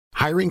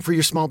Hiring for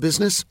your small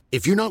business?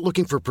 If you're not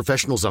looking for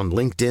professionals on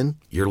LinkedIn,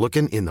 you're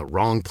looking in the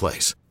wrong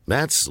place.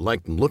 That's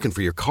like looking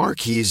for your car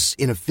keys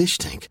in a fish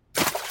tank.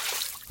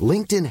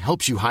 LinkedIn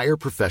helps you hire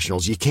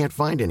professionals you can't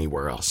find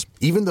anywhere else,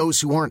 even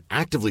those who aren't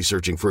actively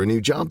searching for a new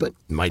job but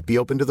might be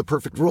open to the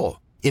perfect role.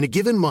 In a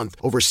given month,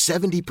 over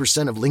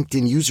 70% of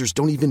LinkedIn users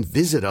don't even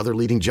visit other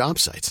leading job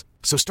sites.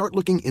 So start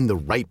looking in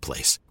the right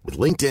place.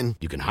 With LinkedIn,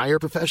 you can hire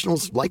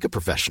professionals like a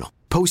professional.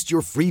 Post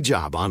your free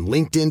job on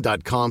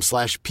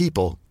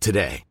linkedin.com/people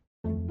today.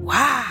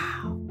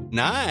 Wow.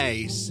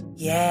 Nice.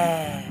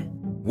 Yeah.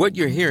 What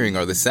you're hearing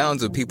are the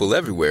sounds of people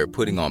everywhere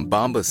putting on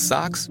Bombas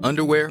socks,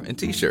 underwear, and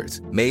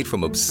T-shirts made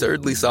from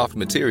absurdly soft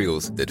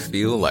materials that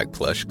feel like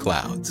plush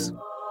clouds.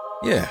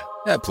 Yeah,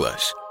 that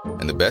plush.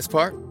 And the best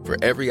part? For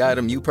every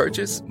item you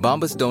purchase,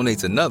 Bombas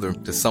donates another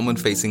to someone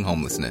facing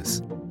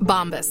homelessness.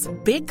 Bombas.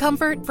 Big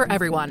comfort for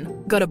everyone.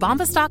 Go to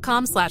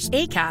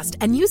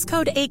bombas.com/ACAST and use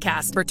code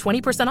ACAST for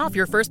 20% off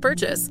your first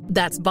purchase.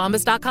 That's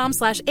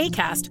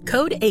bombas.com/ACAST.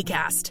 Code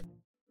ACAST.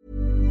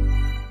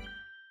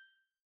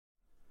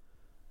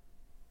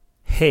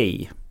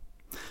 Hej.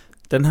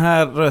 Den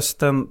här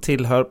rösten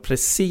tillhör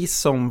precis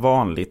som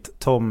vanligt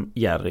Tom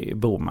Jerry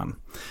Boman.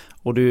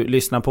 Och du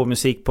lyssnar på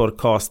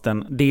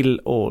musikpodcasten Dill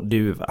och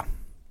Duva.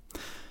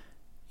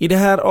 I det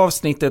här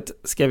avsnittet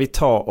ska vi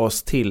ta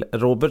oss till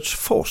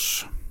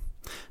Robertsfors.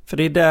 För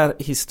det är där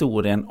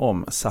historien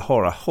om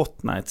Sahara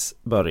Hot Nights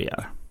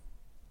börjar.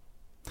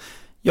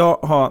 Jag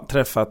har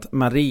träffat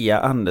Maria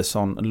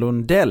Andersson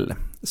Lundell,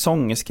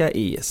 sångerska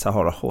i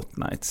Sahara Hot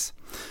Nights,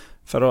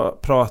 för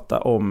att prata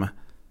om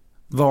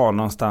var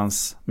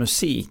någonstans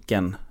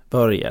musiken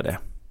började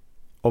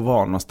och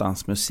var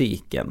någonstans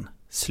musiken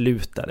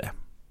slutade.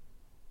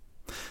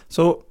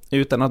 Så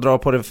utan att dra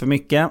på det för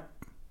mycket,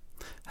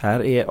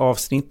 här är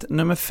avsnitt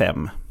nummer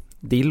 5,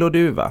 Dill och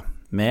Duva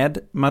med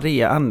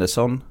Maria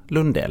Andersson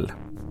Lundell.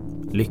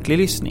 Lycklig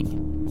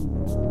lyssning!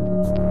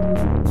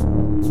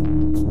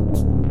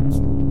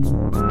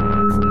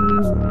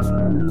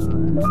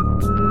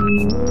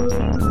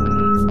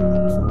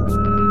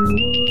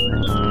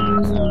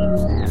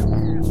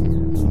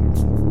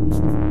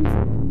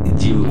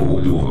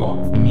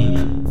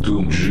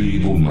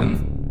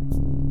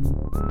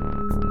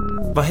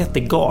 Vad hette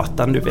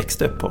gatan du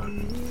växte upp på?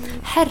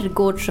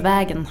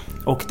 Herrgårdsvägen.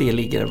 Och det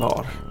ligger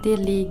var? Det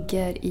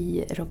ligger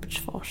i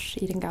Robertsfors,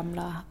 i den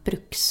gamla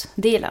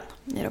bruksdelen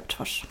i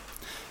Robertsfors.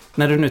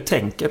 När du nu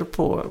tänker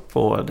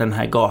på den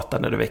här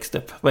gatan där du växte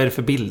upp, vad är det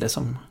för bilder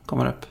som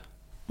kommer upp?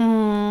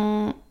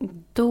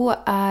 Då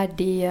är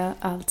det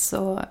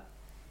alltså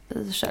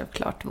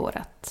självklart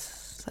vårat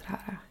så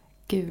här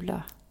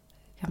gula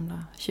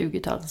gamla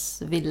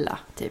 20-talsvilla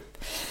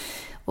typ.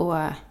 Och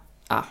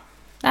ja,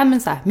 nej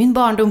men så här, min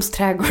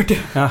barndomsträdgård.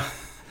 Ja.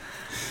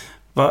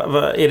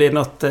 Är det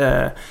något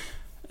är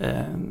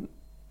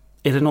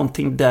det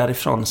någonting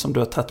därifrån som du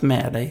har tagit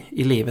med dig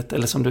i livet,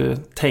 eller som du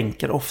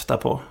tänker ofta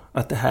på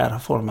att det här har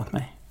format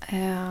mig?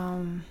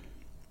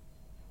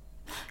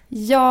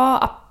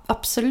 Ja,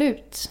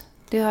 absolut.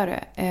 Det har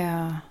det.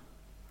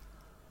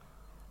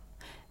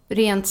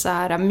 Rent så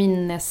här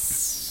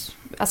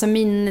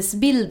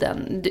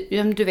minnesbilden.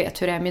 Du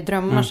vet hur det är med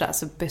drömmar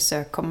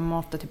så kommer man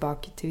ofta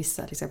tillbaka till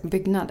vissa liksom,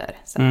 byggnader.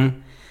 Så.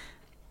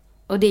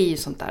 Och det är ju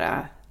sånt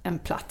där en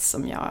plats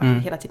som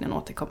jag hela tiden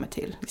återkommer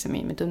till liksom,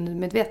 i mitt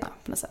undermedvetna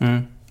på något sätt.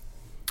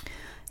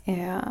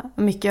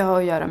 Mycket har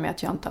att göra med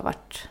att jag inte har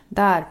varit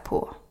där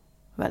på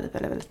väldigt,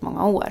 väldigt, väldigt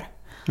många år.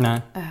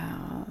 Nej.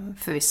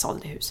 För vi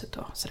sålde huset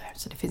och sådär,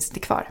 så det finns inte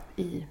kvar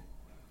i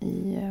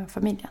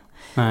familjen.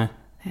 Nej.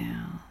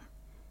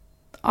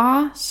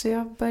 Ja, så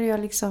jag börjar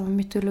liksom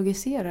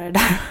mytologisera det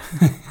där.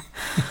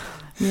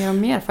 Mer och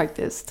mer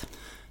faktiskt.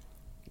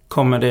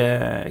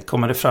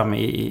 Kommer det fram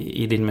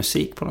i din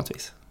musik på något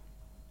vis?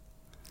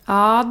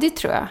 Ja, det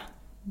tror jag.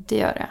 Det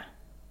gör det.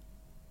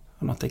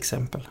 Något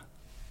exempel?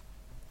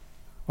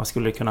 Vad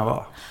skulle det kunna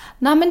vara?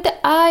 Nej, men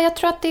jag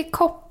tror att det är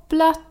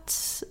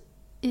kopplat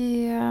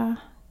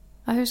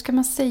hur ska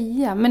man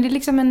säga? Men det är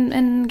liksom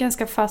en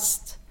ganska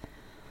fast...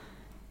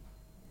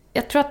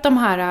 Jag tror att de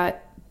här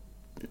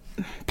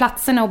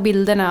platserna och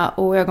bilderna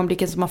och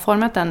ögonblicken som har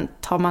format den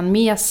tar man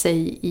med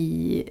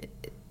sig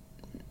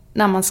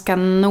när man ska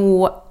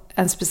nå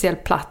en speciell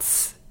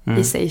plats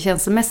i sig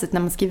känslomässigt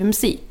när man skriver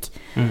musik.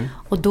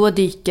 Och då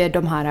dyker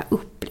de här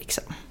upp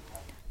liksom.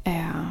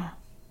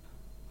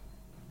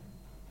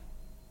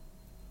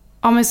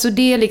 Ja, men så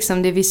det är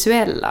liksom det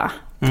visuella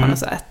på något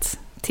sätt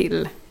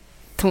till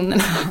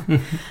tonerna.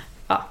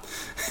 Ja,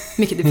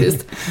 mycket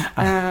diffust.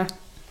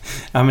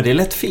 Ja, men det är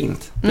lätt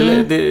fint.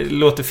 Det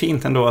låter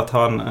fint ändå att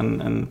ha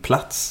en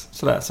plats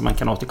sådär som man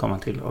kan återkomma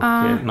till. Och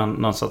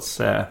någon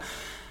sorts...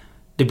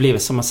 det blir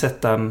som att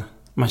sätta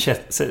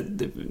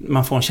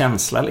man får en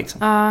känsla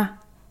liksom.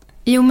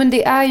 Jo, men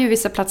det är ju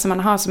vissa platser man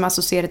har som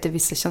associerar till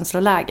vissa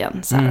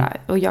känslolägen.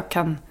 Såhär. Och jag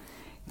kan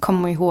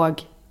komma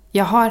ihåg...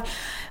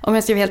 om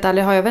jag ska vara helt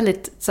ärlig, har jag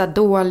väldigt så här,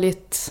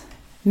 dåligt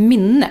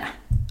minne.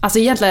 Alltså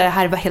egentligen det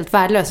här var helt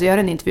värdelöst att göra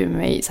en intervju med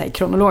mig så här,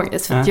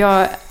 kronologiskt. För att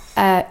jag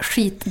är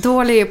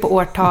skitdålig på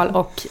årtal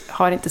och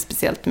har inte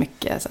speciellt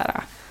mycket så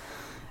här,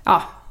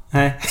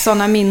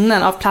 sådana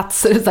minnen av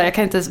platser. Så jag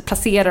kan inte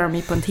placera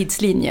dem på en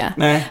tidslinje.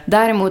 Nej.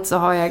 Däremot så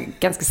har jag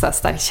ganska så här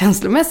starkt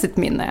känslomässigt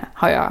minne,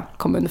 har jag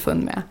kommit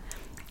underfund med.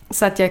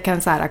 Så att jag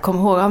kan så här komma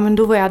ihåg, men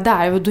då var jag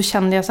där och då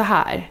kände jag så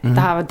här. Det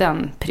här var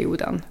den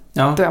perioden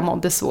då jag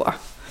mådde så.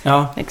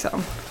 Ja.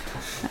 Liksom.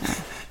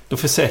 Då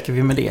försöker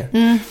vi med det.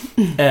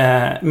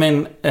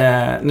 Men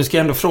nu ska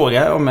jag ändå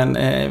fråga om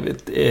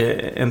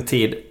en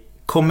tid.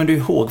 Kommer du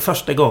ihåg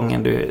första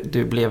gången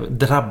du blev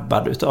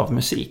drabbad utav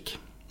musik?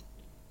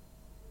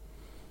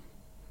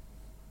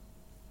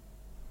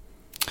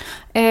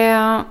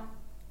 Ja.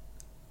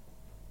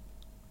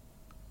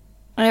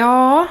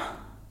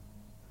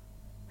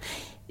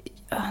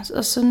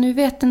 Alltså nu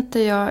vet inte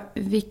jag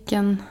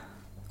vilken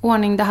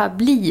ordning det här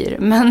blir.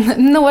 Men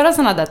några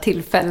sådana där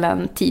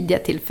tillfällen, tidiga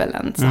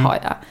tillfällen, så har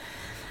jag.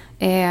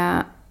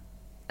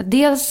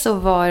 Dels så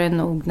var det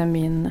nog när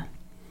min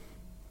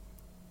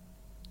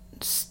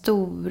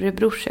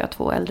storebrorsa, jag har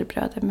 2 äldre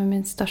bröder, men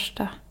min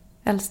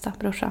äldsta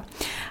brorsa,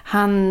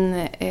 han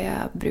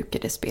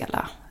brukade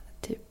spela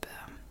typ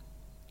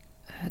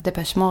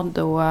Depeche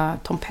Mode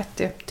och Tom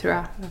Petty, tror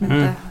jag. Jag vet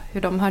inte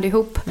hur de hörde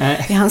ihop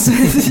i hans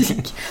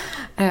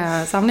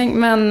musiksamling.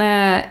 Men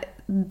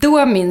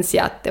då minns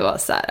jag att det var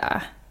så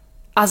här,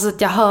 alltså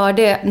att jag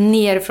hörde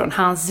ner från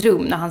hans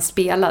rum när han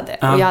spelade.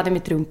 Och jag hade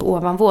mitt rum på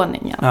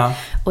ovanvåningen.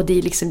 Och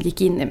det liksom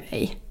gick in i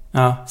mig.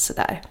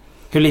 Sådär.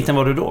 Hur liten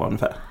var du då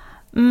ungefär?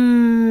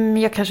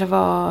 Jag kanske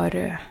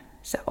var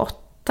 8,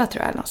 tror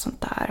jag, eller något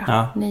sånt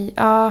där.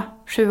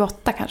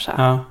 7-8 kanske.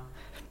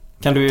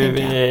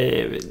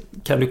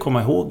 Kan du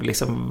komma ihåg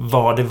liksom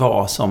vad det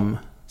var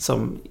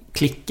som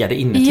klickade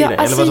inuti dig?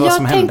 Alltså eller vad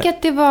som hände? Jag tänker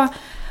att det var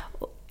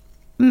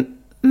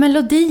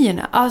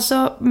melodierna.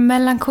 Alltså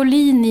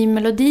melankolin i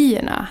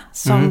melodierna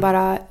som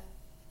bara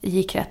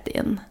gick rätt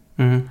in.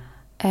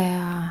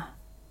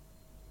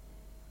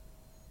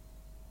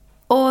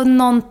 Och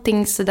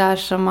någonting sådär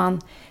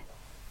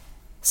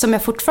som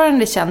jag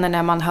fortfarande känner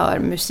när man hör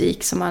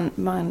musik som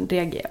man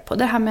reagerar på.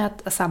 Det här med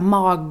att alltså,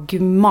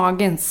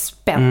 magen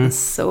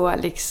spänns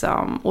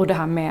och det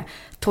här med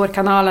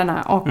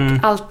tårkanalerna och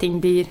allting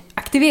blir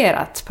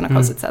aktiverat på något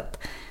konstigt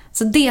sätt.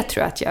 Så det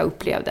tror jag att jag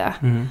upplevde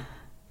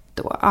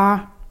då.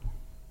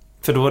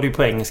 För då var det ju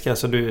på engelska,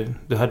 så du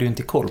hade ju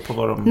inte koll på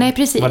vad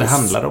det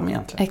handlade om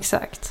egentligen.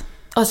 Exakt.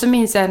 Och så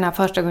minns jag den här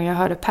första gången jag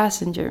hörde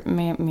Passenger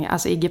med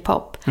alltså Iggy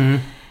Pop.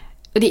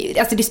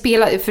 Det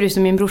spelar,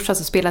 förutom min brorsa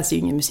så spelas ju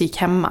ingen musik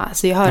hemma.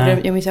 Så jag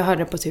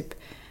hörde på typ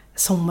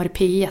Sommar i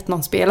P1,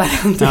 någon spelade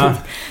typ.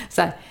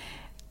 Så här.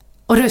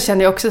 Och då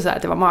kände jag också så här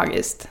att det var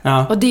magiskt.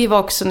 Och det var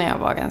också när jag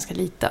var ganska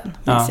liten,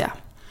 minns jag.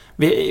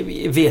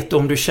 Vet du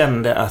om du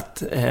kände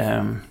att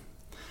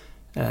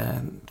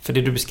för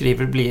det du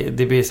beskriver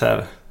det blir så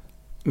här,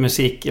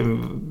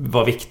 musiken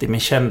var viktig, men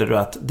kände du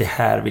att det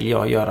här vill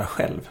jag göra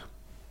själv?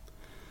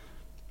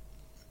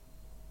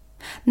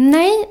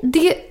 Nej,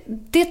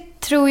 det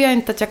tror jag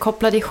inte att jag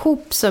kopplade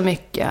ihop så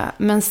mycket.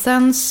 Men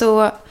sen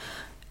så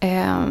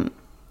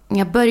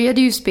jag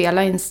började ju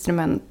spela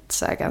instrument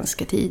så här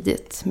ganska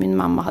tidigt. Min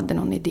mamma hade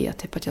någon idé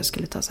typ att jag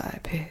skulle ta så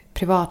här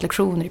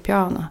privatlektioner i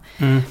piano.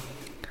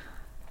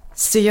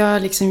 Så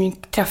jag liksom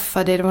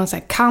träffade, det var en sån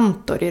här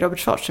kantor i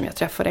Robertsfors som jag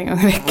träffade en gång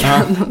i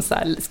veckan och så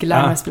här, skulle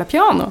lära mig spela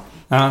piano.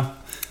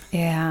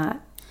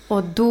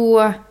 Och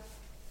då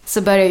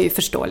så började jag ju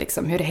förstå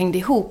liksom hur det hängde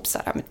ihop så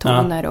här, med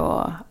toner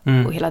och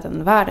hela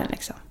den världen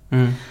liksom.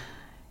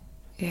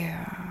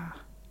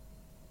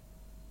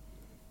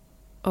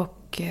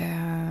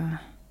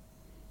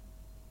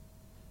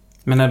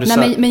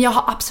 Men jag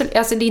har absolut,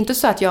 alltså det är inte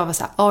så att jag var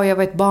så här, jag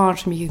var ett barn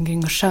som gick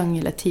omkring och sjöng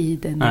hela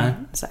tiden.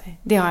 Så här,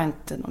 det har jag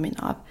inte någon minne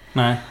av.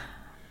 Nej.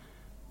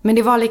 Men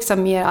det var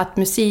liksom mer att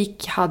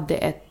musik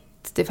hade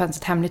det fanns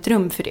ett hemligt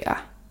rum för det,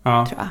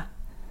 tror jag.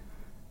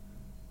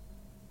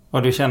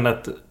 Och du kände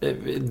att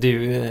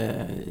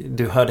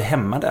du hörde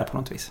hemma där på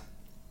något vis?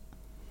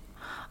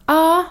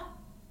 Ja,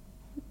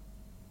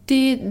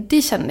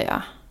 det kände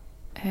jag.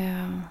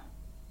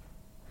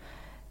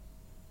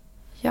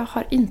 Jag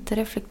har inte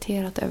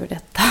reflekterat över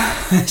detta,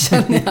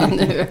 känner jag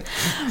nu.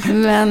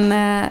 Men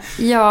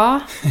ja.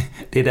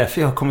 Det är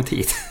därför jag har kommit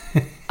hit.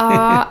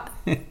 Ja,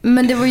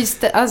 men det var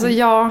just det. Alltså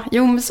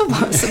men så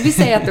vi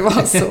säger att det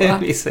var så.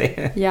 Vi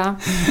säger. Ja.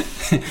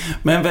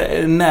 Men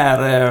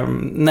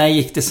när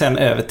gick det sen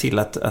över till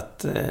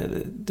att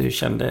du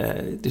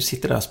kände, du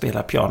sitter där och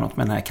spelar pianot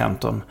med den här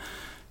kanton,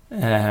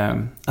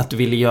 att du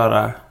ville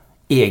göra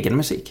egen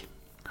musik?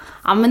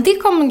 Ja, men det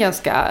kom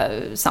ganska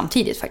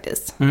samtidigt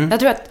faktiskt. Jag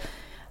tror att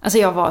alltså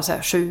jag var så här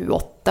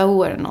 7-8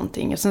 år eller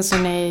någonting. Och sen så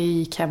när jag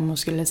gick hem och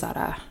skulle så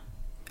här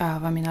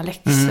öva mina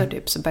läxor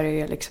typ, så började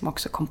jag liksom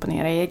också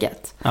komponera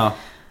eget. Ja.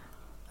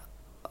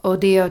 Och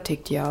det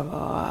tyckte jag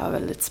var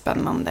väldigt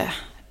spännande.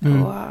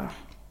 Och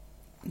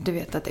du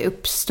vet att det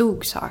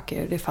uppstod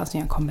saker. Det fanns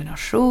nya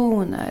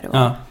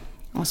kombinationer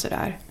och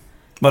sådär.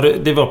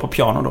 Det var på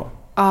piano då?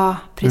 Ja,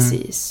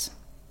 precis.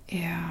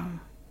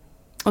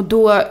 Och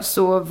då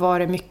så var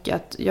det mycket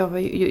att jag var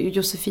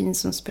Josefin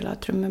som spelade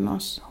trummor med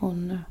oss.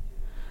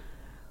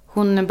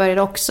 hon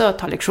började också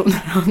ta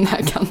lektioner av den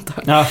här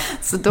kantorn. Ja.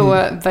 Så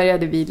då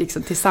började vi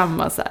liksom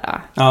tillsammans så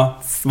här.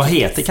 Ja. Vad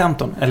heter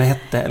kantorn? Eller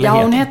hette? Eller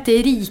Ja, hon hette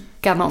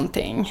Erika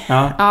någonting.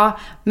 Ja. Ja,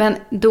 men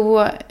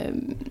då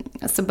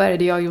så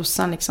började jag och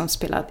Jossan liksom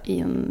spela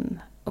in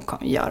och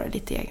göra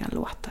lite egna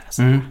låtar.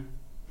 Så,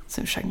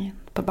 så vi sjöng in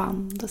på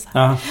band och så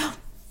här. Ja.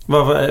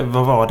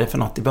 Vad var det för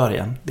något i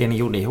början? Det ni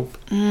gjorde ihop?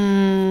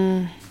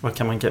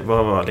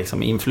 Vad var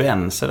liksom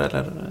influenser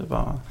eller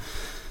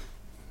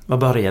vad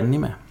började ni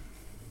med?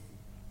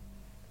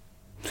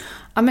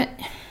 Ja, men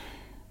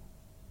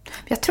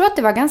jag tror att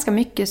det var ganska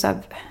mycket så här,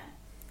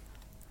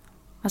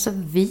 alltså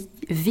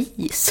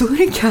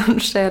visor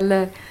kanske,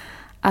 eller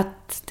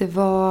att det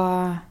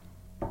var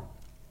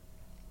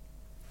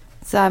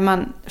så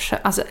här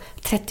alltså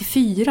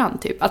 34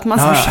 typ, att man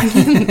så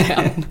sjöng in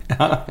den.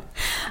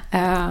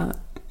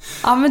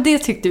 Ja, men det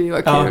tyckte vi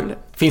var kul. Ja.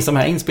 Finns de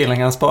här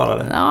inspelningarna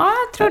sparade? Ja,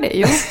 jag tror det.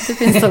 Jo, det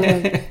finns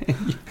de.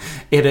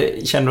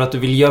 Känner du att du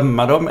vill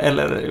gömma dem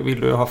eller vill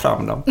du ha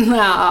fram dem?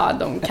 Ja,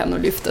 de kan nog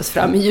lyftas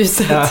fram i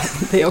ljuset. Ja.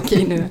 Det är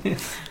okej nu.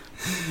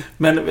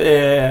 Men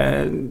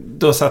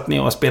då satt ni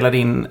och spelade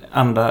in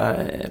andra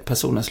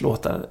personers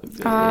låtar.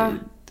 Ja.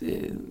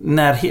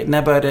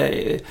 När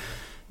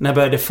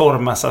började det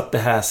formas att det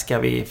här ska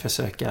vi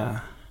försöka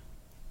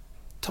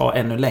ta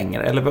ännu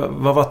längre? Eller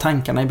vad var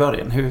tankarna i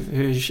början?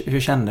 Hur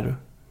kände du?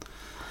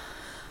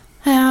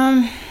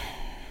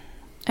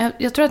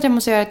 Jag tror att jag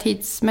måste göra ett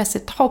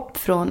tidsmässigt hopp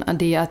från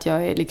det att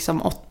jag är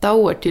liksom 8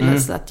 år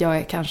till att jag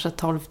är kanske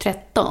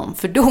 12-13.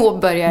 För då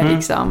börjar jag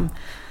liksom...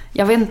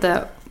 Jag vet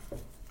inte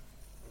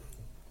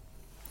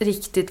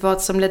riktigt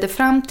vad som ledde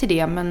fram till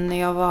det, men när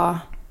jag var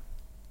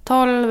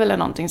 12 eller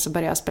någonting så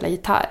började jag spela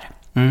gitarr.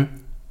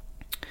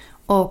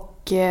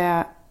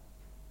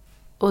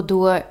 Och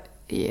då,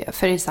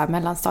 för i så här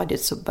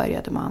mellanstadiet så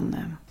började man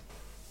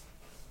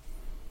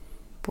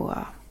på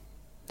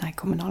den här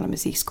kommunala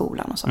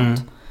musikskolan och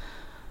sånt.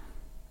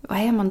 Vad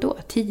är man då?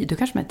 10? Då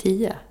kanske man är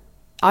 10.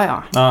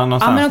 Ja,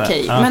 men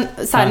okej. Ja.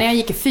 Men så här, när jag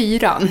gick i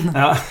 4:an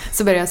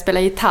så började jag spela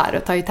gitarr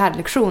och ta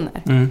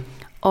gitarrlektioner.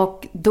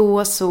 Och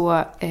då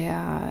så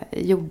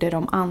gjorde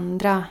de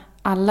andra,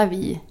 alla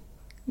vi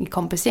i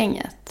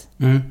kompisgänget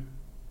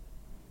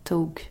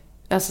tog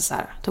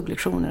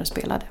lektioner och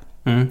spelade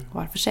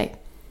var för sig.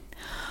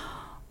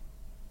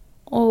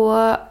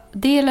 Och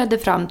det ledde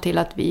fram till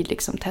att vi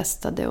liksom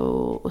testade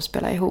och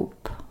spela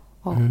ihop.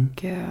 Och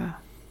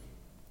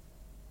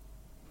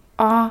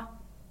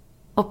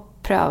och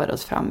prövade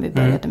oss fram. Vi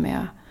började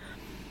med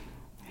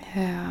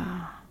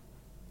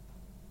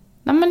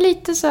men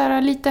lite så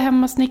här, lite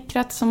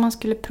hemmasnickrat som man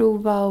skulle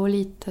prova och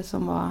lite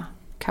som var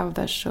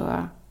covers och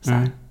så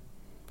här,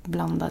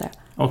 blandade.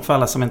 Och för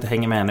alla som inte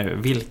hänger med nu,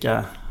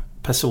 vilka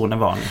personer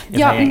var ni?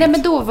 Ja,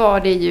 men då var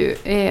det ju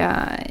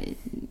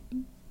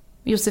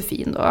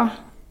Josefin då.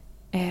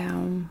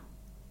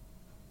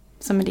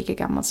 Som är lika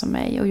gammal som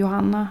mig. Och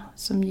Johanna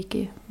som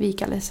vi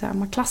gick alldeles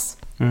samma klass.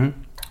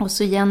 Och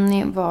så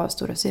Jenny var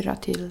stora syrra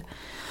till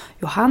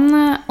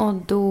Johanna. Och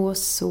då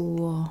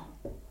så...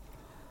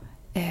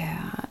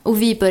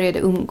 och vi började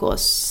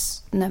umgås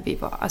när vi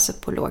var alltså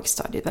på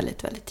lågstadiet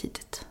väldigt, väldigt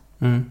tidigt.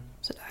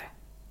 Sådär.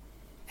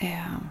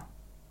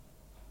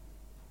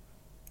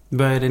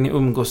 Började ni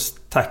umgås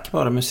tack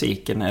vare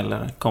musiken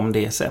eller kom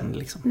det sen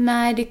liksom?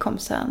 Nej, det kom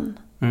sen.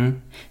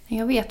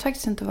 Jag vet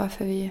faktiskt inte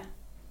varför vi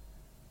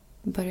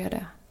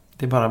började.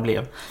 Det bara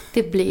blev?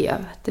 Det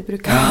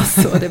brukar vara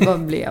så, det bara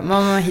blev.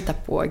 Man hittar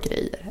på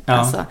grejer. Ja.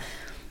 Alltså,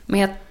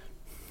 men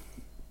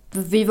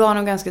vi var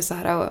nog ganska så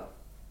här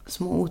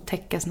små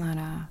otäcka såna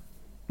här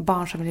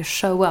barn som ville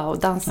showa och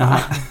dansa.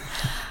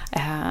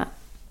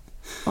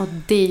 Och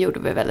det gjorde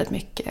vi väldigt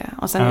mycket.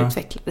 Och sen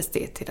utvecklades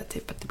det till att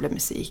det blev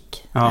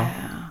musik.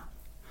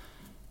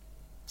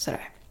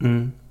 Sådär.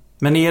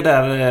 Men ni är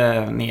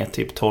där, ni är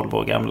typ 12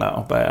 år gamla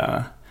och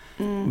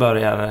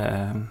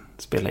börjar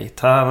spela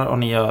gitarr och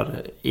ni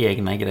gör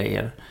egna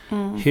grejer.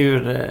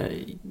 Hur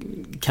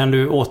kan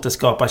du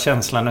återskapa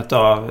känslan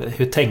utav,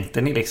 hur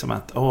tänkte ni liksom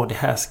att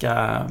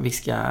vi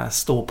ska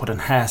stå på den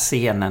här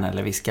scenen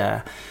eller vi ska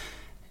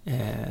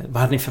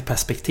vad hade ni för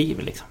perspektiv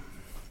liksom?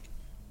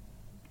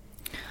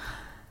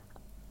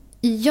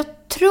 Jag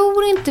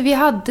tror inte vi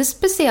hade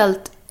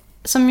speciellt,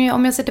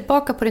 om jag ser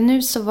tillbaka på det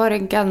nu så var det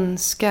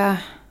ganska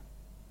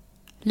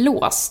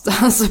låst.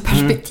 Alltså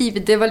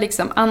perspektivet, det var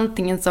liksom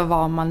antingen så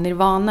var man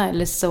Nirvana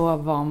eller så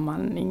var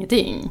man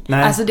ingenting.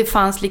 Nej. Alltså det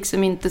fanns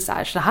liksom inte så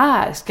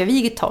här ska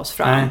vi ta oss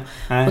fram.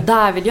 Nej. Och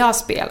där vill jag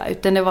spela.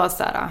 Utan det var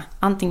så här,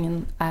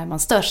 antingen är man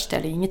störst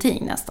eller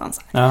ingenting nästan.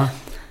 Så här. Ja.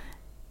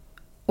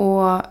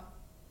 Och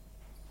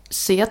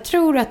så jag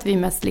tror att vi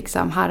mest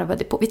liksom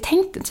harvade på. Vi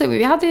tänkte inte så,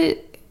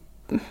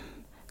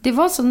 det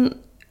var så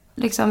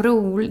liksom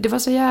roligt, det var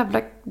så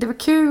jävla, det var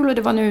kul och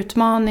det var en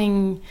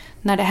utmaning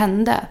när det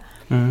hände.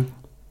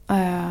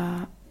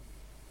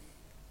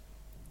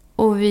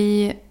 Och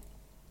vi,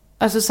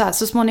 alltså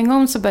så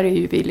småningom så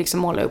började vi liksom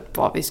måla upp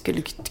vad vi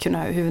skulle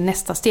kunna, hur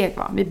nästa steg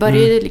var. Vi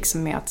började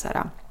liksom med att så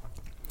här,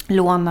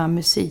 låna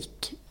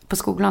musik på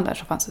skolan där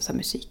så fanns det så här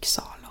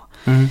musiksal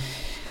och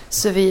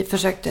Så vi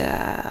försökte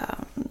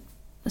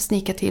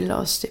snika till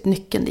oss typ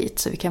nyckeln dit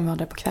så vi kan vara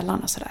där på kvällarna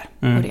och sådär.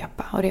 Och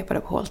repa. Och repade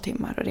på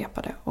håltimmar och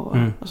repade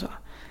och så.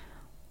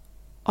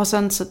 Och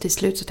sen så till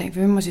slut så tänkte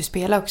vi måste ju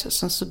spela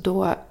också. Så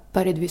då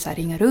började vi så här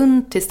ringa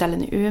runt till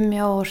ställen i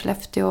Umeå och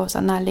Skellefteå och så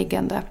här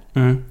närliggande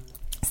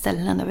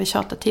ställen där vi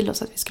tjatade till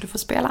oss att vi skulle få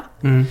spela.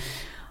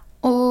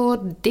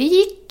 Och det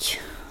gick.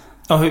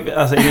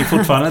 Alltså är ni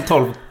fortfarande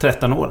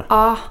 12-13 år?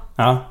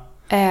 Ja.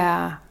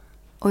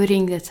 Och vi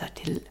ringde så här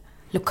till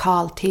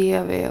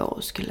lokal-tv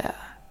och skulle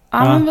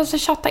men så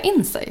tjata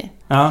in sig.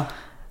 Ja.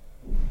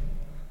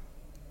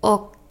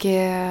 Och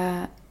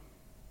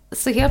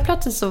så helt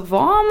plötsligt så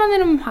var man i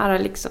de här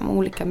liksom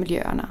olika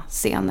miljöerna,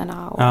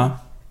 scenerna och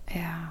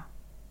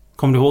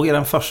Kommer du ihåg er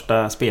den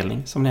första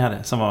spelning som ni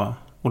hade som var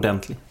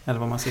ordentlig eller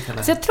vad man ska kalla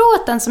det? Så jag tror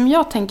att den som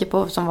jag tänker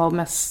på som var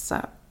mest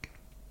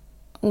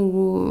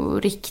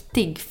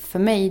oriktig för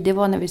mig, det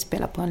var när vi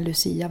spelade på en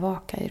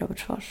Lucia-vaka i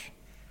Robertsfors.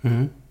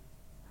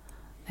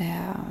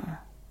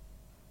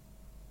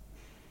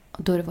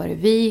 Och då var det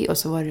vi och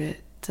så var det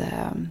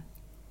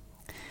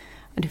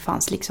det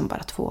fanns liksom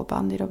bara 2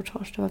 band i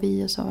Robertsfors. Det var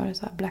vi och så var det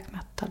så här black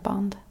metal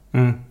band.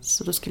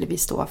 Så då skulle vi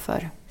stå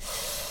för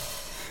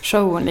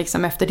showen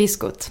liksom efter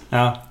diskot.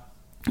 Ja.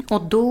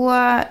 Och då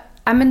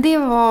men det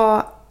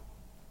var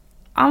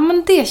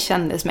men det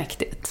kändes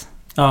mäktigt.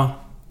 Ja,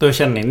 då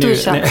kände ni nu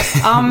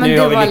men nu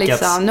det har vi var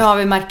lyckats. liksom, nu har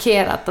vi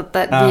markerat att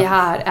vi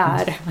här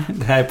är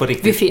det här är på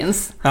riktigt. Vi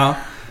finns. Ja.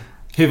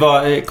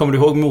 Kommer du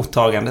ihåg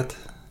mottagandet?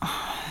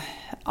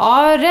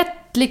 Ja,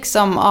 rätt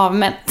liksom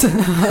avmätt.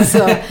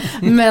 Alltså,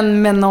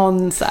 men med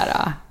någon så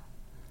här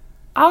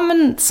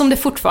men som det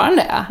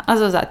fortfarande är.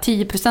 Alltså så här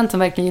 10% som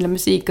verkligen gillar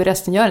musik och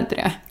resten gör inte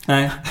det.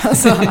 Nej.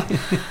 Alltså.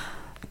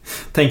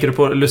 Tänker du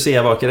på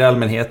Lucia-vakar i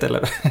allmänhet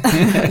eller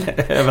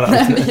överallt?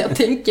 Nej, men jag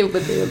tänker på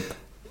det.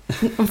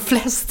 De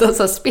flesta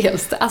så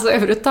alltså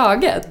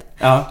överhuvudtaget.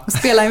 Ja.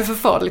 Spela inför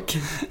folk.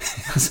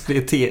 Alltså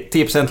det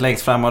är 10%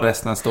 längst fram och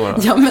resten står.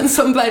 Ja, men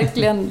som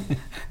verkligen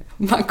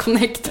man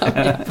connectar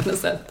med på något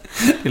sätt.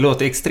 Det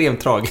låter extremt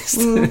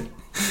tragiskt.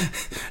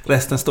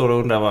 Resten står och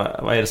undrar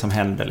vad är det som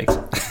händer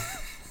liksom.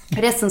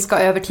 Resten ska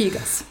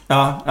övertygas.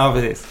 Ja,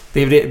 precis.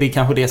 Det är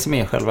kanske det som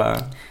är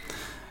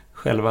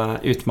själva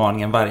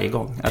utmaningen varje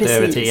gång. Att precis.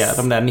 Övertyga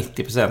de där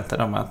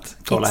 90% om att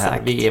kolla exakt.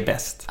 Här, vi är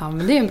bäst. Ja,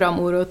 men det är en bra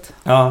morot.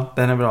 Ja,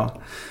 den är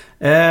bra.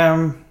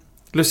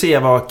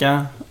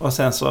 Lucia-vaka och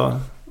sen så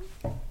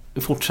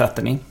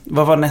fortsatte ni.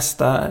 Vad var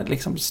nästa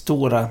liksom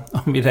stora,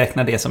 om vi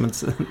räknar det som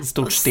ett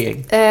stort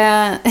steg?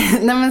 Nej,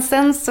 men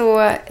sen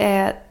så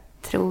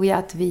tror jag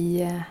att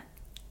vi...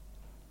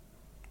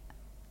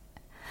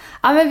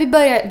 men vi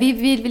började...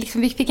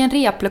 Vi fick en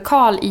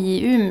replokal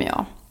i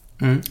Umeå.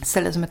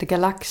 Ställe som heter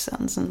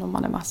Galaxen. Sen de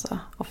hade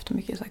ofta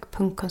mycket så här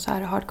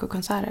punkkonserter,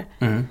 hardcore-konserter.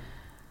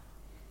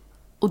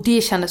 Och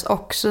det kändes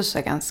också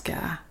så ganska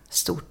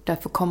stort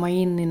att få komma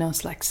in i någon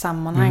slags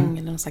sammanhang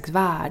eller någon slags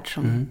värld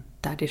som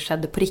där det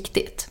skedde på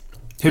riktigt.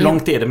 Hur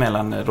långt är det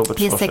mellan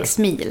Robertsfors? Det är 6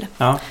 mil.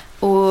 Ja.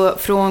 Och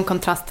från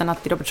kontrasten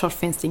att i Robertsfors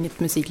finns det inget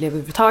musikliv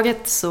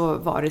överhuvudtaget så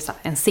var det så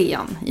en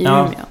scen i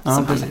Umeå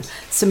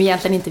som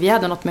egentligen inte vi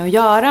hade något med att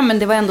göra, men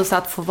det var ändå så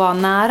att få vara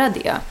nära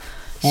det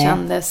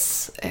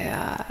kändes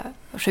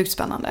sjukt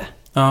spännande.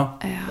 Ja.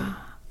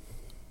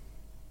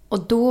 Och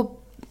då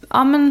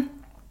men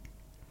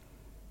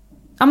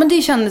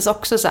det kändes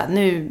också så här,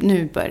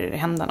 nu börjar det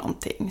hända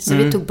någonting. Så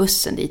vi tog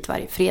bussen dit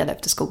varje fredag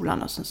efter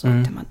skolan och sen så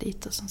åkte man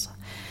dit och sen så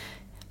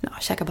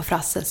käka på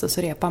Frasses och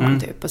så repar man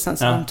typ och sen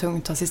så var man tvungen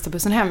att ta sista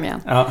bussen hem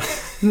igen. Ja.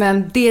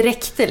 Men det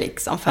räckte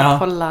liksom för att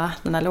hålla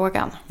den här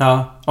lågan.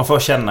 Ja, och få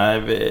känna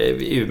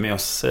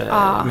Umeås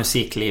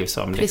musikliv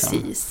som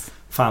liksom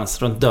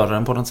fanns runt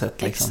dörren på något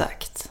sätt. Liksom.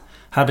 Exakt.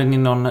 Hade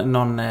ni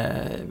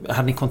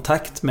hade ni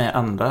kontakt med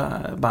andra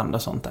band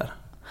och sånt där?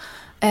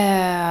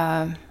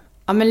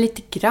 Ja, men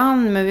lite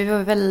grann, men vi var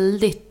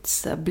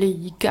väldigt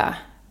blyga.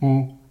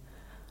 Jag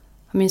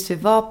minns vi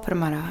var på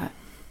de här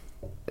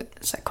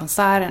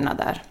konserterna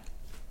där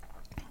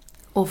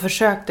och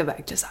försökte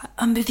verkligen så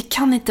här, men vi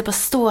kan inte bara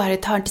stå här i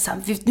ett hörn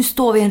tillsammans. Nu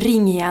står vi i en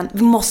ring igen.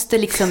 Vi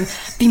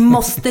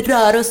måste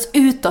röra oss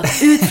ut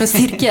från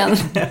cirkeln.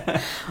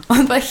 Och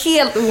det var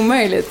helt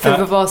omöjligt för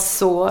vi var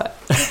så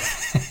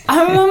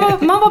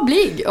man var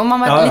blyg och man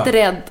var lite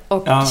rädd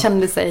och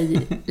kände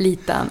sig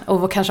liten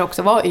och kanske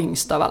också var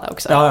yngst av alla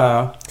också.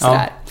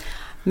 Sådär.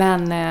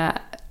 Men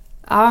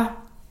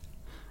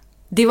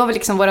det var väl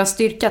liksom våra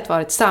styrka att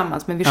vara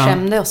tillsammans, men vi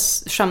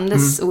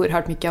skämdes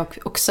oerhört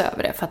mycket också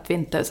över det för att vi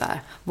inte så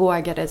här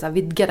vågade så här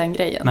vidga den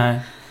grejen. Nej.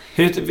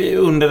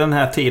 Under den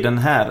här tiden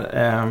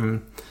här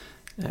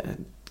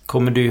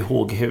kommer du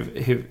ihåg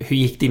hur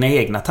gick dina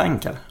egna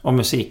tankar om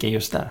musiken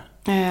just där?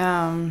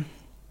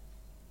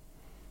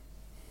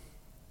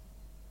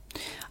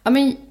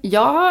 Men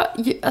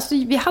alltså,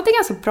 vi hade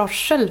ganska bra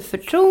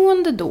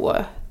självförtroende då.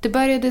 Det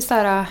började så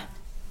här...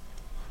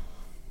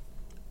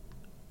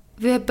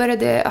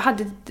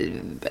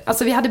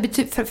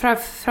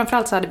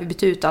 Framförallt så hade vi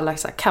bytt ut alla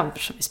så här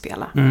covers som vi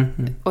spelade.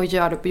 Och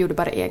gjorde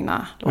bara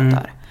egna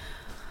låtar.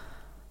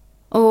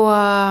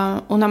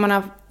 Och när man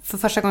har för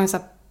första gången så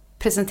här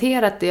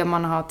presenterat det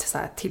man har så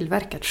här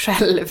tillverkat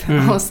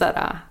själv och så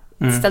här,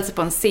 ställt sig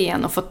på en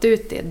scen och fått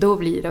ut det, då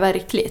blir det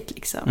verkligt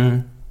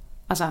liksom.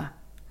 Alltså,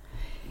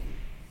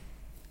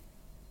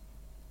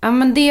 ja,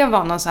 men det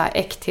var någon så här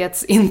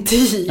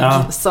äkthetsintyg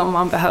som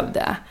man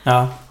behövde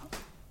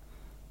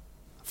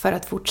för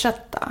att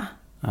fortsätta.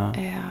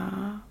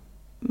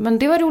 Men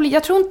det var roligt.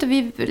 Jag tror inte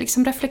vi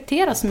liksom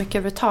reflekterade så mycket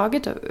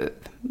överhuvudtaget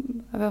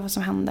över vad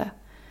som hände.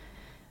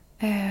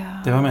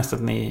 Det var mest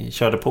att ni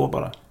körde på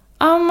bara?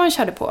 Ja, man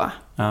körde på.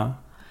 Ja.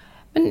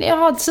 Men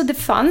ja, så det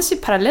fanns ju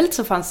parallellt,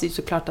 så fanns det ju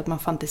såklart att man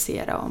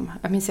fantiserade om.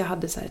 Jag minns jag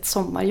hade så här ett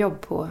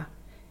sommarjobb på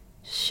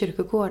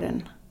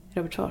kyrkogården i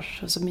Robertsfors.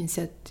 Och så minns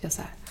jag att jag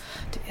så här,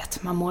 du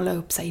vet, man målar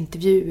upp så här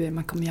intervjuer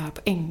man kommer göra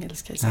på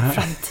engelska i så här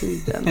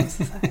framtiden. Och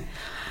så här,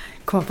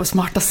 komma på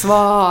smarta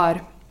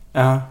svar.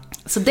 Ja.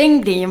 Så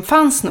den grejen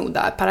fanns nog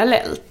där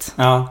parallellt.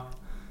 Ja.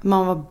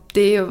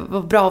 Det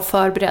var bra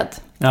förberedd.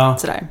 Ja,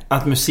 sådär.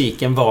 Att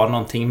musiken var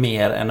någonting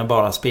mer än att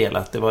bara spela.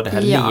 Att det var det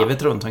här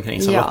livet runt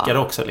omkring som lockade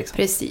också. Liksom.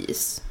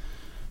 Precis.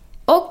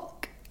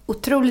 Och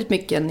otroligt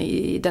mycket en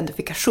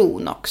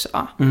identifikation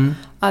också.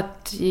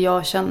 Att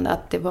jag kände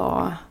att det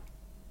var...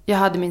 Jag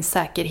hade min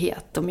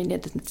säkerhet och min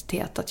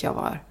identitet. Att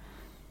jag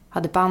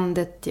hade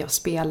bandet, jag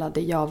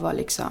spelade, jag var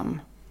liksom...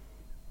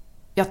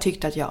 Jag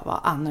tyckte att jag var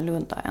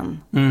annorlunda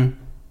än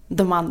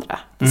de andra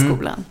på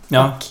skolan.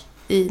 Ja. Och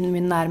i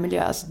min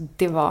närmiljö. Alltså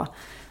det var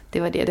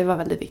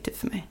väldigt viktigt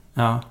för mig.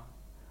 Ja.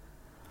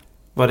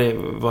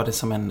 Var det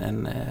som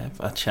en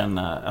att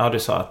känna... Ja, du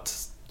sa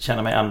att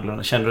känna mig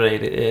annorlunda. Kände du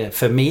dig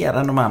för mer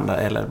än de andra?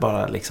 Eller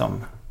bara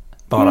liksom...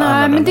 Bara nej,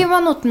 annorlunda?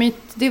 Men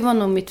det var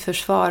nog mitt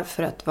försvar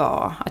för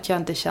att jag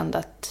inte kände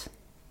att...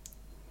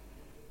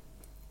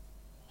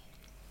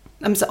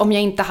 Om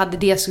jag inte hade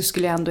det så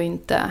skulle jag ändå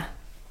inte...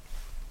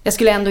 Jag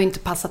skulle ändå inte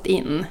passat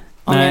in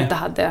om jag inte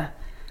hade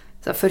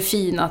så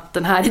förfinat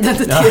den här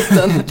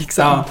identiteten. Ja.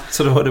 Liksom. Ja,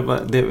 så då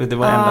det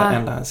var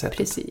enda sättet.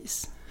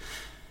 Precis.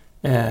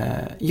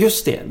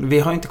 Just det, vi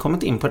har inte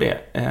kommit in på det.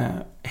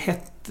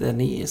 Hette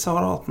ni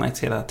Sahara Art Nights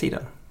hela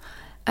tiden?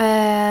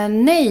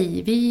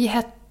 Nej, vi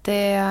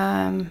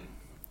hette...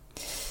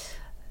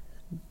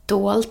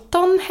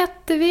 Dalton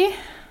hette vi.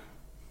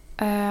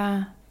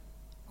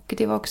 Och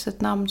det var också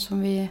ett namn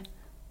som vi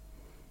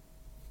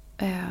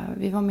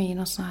var med i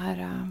någon sån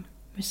här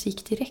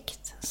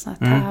musikdirekt, sån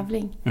här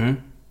tävling.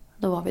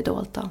 Då var vi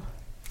Dalton.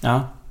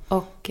 Ja.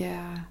 Och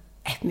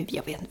men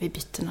jag vet inte, vi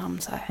bytte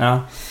namn så här.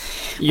 Ja.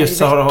 Just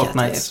Sahara Art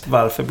Nights,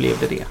 varför blev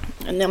det?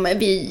 Nej,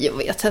 men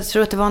jag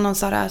tror att det var någon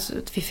så här så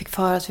att vi fick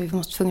för att vi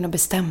måste tvungna att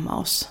bestämma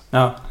oss.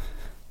 Ja.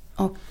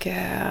 Och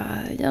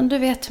du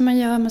vet hur man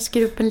gör, man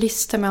skriver upp en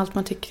lista med allt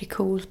man tycker är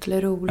coolt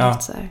eller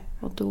roligt så här.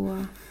 Och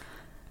då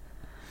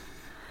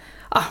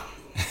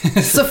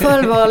så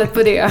föll valet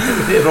på det.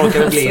 Det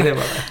råkade bli det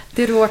bara.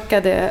 Det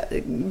råkade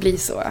bli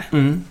så.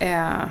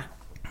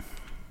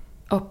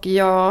 Och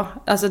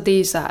alltså det är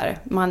ju så här,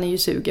 man är ju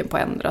sugen på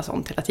att ändra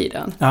sånt hela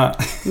tiden. Ja.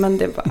 Men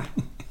det bara,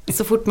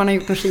 så fort man har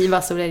gjort en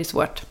skiva så blir det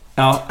svårt.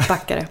 Ja.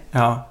 Backa det.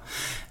 Ja.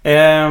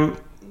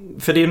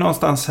 För det är ju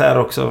någonstans här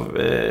också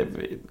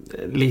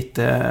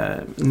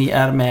lite, ni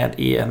är med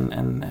i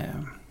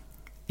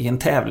en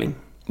tävling.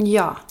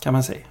 Ja. Kan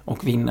man säga.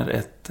 Och vinner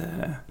ett...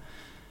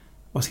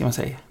 vad ska man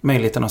säga?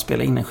 Möjligheten att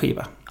spela in en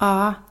skiva.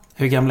 Ja.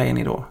 Hur gamla är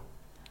ni då?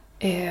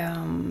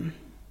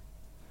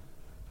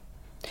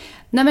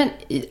 Nej, men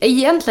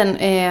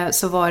egentligen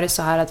så var det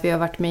så här att vi har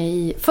varit med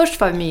i...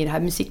 Först var vi med i det här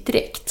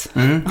Musikdirekt.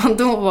 Och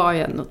då var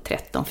jag nog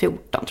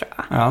 13-14 tror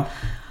jag. Ja.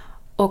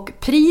 Och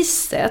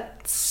priset,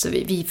 så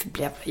vi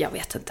blev, jag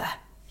vet inte,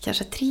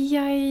 kanske 3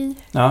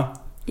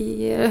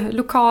 i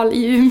lokal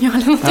i Umeå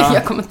eller någonting,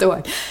 jag kommer inte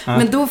ihåg. Ja.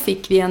 Men då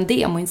fick vi en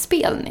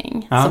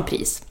demoinspelning som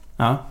pris.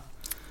 Ja.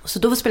 Och så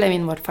då spelade vi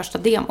in vårt första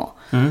demo.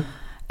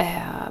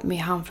 Med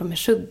han från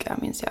Meshuggah,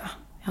 minns jag,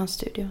 i hans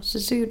studio.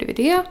 Så gjorde vi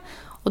det.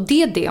 Och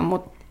det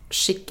demot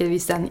skickade vi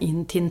sen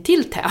in till en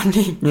till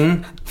tävling.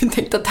 Vi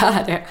tänkte att det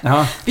här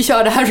är... Vi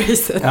kör det här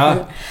racet.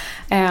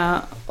 Ja.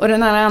 Och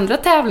den här andra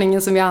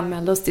tävlingen som vi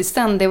anmälde oss till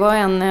sen, det var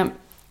en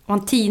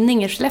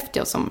tidning i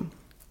Skellefteå som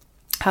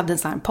hade en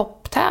sån här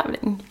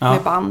poptävling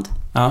med band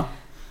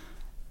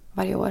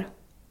varje år.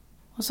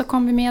 Och så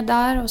kom vi med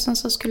där och sen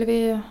så skulle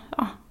vi...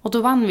 och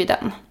då vann vi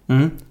den.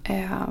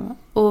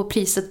 Och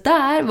priset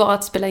där var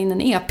att spela in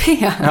en EP.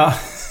 Ja.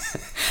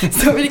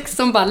 Så vi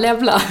liksom bara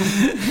levla.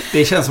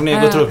 Det känns som ni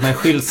har gått upp med en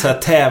skylt så här,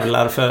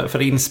 tävlar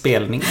för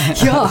inspelning.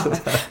 Ja,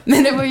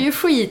 men det var ju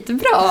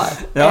skitbra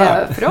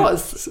för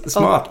oss.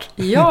 Smart.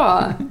 Och,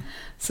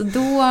 så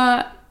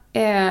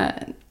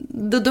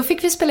då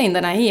fick vi spela in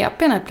den här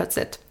EP:n här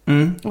plötsligt.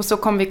 Och så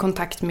kom vi i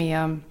kontakt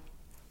med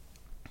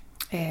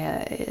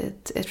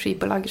ett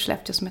skivbolag i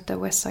Skellefteå som heter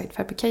Westside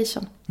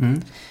Fabrication.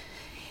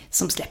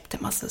 Som släppte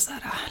en massa så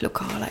här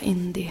lokala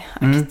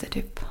indie-akter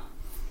typ.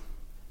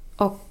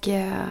 Och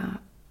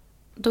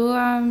då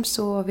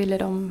så ville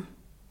de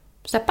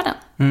släppa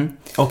den.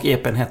 Och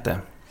EP:n hette?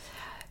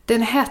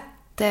 Den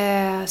hette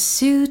hette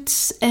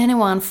Suits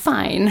Anyone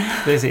Fine.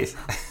 Precis.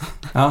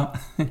 Ja,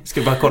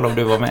 skulle bara kolla om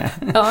du var med.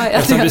 Ja,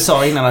 eftersom du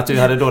sa innan att du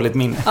hade dåligt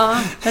minne. Ja,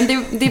 men det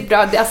är bra.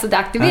 Alltså det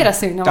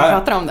aktiveras ju när man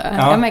pratar om det.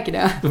 Jag märker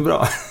det. Det är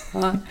bra.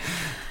 Ja.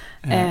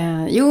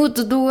 Jo,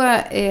 då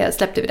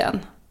släppte vi den.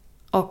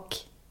 Och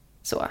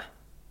så.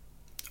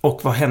 Och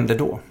vad hände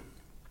då?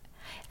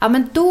 Ja,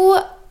 men då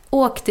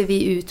åkte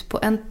vi ut på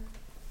en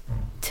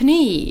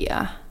turné.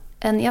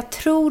 Jag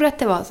tror att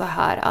det var så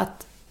här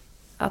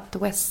att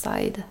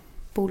Westside,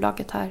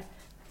 bolaget här,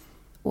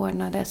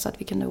 ordnade så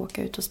att vi kunde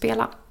åka ut och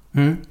spela.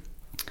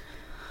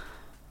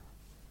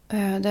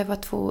 Det var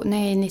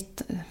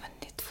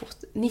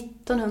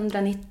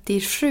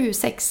 1997,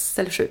 6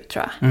 eller 7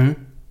 tror jag.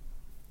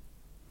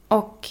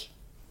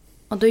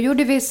 Och då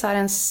gjorde vi så här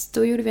en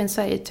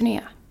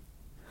Sverige-turné.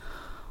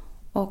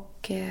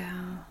 Och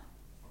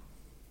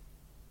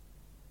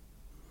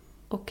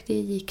det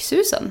gick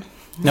susen.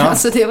 Ja.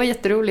 Alltså det var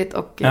jätteroligt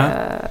och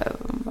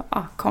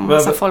kom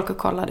massa folk och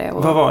kollade.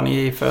 Och... Vad var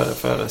ni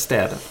för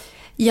städer?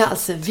 Ja,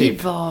 alltså vi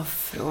var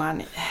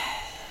från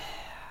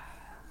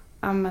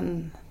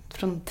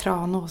från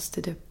Tranås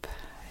till typ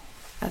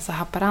alltså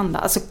Haparanda.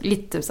 Alltså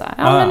lite så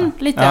här,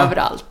 lite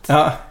överallt.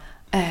 Ja.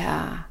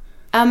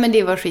 Men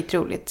det var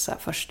skitroligt så här,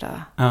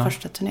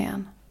 första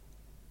turnén.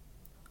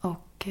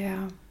 Och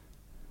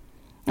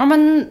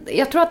men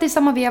jag tror att i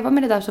samma veva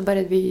med det där så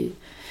började vi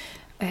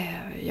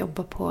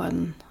jobba på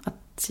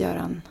att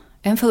göra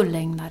en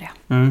fullängdare.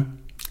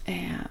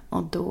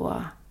 Och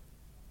då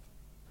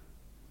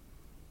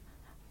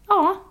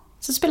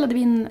så spelade vi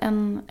in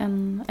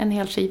en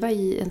hel skiva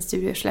i en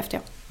studio i Skellefteå.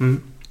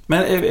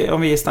 Men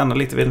om vi stannar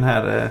lite vid den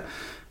här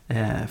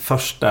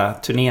första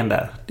turnén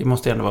där. Det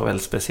måste ju ändå vara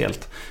väldigt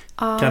speciellt.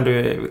 Kan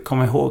du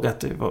komma ihåg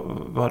att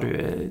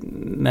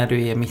när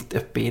du är mitt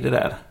uppe i det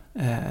där,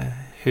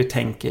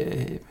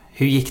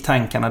 hur gick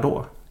tankarna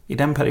då i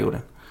den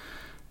perioden?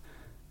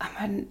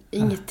 Men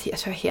inget,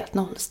 jag är helt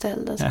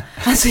nollställd.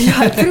 Alltså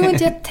jag tror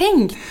inte jag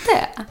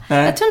tänkte.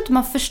 Jag tror inte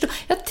man förstod.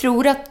 Jag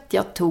tror att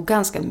jag tog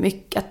ganska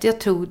mycket, att jag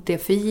tog det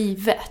för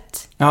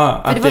givet.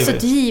 För det var så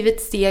ett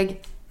givet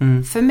steg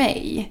för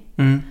mig.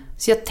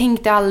 Så jag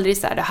tänkte aldrig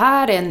så här, det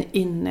här är en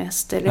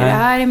ynnest eller det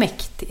här är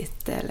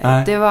mäktigt.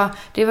 Eller,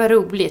 det var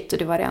roligt och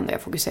det var det enda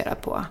jag fokuserade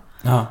på.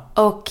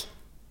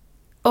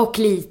 Och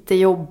lite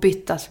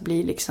jobbigt att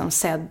bli liksom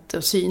sedd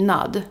och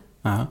synad.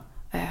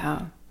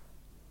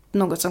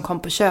 Något som kom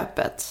på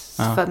köpet.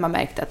 För att man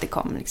märkte att det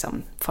kom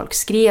liksom, folk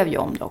skrev ju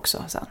om det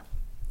också sen.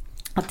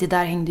 Att det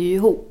där hängde ju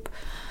ihop.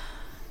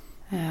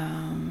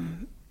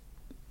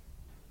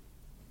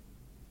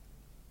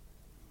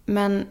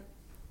 Men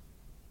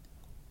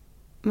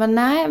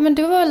nej, men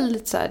det var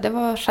lite så här, det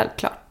var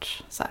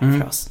självklart så här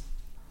för oss.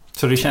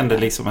 Så du kände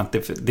liksom att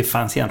det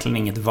fanns egentligen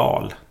inget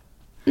val?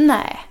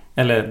 Nej.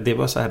 Eller det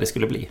var så här det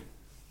skulle bli?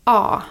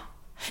 Ja.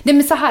 Det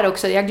men så här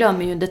också, jag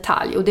glömmer ju en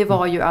detalj. Och det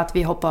var ju att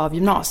vi hoppade av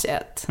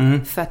gymnasiet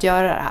för att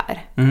göra det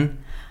här.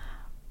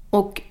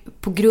 Och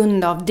på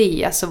grund av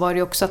det så var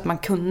det också att man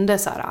kunde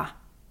så här,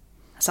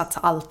 satsa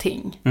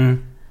allting.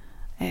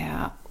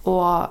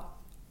 Och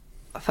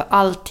för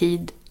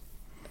alltid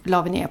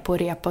la vi ner på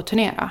att repa och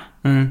turnera.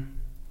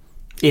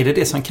 Är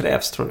det som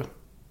krävs, tror du?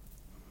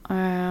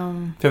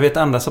 För jag vet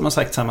andra som har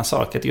sagt samma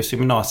sak, att just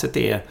gymnasiet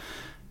är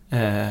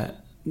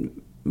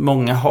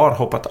många har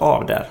hoppat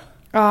av där.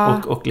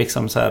 Och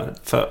liksom så här,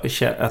 för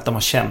att de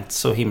har känt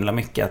så himla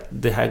mycket att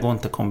det här går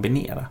inte att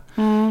kombinera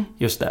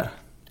just där.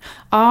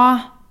 Ja,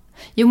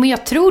 jo men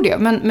jag tror det.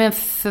 Men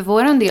för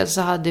våran del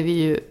så hade vi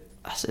ju,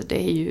 alltså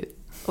det är ju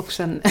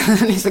också en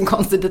liksom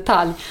konstig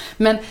detalj.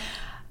 Men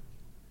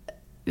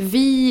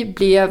vi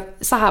blev,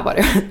 så här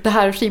var det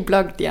här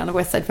skivbolaget igen,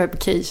 Westside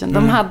Fabrication,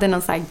 de hade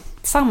någon så här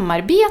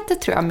samarbete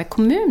tror jag med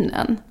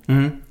kommunen.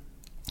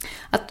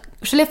 Att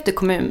Skellefteå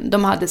kommun,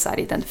 de hade så här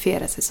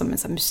identifierat sig som en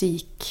så här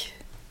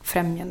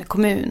musikfrämjande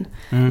kommun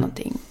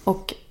någonting.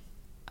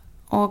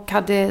 Och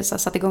hade så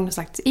satt igång ett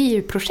slags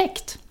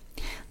EU-projekt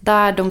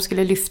där de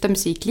skulle lyfta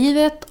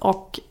musiklivet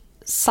och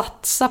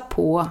satsa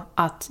på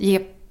att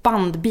ge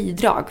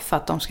bandbidrag för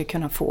att de ska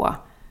kunna få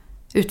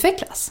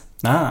utvecklas.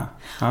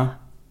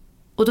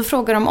 Och då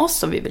frågar de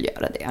oss om vi vill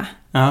göra det.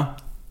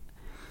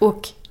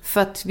 Och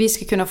för att vi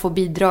ska kunna få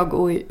bidrag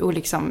och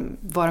liksom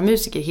vara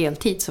musiker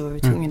heltid så var vi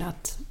tvungna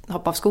att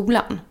hoppa av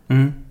skolan.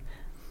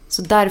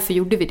 Så därför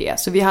gjorde vi det.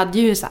 Så vi hade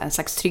ju så här en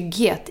slags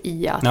trygghet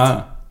i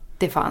att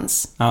det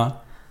fanns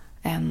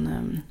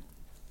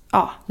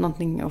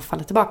någonting att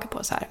falla tillbaka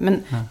på. Så här.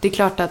 Men det är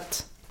klart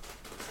att...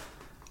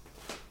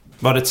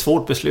 Var det ett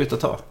svårt beslut att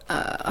ta?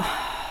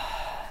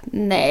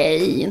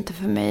 Nej, inte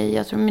för mig.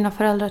 Jag tror mina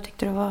föräldrar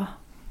tyckte det var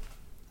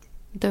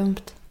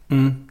dumt.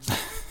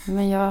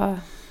 Men jag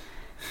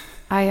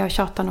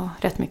tjatar nog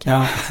rätt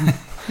mycket.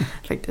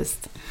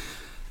 Faktiskt.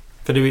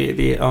 För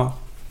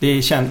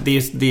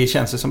det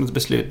känns ju som ett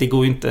beslut. Det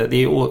går ju inte, det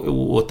är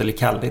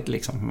oåterkalligt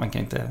liksom. Man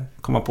kan inte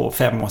komma på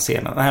 5 år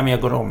senare. Nej, men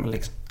jag går om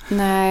liksom.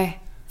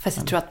 Nej, fast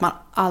jag tror att man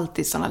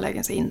alltid i sådana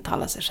lägen ska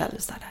intala sig själv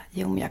så här,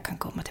 jo men jag kan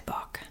komma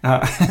tillbaka.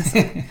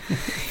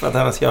 För att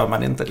annars gör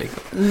man inte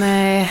liksom.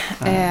 Nej,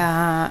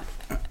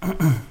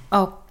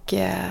 Och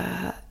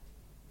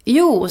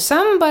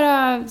sen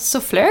bara så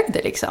flög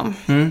det liksom.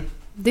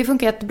 Det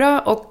funkar jättebra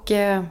och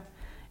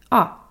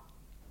ja.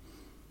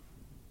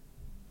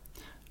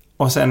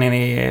 Och sen är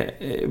ni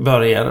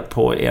börjar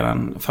på er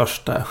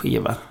första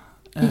skiva.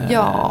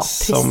 Ja,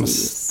 som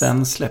precis.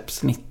 Den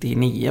släpps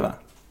 99, va?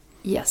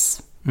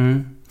 Yes.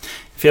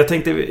 För jag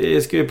tänkte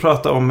vi skulle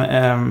prata om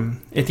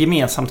ett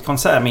gemensamt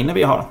konsertminne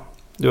vi har,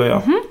 du och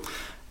jag.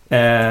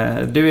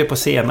 Du är på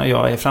scen och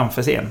jag är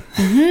framför scen.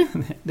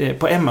 Det är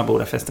på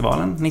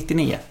Emmabodafestivalen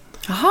 99.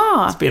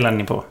 Aha. Spelar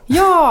ni på.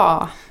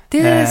 Ja,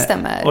 det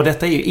stämmer. Och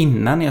detta är ju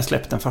innan jag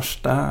släppt den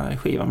första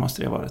skivan,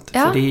 måste det ha varit.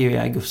 Ja. Så det är ju i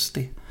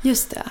augusti.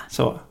 Just det.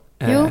 Så,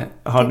 Jo,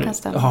 det kan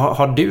stämma.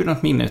 har du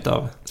något minne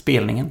av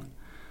spelningen?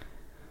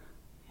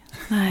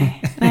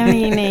 Nej,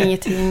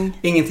 ingenting.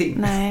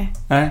 Ingenting?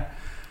 Nej.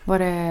 Var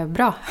det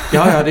bra?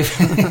 Ja,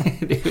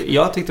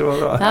 jag tyckte det var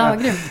bra. Ja,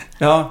 grymt.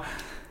 Ja,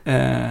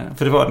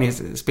 för ni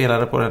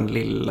spelade på den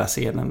lilla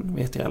scenen,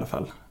 vet jag i alla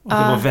fall. Och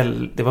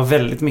det var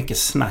väldigt mycket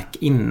snack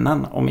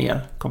innan om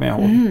er, kommer jag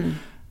ihåg.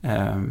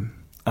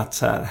 Att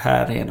så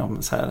här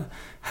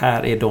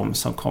är de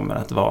som kommer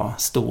att vara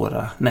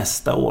stora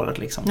nästa år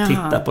liksom. Jaha.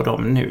 Titta på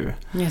dem nu.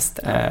 Just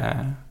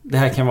det. Det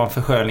här kan vara en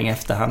försköning i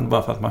efterhand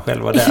bara för att man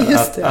själv var där.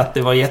 Att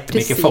det var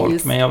jättemycket Precis.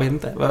 folk, men jag vet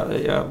inte,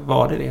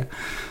 var det?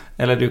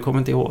 Eller du kommer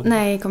inte ihåg?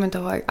 Nej, jag kommer inte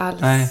ihåg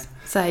alls. Nej.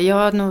 Så här, jag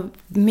har nog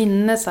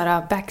minne så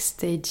här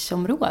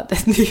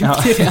backstage-området. Det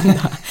är ju det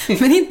enda.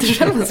 Men inte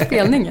själva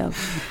spelningen.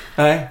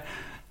 Nej.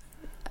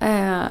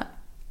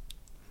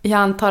 Jag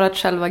antar att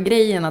själva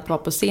grejen att vara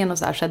på scen och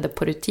så här skedde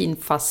på rutin,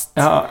 fast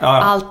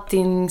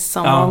allting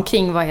som var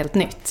omkring var helt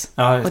nytt.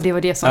 Ja, och det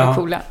var det som var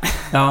coola.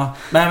 Ja,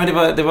 nej men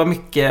det var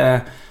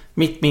mycket,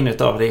 mitt minne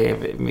av det är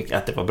mycket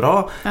att det var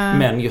bra,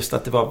 men just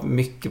att det var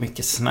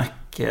mycket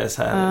snack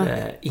så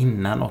här,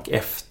 innan och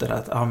efter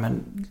att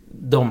men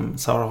de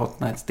Sarah Hot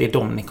Nights, det är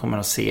de ni kommer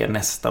att se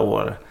nästa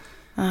år.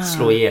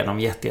 Slå igenom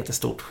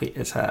jättestort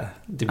så här,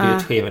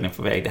 debutskivan är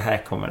på väg, det här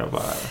kommer att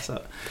vara så. Så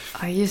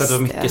det var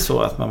mycket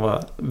så att man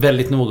var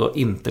väldigt noga att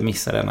inte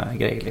missa denna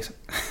grej liksom.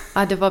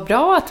 Ja, det var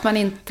bra att man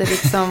inte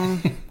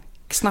liksom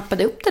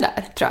snappade upp det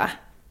där, tror jag.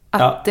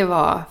 Att det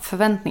var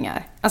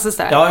förväntningar. Alltså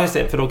så här. Ja, just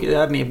det, för då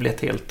hade ni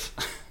blivit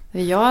helt...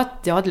 Ja,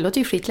 det låter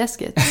ju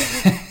skitläskigt.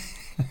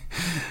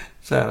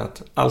 Så här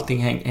att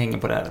allting hänger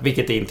på det här,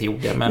 vilket det inte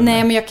gjorde. Men...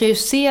 Nej, men jag kan ju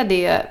se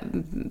det,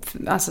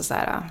 alltså så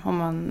här, om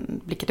man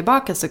blickar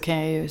tillbaka så kan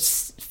jag ju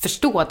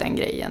förstå den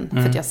grejen. För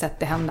att jag har sett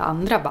det hända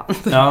andra band.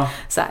 Ja.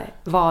 Så här,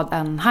 vad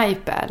en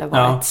hype är, eller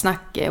vad ett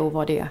snack är och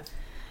vad det är.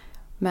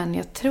 Men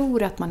jag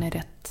tror att man är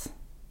rätt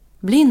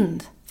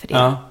blind för det.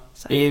 Ja,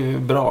 det är ju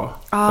bra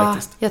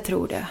faktiskt. Ja, jag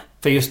tror det.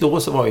 För just då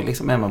så var ju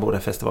liksom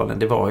Emmabodafestivalen,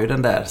 det var ju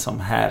den där som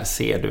här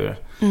ser du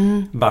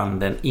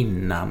banden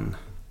innan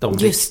de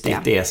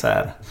riktigt är så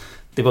här.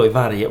 Det var ju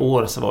varje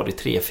år så var det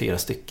 3-4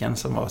 stycken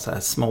som var så här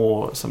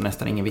små, som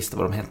nästan ingen visste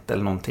vad de hette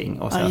eller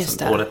någonting. Och sen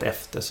så året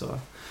efter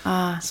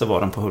så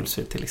var de på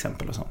Hultsfred till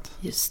exempel och sånt.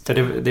 Just det.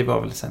 För det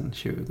var väl sen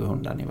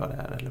 2000 ni var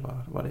där, eller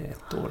var det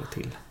ett år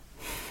till?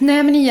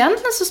 Nej, men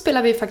egentligen så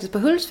spelade vi faktiskt på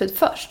Hultsfred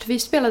först. Vi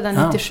spelade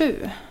den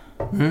 97.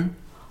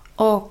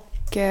 Och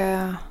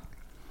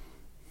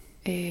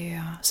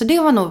så det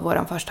var nog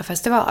vår första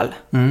festival.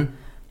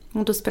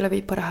 Och då spelade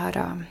vi på den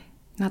här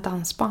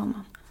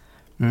dansbanan.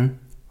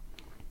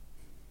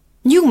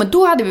 Jo, men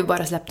då hade vi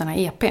bara släppt den här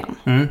EPn.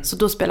 Så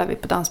då spelade vi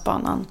på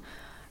dansbanan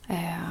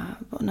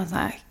någon sån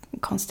här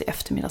konstig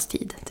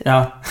eftermiddagstid. Typ.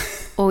 Ja.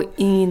 Och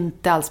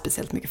inte alls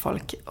speciellt mycket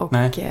folk. Och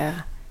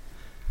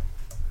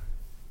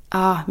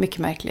mycket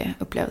märklig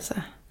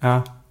upplevelse.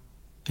 Ja.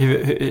 Har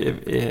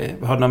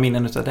du några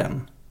minnen av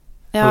den?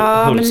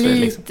 Ja, men lite,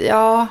 liksom.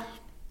 Ja,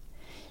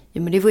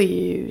 men det var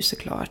ju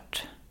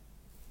såklart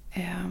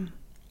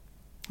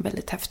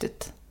väldigt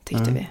häftigt,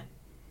 tyckte vi.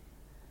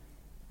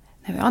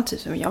 Nej,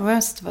 jag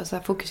var så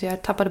här fokuserad.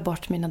 Jag tappade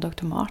bort mina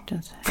Dr.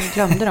 Martens. Jag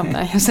glömde dem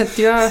där. Så att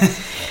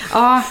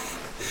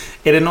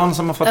Är det någon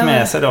som har fått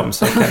med sig dem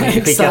så kan ni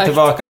skicka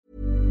tillbaka.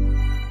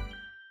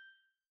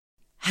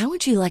 How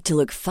would you like to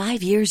look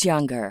 5 years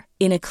younger?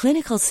 In a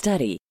clinical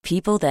study,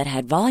 people that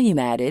had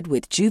volume added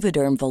with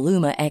Juvederm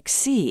Voluma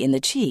XC in the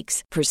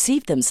cheeks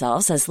perceived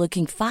themselves as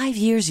looking 5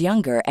 years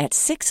younger at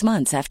 6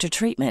 months after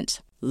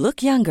treatment.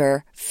 Look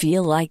younger,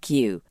 feel like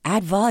you.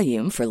 Add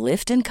volume for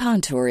lift and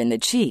contour in the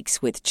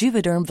cheeks with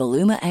Juvederm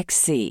Voluma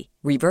XC.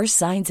 Reverse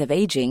signs of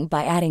aging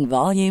by adding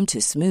volume to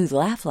smooth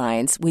laugh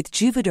lines with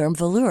Juvederm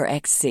Volure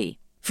XC.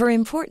 For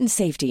important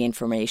safety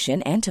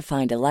information and to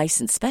find a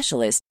licensed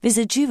specialist,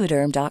 visit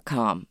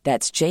Juvederm.com.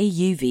 That's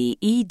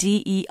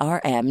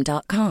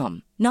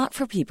JUVEDERM.com. Not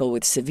for people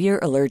with severe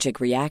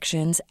allergic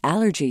reactions,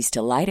 allergies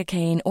to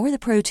lidocaine, or the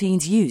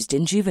proteins used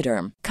in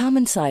Juvederm.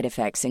 Common side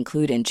effects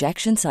include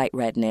injection site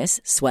redness,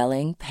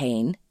 swelling,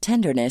 pain,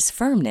 tenderness,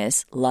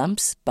 firmness,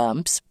 lumps,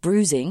 bumps,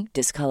 bruising,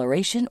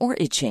 discoloration, or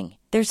itching.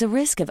 There's a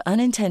risk of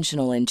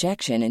unintentional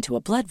injection into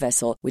a blood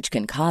vessel, which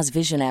can cause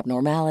vision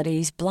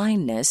abnormalities,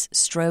 blindness,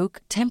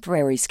 stroke,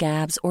 temporary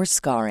scabs, or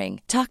scarring.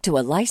 Talk to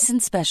a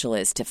licensed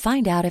specialist to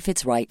find out if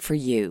it's right for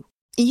you.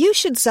 You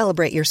should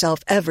celebrate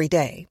yourself every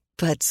day,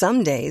 but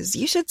some days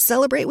you should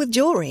celebrate with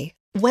jewelry.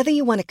 Whether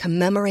you want to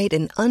commemorate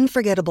an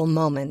unforgettable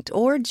moment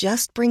or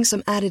just bring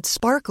some added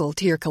sparkle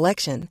to your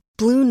collection,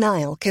 Blue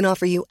Nile can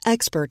offer you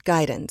expert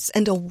guidance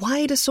and a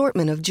wide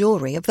assortment of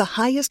jewelry of the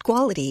highest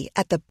quality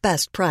at the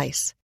best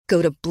price.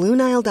 Go to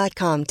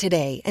BlueNile.com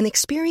today and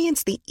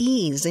experience the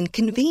ease and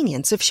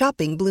convenience of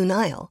shopping Blue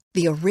Nile,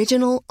 the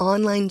original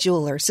online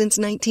jeweler since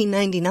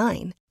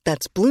 1999.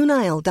 That's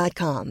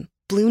BlueNile.com.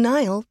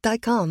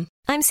 BlueNile.com.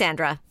 I'm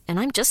Sandra, and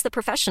I'm just the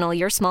professional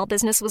your small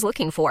business was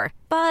looking for.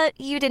 But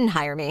you didn't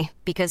hire me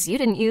because you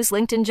didn't use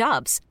LinkedIn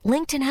Jobs.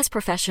 LinkedIn has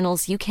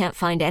professionals you can't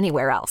find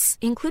anywhere else,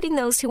 including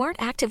those who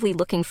aren't actively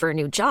looking for a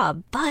new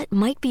job, but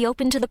might be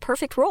open to the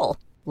perfect role,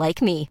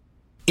 like me.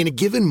 In a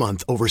given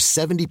month, over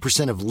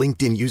 70% of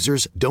LinkedIn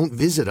users don't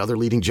visit other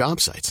leading job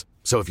sites.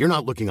 So if you're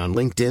not looking on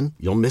LinkedIn,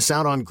 you'll miss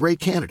out on great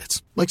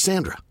candidates like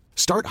Sandra.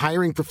 Start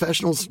hiring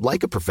professionals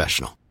like a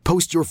professional.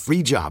 Post your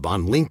free job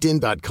on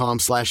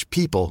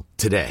linkedin.com/people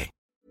today.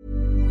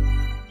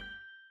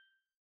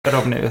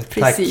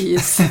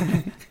 Precis.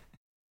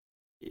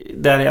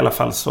 Där i alla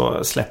fall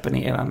så släpper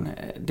ni er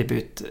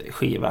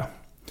debutskiva.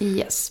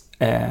 Yes.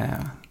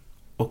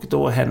 Och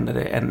då händer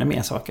det ännu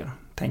mer saker,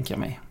 tänker jag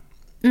mig.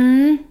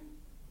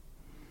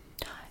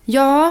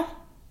 Ja.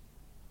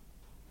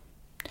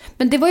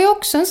 Men det var ju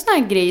också en sån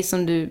här grej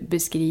som du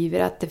beskriver,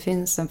 att det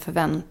finns en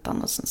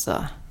förväntan och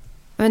så.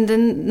 Men det är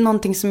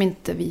någonting som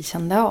inte vi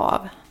kände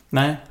av.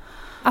 Nej.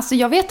 Alltså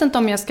jag vet inte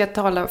om jag ska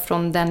tala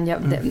från där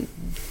jag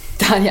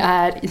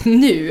är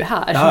nu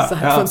här,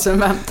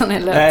 2015,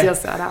 eller att jag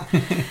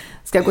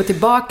ska gå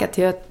tillbaka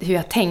till hur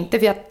jag tänkte,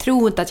 för jag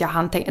tror inte att jag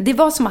hann tänka. Det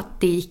var som att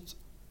det gick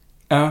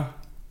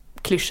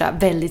klyscha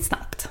väldigt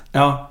snabbt.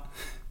 Ja.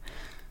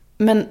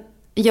 Men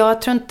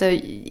jag tror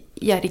inte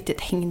jag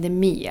riktigt hängde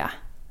med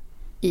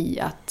i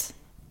att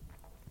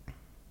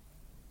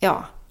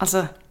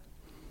alltså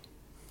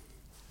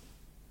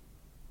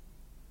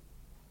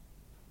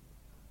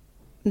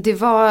det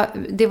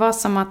var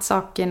som att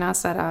sakerna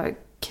så här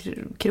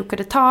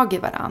krokade tag i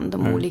varandra,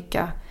 de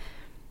olika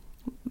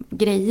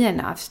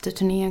grejerna. Efter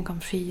turnén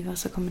kom skiva,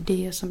 så kommer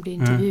det som blir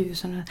intervju.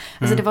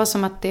 Alltså det var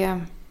som att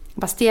det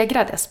bara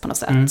stegrades på något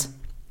sätt.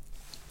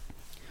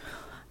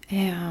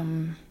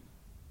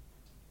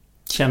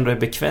 Kände du dig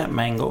bekväm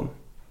med en gång?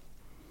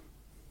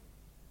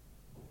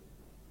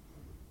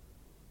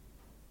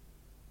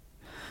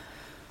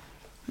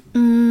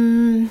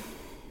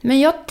 Men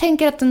jag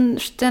tänker att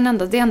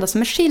det enda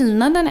som är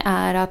skillnaden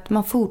är att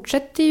man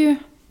fortsätter ju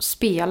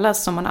spela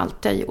som man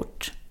alltid har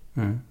gjort.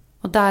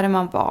 Och där är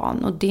man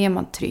van och det är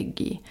man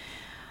trygg i.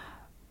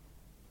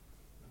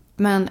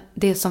 Men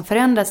det som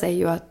förändras är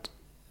ju att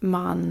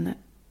man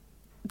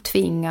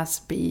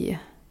tvingas bli,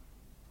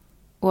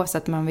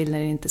 oavsett om man vill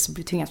eller inte, så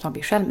tvingas man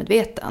bli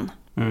självmedveten.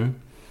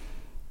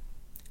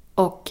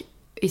 Och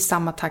i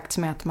samma takt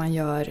med att man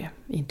gör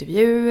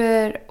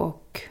intervjuer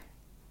och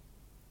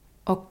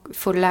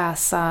får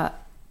läsa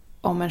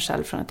om en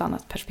själv från ett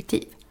annat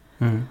perspektiv.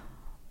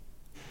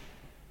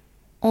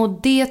 Och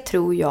det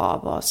tror jag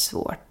var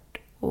svårt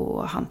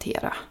att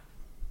hantera.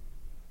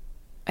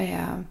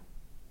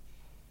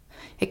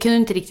 Jag kunde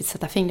inte riktigt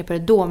sätta fingret på det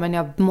då, men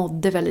jag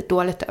mådde väldigt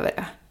dåligt över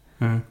det.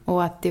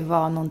 Och att det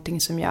var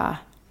någonting som jag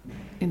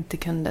inte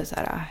kunde så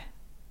här.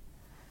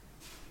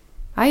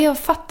 Jag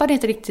fattade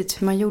inte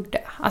riktigt hur man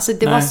gjorde. Alltså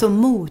det var så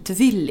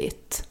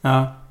motvilligt.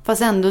 Ja.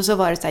 Fast ändå så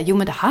var det så här, jo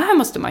men det här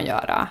måste man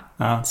göra.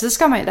 Ja.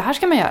 Det här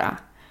ska man göra.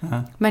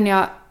 Ja. Men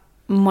jag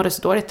mådde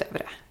så dåligt över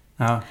det.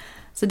 Ja.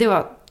 Så det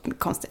var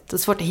konstigt och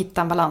svårt att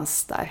hitta en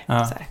balans där.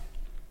 Ja. Så här.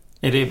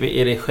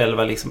 Är det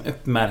själva liksom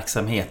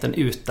uppmärksamheten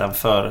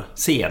utanför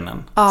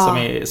scenen som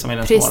är den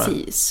svåra?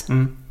 Precis.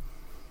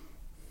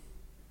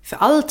 För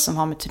allt som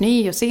har med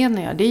turné och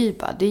scenen, det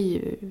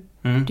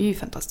är ju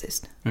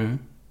fantastiskt.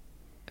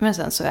 Men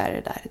sen så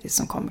är det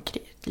som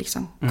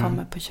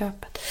kommer på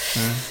köpet.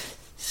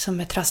 Som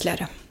är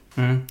trassligare,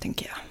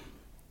 tänker jag.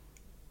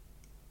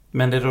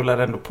 Men det rullar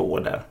ändå på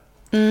där.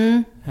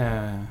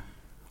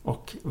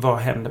 Och vad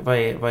händer?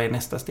 Vad är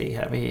nästa steg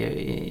här? Vi är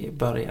i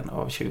början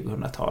av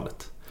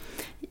 2000-talet.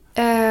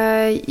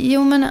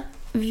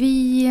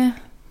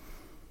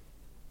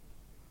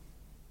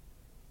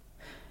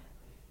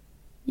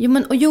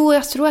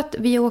 Jag tror att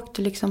vi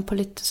åkte liksom på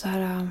lite så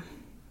här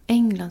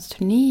Englands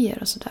turnéer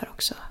och så där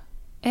också.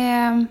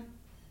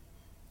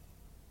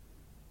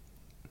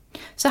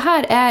 Så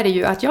här är det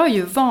ju att jag är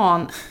ju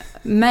van,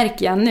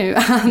 märker jag nu,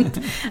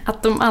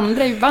 att de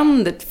andra i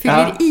bandet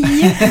fyller i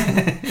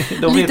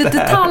lite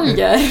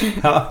detaljer.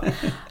 Ja.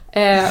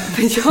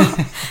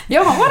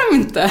 Jag har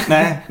dem inte.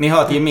 Nej, ni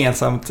har ett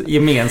gemensamt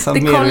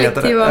det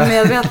kollektiva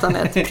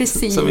medvetandet,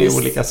 precis. Som är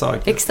olika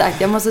saker.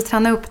 Exakt, jag måste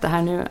träna upp det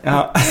här nu.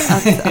 Ja.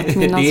 Att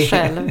minnas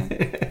själv.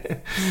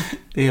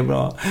 Det är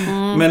bra.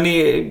 Men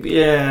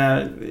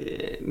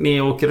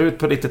ni åker ut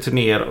på lite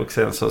turnéer och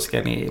sen så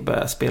ska ni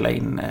börja spela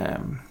in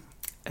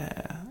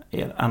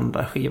er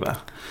andra skiva.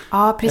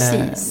 Ja,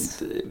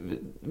 precis.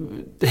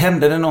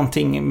 Hände det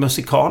någonting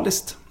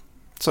musikaliskt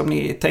som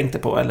ni tänkte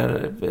på?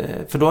 Eller,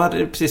 för då hade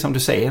det, precis som du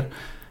säger,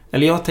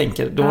 Eller jag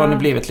tänker, då har ni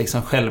blivit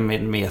liksom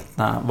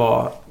självmedvetna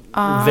vad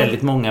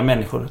väldigt många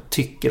människor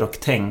tycker och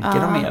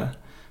tänker om er.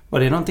 Var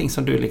det någonting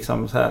som du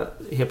liksom så här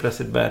helt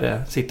plötsligt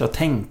började sitta och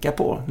tänka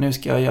på? Nu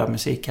ska jag göra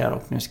musik här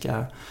och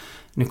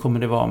nu kommer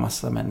det vara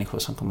massa människor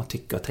som kommer att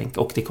tycka och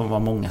tänka. Och det kommer vara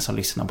många som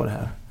lyssnar på det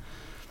här.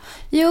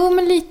 Jo,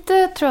 men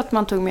lite tror jag att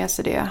man tog med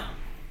sig det.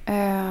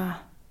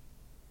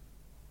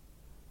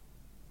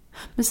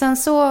 Men sen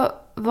så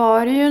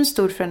var det ju en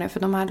stor förändring för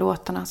de här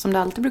låtarna. Som det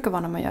alltid brukar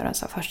vara när man gör en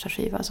så här första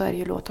skiva. Så är det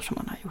ju låtar som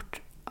man har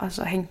gjort.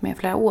 Alltså hängt med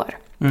flera år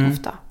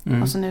ofta.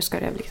 Och så nu ska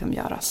det liksom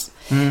göras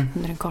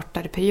under en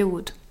kortare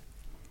period.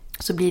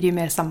 Så blir det ju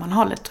mer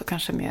sammanhållet och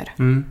kanske mer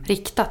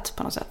riktat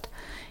på något sätt.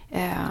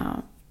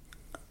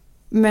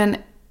 Men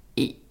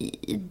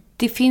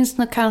det finns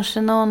nog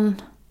kanske någon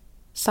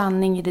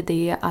sanning i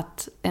det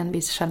att en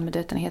viss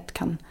självmedvetenhet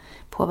kan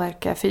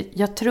påverka. För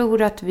jag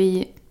tror att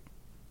vi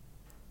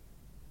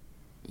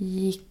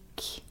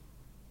gick...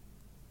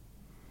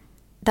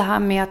 Det här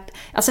med att...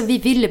 Alltså vi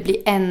ville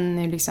bli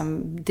ännu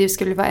liksom... Det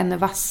skulle vara ännu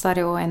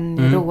vassare och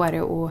ännu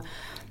råare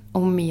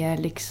och mer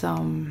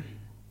liksom...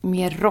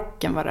 Mer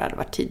rock än vad det hade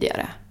varit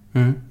tidigare.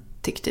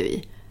 Tyckte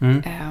vi.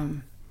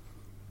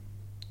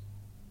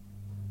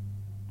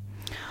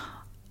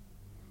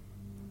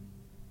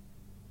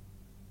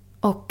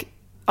 Och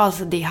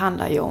alltså det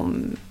handlar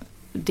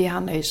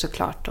ju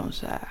såklart om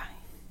så här,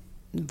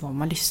 vad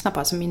man lyssnar på.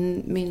 Alltså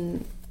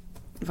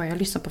vad jag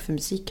lyssnar på för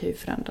musik har ju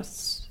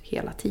förändrats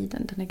hela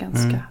tiden. Den är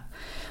ganska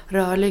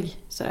rörlig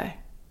sådär.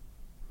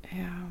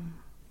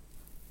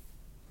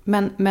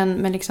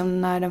 Men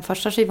liksom när den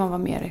första skivan var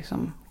mer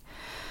liksom,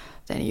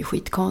 den är ju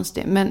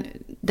skitkonstig, men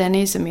den är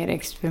ju så mer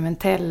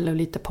experimentell och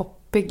lite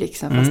poppig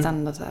liksom, fast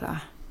ändå så här.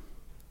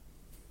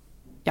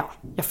 Ja,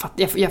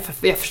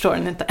 jag förstår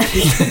den inte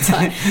riktigt så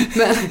här.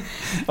 Men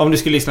om du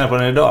skulle lyssna på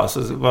den idag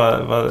så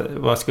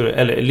vad skulle du,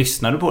 eller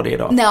lyssnar du på det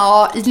idag?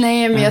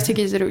 Nej, men jag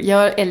tycker det är så roligt.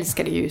 Jag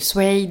älskade ju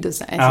Suede och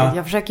så. Alltså,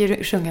 jag försöker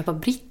ju sjunga på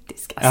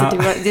brittiska.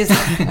 Alltså, det är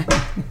så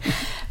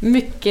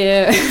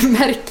mycket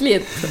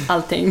märkligt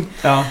allting.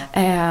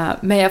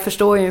 Men jag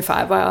förstår ju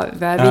ungefär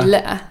vad jag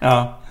ville.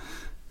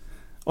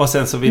 Och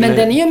sen så men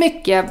den är ju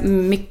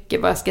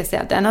mycket vad ska jag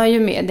säga,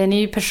 den är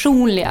ju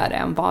personligare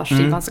än vad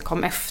skivan som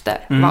kom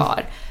efter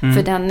var.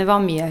 För den var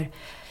mer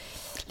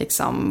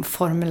liksom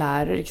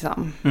formulär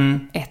liksom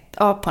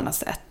på något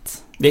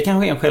sätt. Det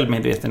kanske är en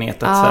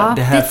självmedvetenhet att så här,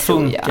 det här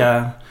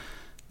funkar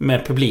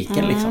med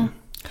publiken liksom.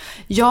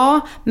 Ja,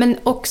 men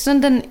också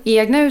den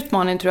egna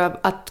utmaningen tror jag,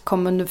 att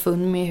komma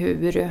underfund med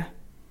hur,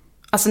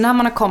 alltså när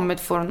man har kommit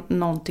från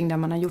någonting där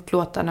man har gjort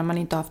låtar när man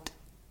inte har haft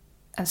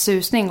en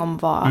susning om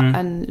vad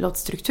en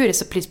låtstruktur är,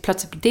 så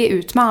plötsligt blir det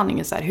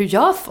utmaningen så här, hur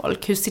gör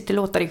folk? Hur sitter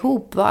låtar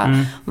ihop?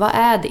 Vad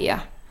är det?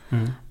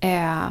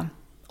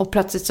 Och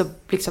plötsligt så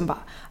liksom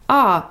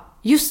bara,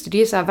 just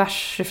det är så här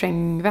vers,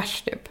 refräng,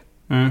 vers typ.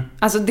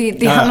 Alltså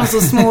det handlar om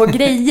så små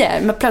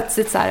grejer, men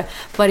plötsligt så här,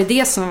 var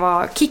det som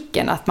var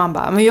kicken, att man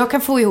bara, men jag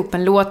kan få ihop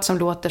en låt som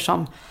låter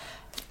som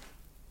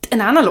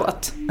en annan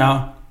låt.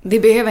 Det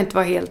behöver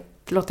inte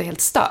låta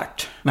helt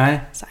stört.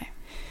 Nej. Så här.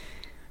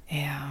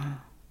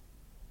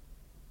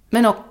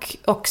 Men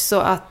också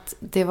att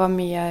det var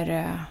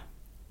mer...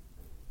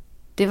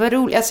 Det var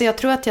roligt. Alltså jag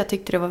tror att jag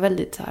tyckte det var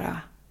väldigt så här...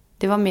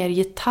 Det var mer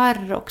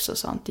gitarr också,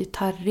 sånt.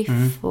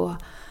 Gitarriff och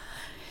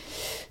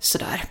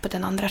sådär på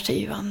den andra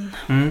skivan.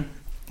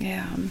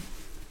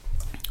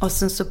 Och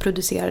sen så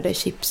producerade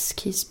Chips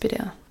Keesby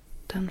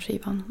den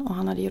skivan. Och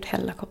han hade gjort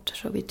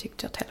Helicopters och vi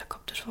tyckte att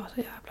Helicopters var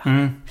så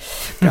jävla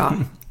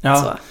bra.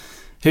 Så.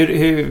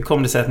 Hur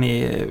kom det sig att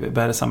ni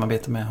började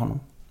samarbeta med honom?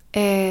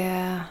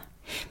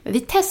 Vi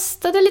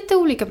testade lite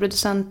olika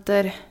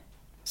producenter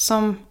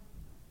som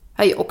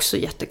är ju också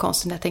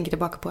jättekonstigt när jag tänker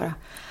tillbaka på det.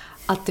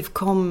 Att det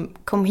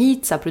kom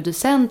hit så här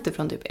producenter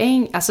från typ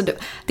alltså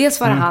dels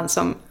var det han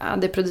som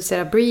hade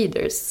producerat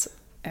Breeders.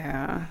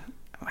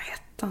 Vad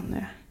hette han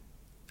nu?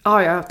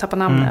 Jag tappar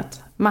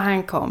namnet. Men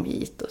han kom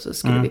hit och så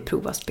skulle vi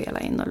prova spela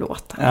in och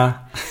låta.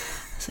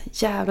 Så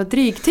jävla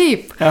dryg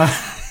typ.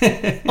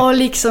 Och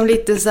liksom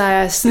lite så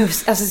här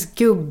alltså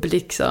gubb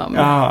liksom.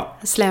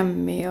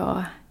 Slemmig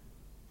och...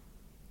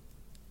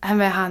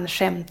 Han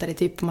skämtade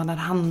typ om han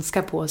hade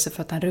handskar på sig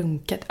för att han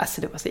runkade.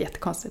 Alltså det var så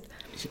jättekonstigt.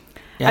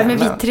 Men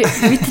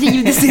vi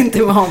trivdes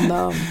inte med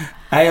honom.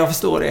 Nej, jag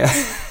förstår det.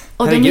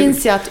 Och då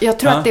minns jag att jag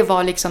tror att det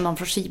var liksom någon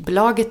från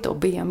skivbolaget då,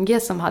 BMG,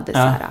 som hade så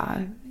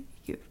här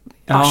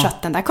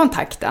skött den där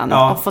kontakten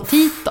och fått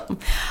hit dem.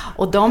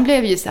 Och de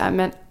blev ju så här,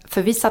 men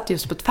för vi satt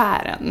just på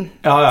tvären.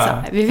 Så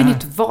här, vi vill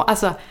inte vara,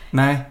 alltså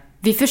nej.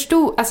 Vi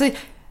förstod, alltså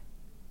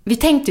vi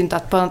tänkte inte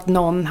på att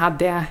någon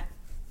hade...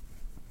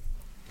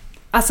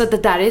 Alltså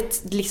det där är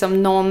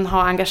liksom någon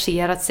har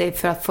engagerat sig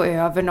för att få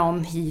över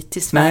någon hit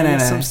till Sverige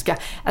nej. Som ska...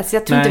 Alltså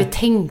jag tror inte vi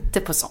tänkte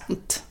på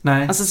sånt.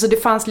 Nej. Alltså så det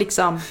fanns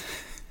liksom...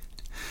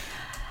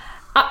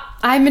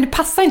 Nej, men det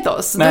passade inte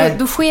oss.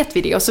 Då sket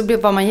vi det och så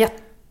var man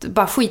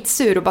bara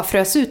skitsur och bara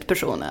frös ut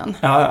personen.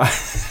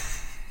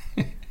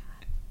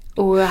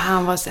 Och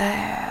han var så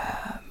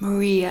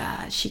Maria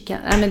Chicken.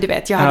 Nej, men du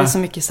vet, jag hade så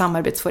mycket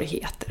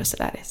samarbetssvårigheter och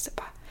sådär. Så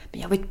bara,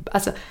 jag vet,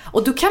 alltså,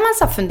 och då kan man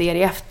så fundera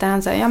i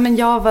efterhand så här, ja men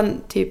jag var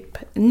typ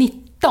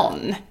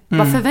 19.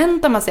 Vad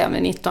förväntar man sig av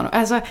 19?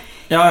 Alltså,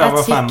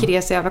 jag tycker det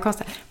är så jävla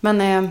konstigt.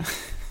 Men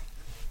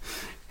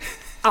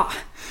ja.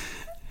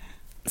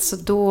 Så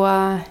då...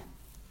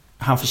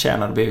 Han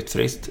förtjänar att bli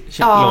utfryst,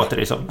 låter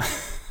det som.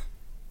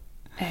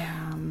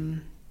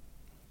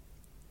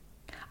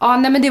 Ja,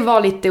 nej men det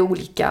var lite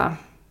olika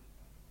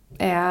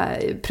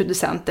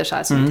producenter så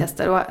här, som vi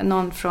testade. Och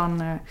någon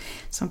från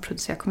som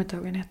producerar, jag kommer inte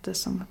ihåg vad den hette,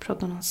 som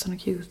pratade om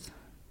Sonic Youth.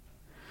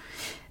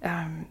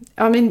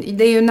 Ja, men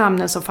det är ju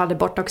namnen som faller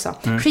bort också.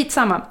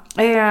 Skitsamma.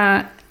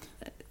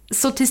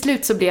 Så till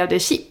slut så blev det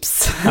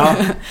Chips.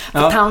 För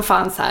att han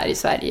fanns här i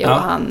Sverige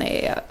och han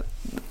är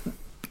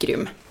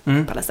grym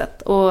på alla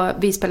sätt. Och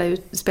vi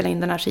spelade in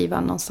den här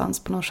skivan någonstans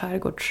på någon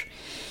skärgårdsö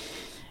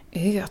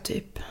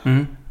typ.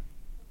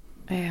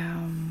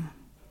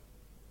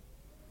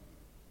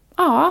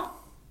 Ja.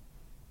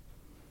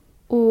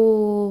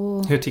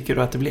 Och... Hur tycker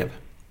du att det blev?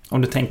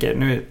 Om du tänker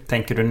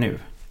nu.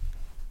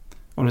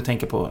 Om du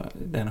tänker på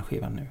den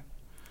skivan nu.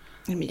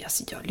 Men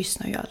alltså, jag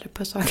lyssnar ju aldrig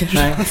på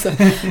saker. Alltså.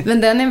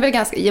 Men den är väl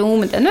ganska... Jo,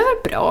 men den är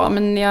väl bra.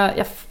 Men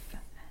jag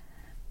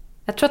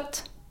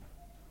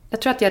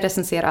tror att jag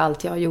recenserar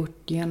allt jag har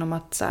gjort genom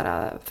att så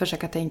här,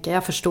 försöka tänka.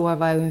 Jag förstår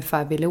vad jag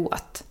ungefär vill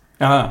åt.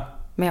 Ja.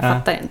 Men jag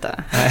fattar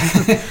inte.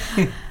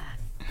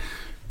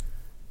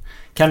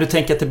 Kan du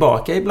tänka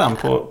tillbaka ibland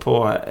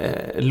på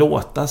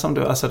låtar som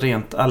du, alltså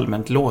rent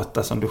allmänt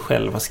låtar som du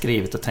själv har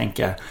skrivit och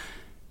tänka,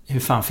 hur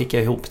fan fick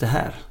jag ihop det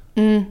här?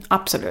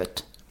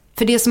 Absolut.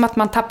 För det är som att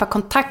man tappar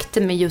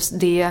kontakten med just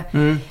det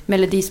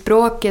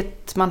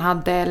melodispråket man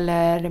hade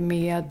eller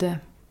med...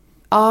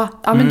 Ja,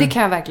 men det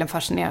kan jag verkligen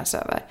fascineras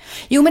över.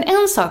 Jo, men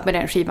en sak med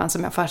den skivan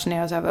som jag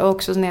fascineras över,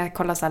 också när jag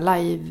kollar så här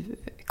live...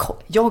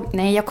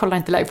 jag kollar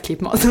inte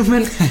live-klipp,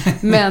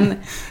 men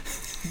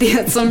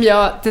det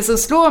som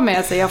slår mig,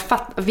 alltså,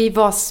 vi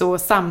var så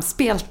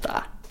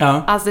samspelta.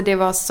 Ja. Alltså det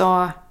var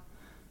så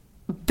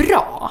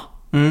bra.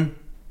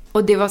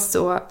 Och det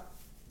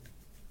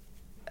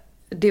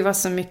var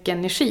så mycket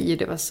energi.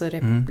 Det var så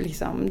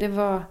liksom, det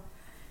var...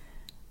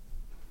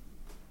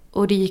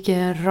 Och det gick i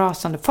en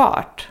rasande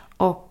fart.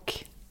 Och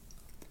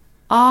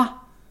ja,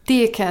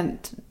 det kan jag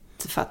inte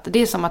fatta. Det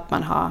är som att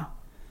man har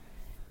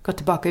gått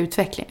tillbaka i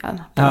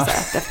utvecklingen på något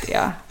sätt efter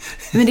det.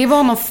 Men det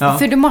var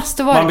för det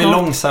måste vara... Man blir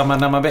långsammare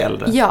när man blir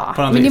äldre. Ja,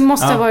 men det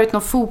måste ha varit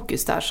något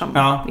fokus där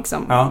som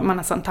liksom, man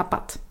nästan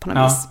tappat på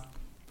något vis.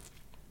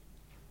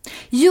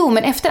 Jo,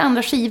 men efter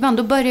andra skivan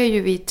då började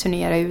ju vi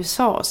turnera i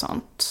USA och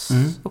sånt.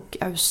 Och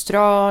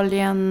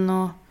Australien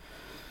och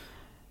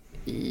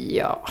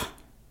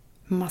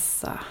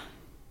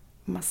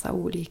massa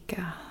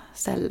olika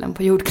ställen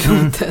på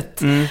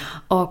jordklotet.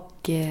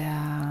 Och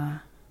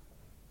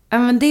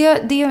men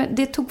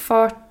det tog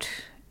fart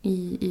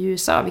i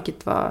USA,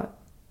 vilket var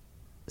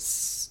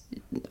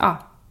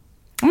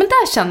men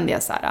där kände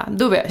jag så här,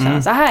 då började jag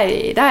känna så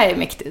här, det här är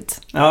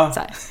mäktigt. Ja. Så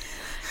här.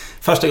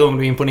 Första gången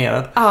du är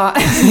imponerad. Ja,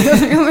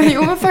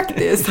 jo men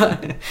faktiskt.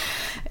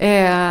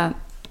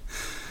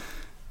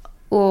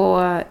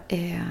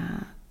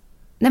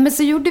 Nej, men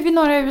så gjorde vi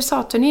några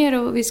USA-turnéer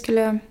och vi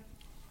skulle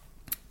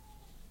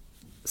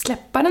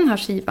släppa den här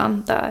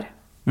skivan där.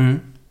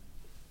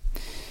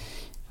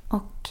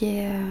 Och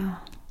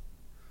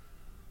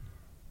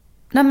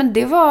nej, men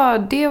det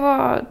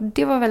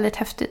var väldigt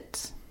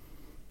häftigt.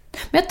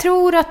 Men jag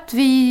tror att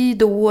vi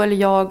då, eller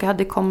jag,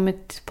 hade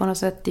kommit på något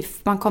sätt,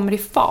 man kommer i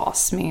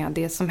fas med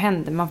det som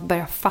händer. Man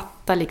börjar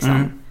fatta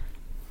liksom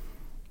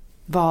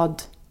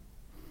vad,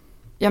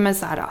 ja men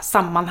så här,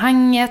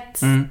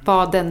 sammanhanget,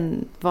 vad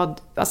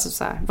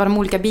de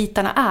olika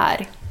bitarna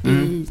är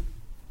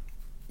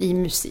i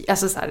musik.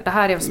 Alltså så här, det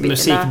här är att spela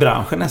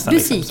musikbranschen nästan.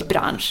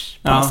 Musikbransch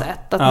på något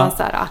sätt. Att man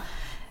så här,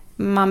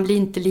 man blir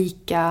inte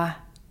lika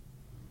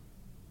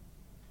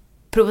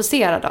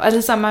provocerad av,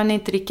 eller så här, man är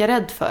inte lika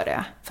rädd för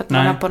det. För att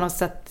man har på något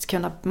sätt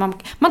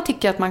man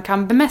tycker att man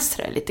kan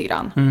bemästra det lite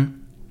grann.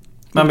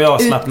 Man blir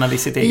avslappnad i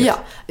sitt eget. Ja,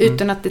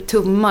 utan att det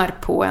tummar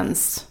på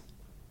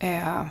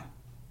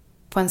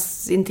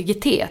ens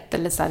integritet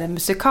eller så här, det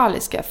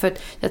musikaliska. För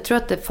jag tror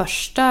att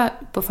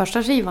på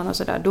första skivan och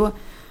sådär,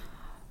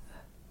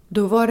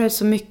 då var det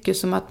så mycket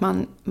som att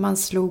man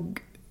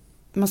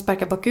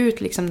sparkade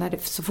bakut liksom, när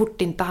det så fort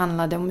det inte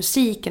handlade om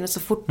musiken och så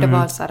fort det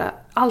var så här,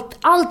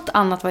 allt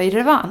annat var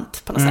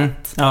irrelevant på något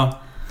sätt. Ja.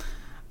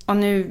 Och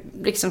nu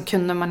liksom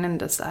kunde man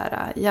ändå så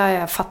här,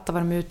 jag fattar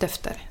vad de är ute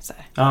efter så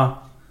här.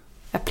 Ja.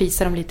 Jag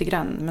prisar dem lite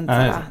grann,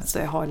 men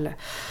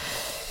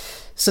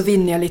så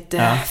vinner jag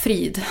lite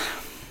frid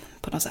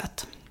på något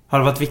sätt. Har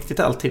det varit viktigt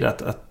alltid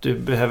att du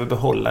behöver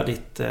behålla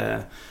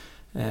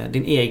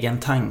din egen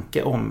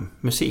tanke om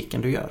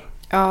musiken du gör?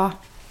 Ja,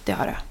 det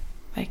har det.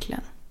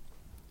 Verkligen.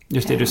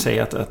 Just det du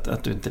säger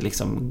att du inte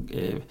liksom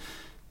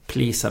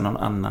plisar någon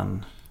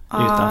annan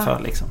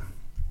utanför liksom.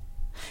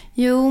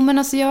 Jo, men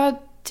alltså jag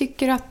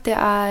tycker att det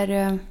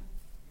är...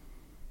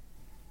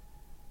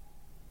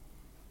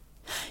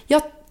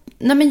 Jag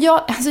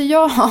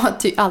har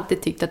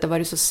alltid tyckt att det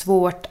varit så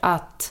svårt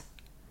att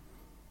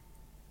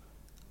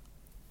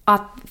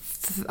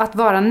att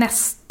vara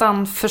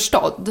nästan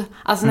förstådd.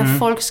 Alltså när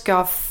folk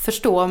ska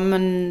förstå,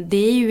 men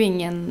det är ju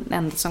ingen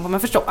enda som kommer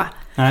förstå.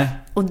 Nej.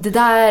 Och det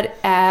där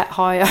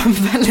har jag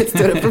väldigt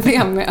stora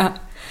problem med.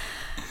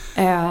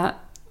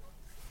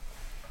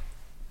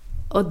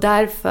 Och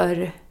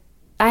därför...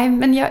 Nej,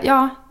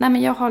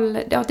 men jag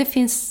håller... Ja, det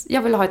finns...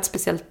 Jag vill ha ett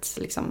speciellt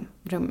liksom,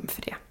 rum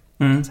för det.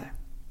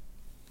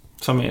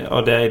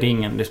 Och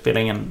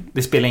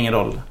det spelar ingen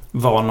roll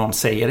vad någon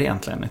säger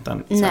egentligen,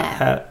 utan så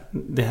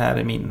det här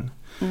är min...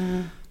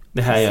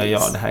 Det här gör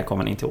jag, det här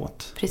kommer ni inte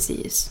åt.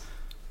 Precis.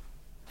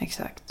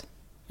 Exakt.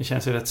 Det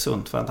känns ju rätt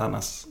sunt, för att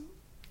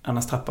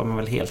annars tappar man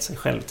väl helt sig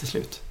själv till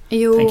slut.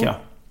 Jo, tänker jag.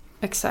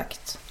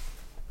 Exakt.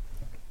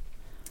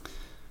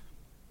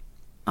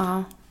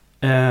 Ja.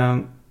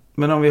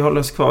 Men om vi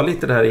håller oss kvar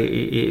lite där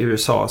i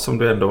USA, som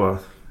du ändå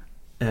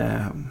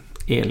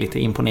är lite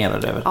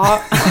imponerad över. Ja.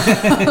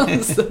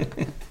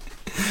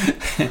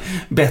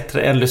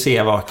 Bättre än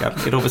Lucia Vakar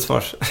i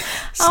Robertsfors.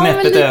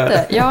 Snäppet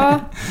över. Ja.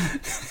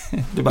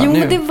 Bara,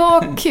 men det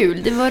var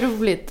kul. Det var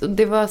roligt. Och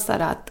det var så här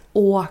att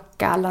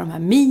åka alla de här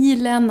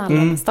milen, alla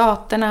de här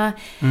staterna.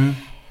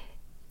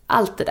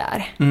 Allt det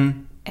där.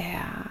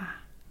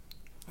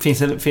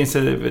 Finns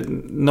det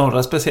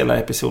några speciella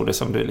episoder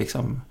som du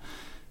liksom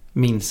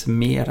minns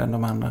mer än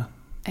de andra?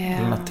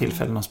 Eller något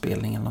tillfälle, någon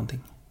spelning eller någonting?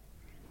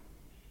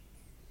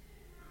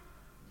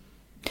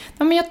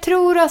 Ja, men jag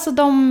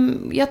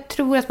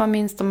tror att man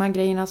minns de här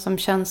grejerna som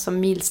känns som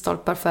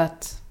milstolpar, för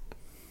att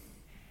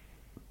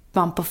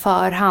man på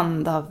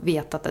förhand har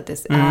vetat att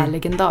det är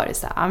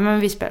legendariskt. Ja, men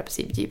vi spelar på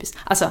CBGBs.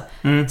 Alltså,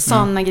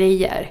 sådana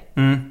grejer.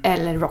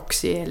 Eller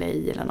Roxy LA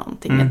eller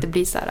någonting. Att det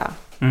blir så här...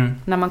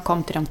 När man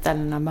kom till de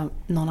ställena,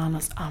 någon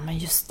annan sa, men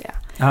just det.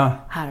 Ja.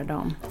 Här är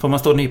de. Får man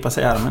stå och nypa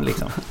sig i armen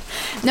liksom?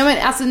 Nej, men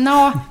alltså,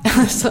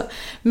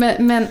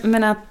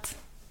 men att...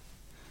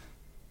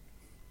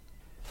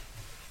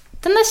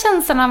 Den där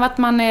känslan av att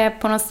man är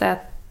på något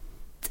sätt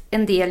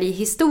en del i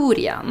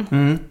historien.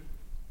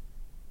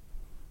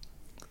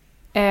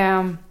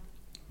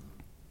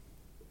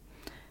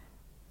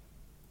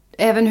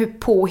 Även hur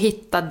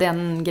påhittad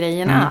den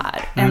grejen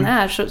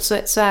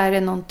så är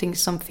det någonting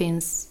som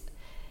finns,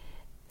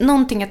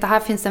 någonting att det här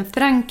finns en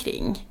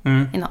förankring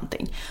i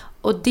någonting.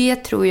 Och det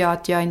tror jag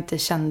att jag inte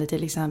kände,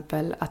 till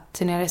exempel att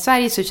turnera i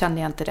Sverige, så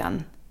kände jag inte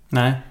den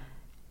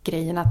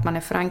grejen att man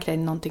är förankrad i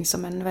någonting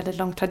som en väldigt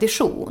lång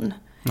tradition.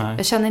 Nej.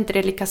 Jag känner inte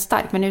det lika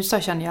starkt, men i USA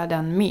känner jag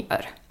den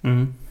mer.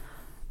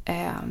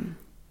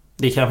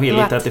 Det kanske är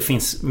lite att det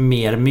finns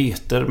mer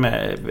myter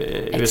med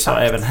USA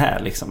även här.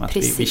 Liksom, att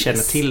vi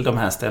känner till de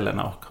här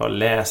ställena och har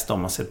läst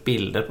dem och sett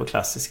bilder på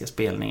klassiska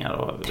spelningar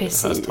och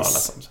hört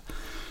talas om.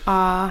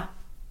 Ja.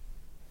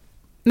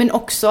 Men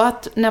också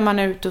att när man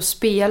är ute och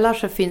spelar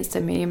så finns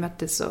det med, i och med att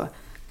det är så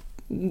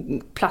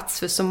plats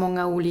för så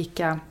många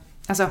olika...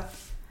 Alltså,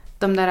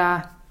 de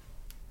där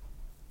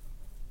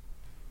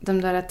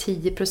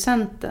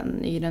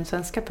 10% i den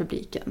svenska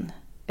publiken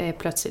är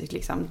plötsligt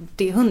liksom,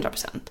 det är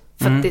 100%.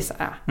 För att det är så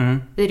här,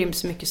 det ryms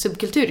så mycket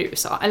subkultur i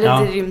USA.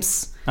 Eller det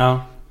ryms...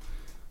 Ja.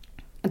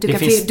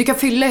 Du kan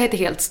fylla ett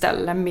helt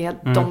ställe med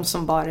de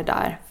som bara är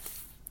där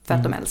för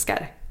att de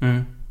älskar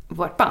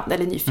vårt band.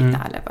 Eller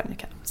nyfikna, eller vad det nu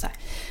kan vara. Så här.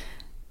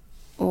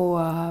 Och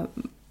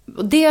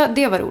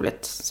det var roligt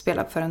att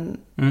spela för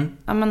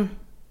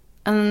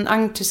en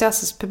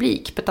entusiastisk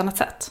publik på ett annat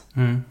sätt.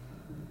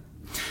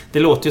 Det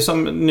låter ju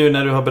som, nu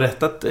när du har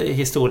berättat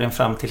historien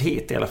fram till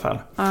hit i alla fall,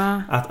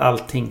 att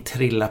allting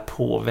trillar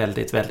på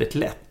väldigt, väldigt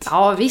lätt.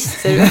 Ja,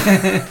 visst.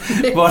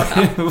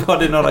 Var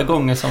det några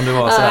gånger som det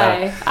var så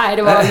här? Nej,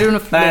 det var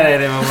nej,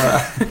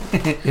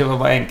 det var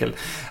bara enkelt.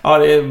 Ja,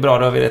 det är bra,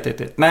 då har vi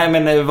rätt ut. Nej,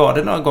 men var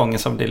det några gånger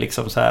som det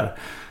liksom så här,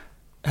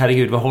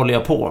 herregud, vad håller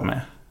jag på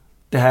med?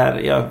 Det här,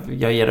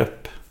 jag ger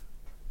upp.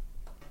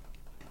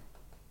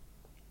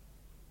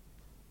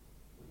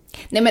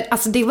 Nej, men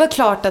alltså det var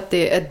klart att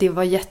det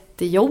var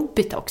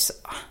jättejobbigt också.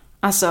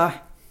 Alltså,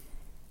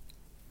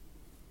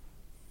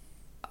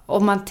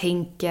 om man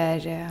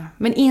tänker,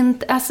 men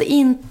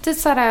inte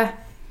så här,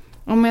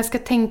 om jag ska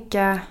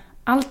tänka,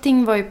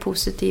 allting var ju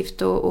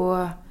positivt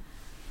och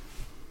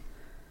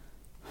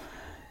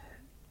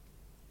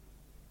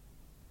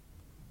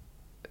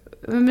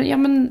ja,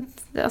 men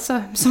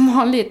alltså som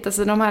vanligt,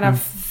 alltså de här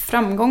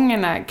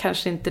framgångarna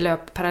kanske inte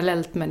löper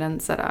parallellt med den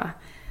så här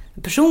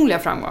personliga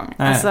framgång.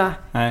 Nej, alltså,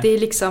 nej. Det är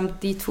liksom,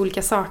 det är två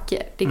olika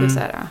saker. Det går så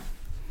här.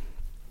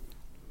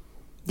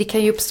 Det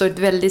kan ju uppstå ett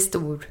väldigt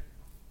stor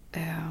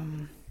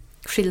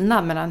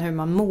skillnad mellan hur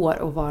man mår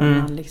och var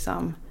man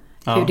liksom,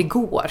 hur det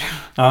går.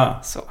 Ja.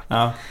 Så.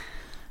 Ja.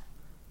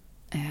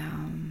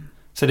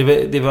 Så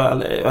det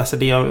var alltså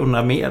det jag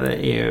undrar mer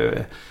är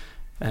ju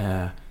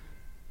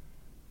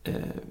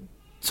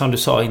som du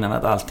sa innan,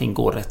 att allting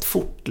går rätt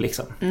fort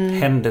liksom.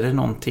 Hände det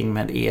någonting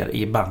med er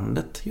i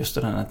bandet just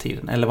den här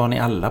tiden? Eller var ni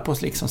alla på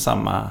liksom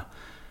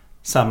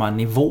samma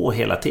nivå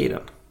hela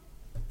tiden?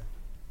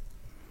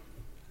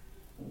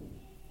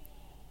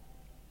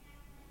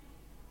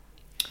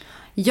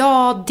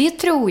 Ja, det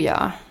tror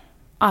jag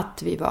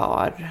att vi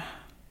var.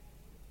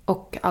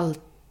 Och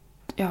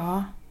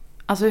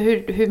Alltså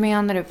hur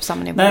menar du på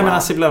samma nivå? Nej, men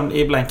alltså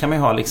ibland kan man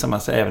ju ha liksom,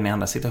 alltså, även i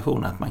andra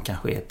situationer att man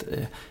kanske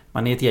är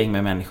man är ett gäng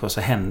med människor,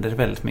 så händer det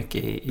väldigt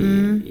mycket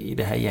i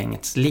det här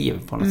gängets liv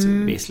på något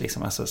vis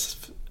liksom, alltså,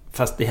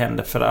 fast det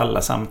händer för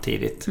alla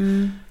samtidigt.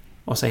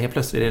 Och så helt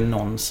plötsligt är det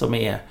någon som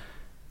är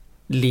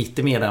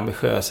lite mer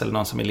ambitiös eller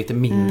någon som är lite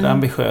mindre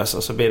ambitiös,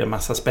 och så blir det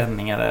massa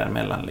spänningar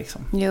däremellan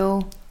liksom.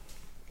 Jo.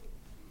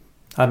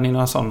 Hade ni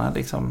några sådana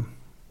liksom?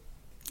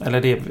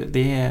 Eller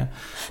det är...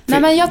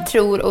 Nej, men jag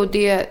tror, och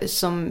det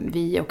som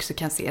vi också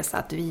kan se, så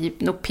att vi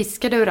nog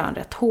piskade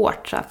varandra rätt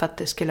hårt, så här, för att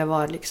det skulle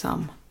vara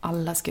liksom,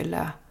 alla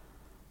skulle...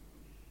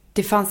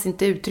 Det fanns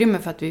inte utrymme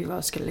för att vi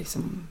skulle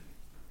liksom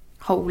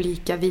ha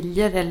olika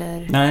viljor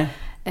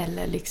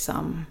eller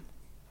liksom...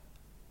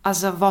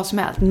 Alltså vad som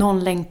helst. Någon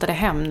längtade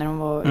hem när de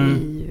var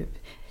i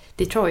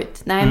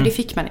Detroit. Nej, men det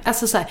fick man inte.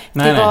 Alltså så här,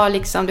 det var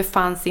liksom, det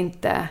fanns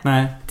inte...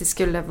 Det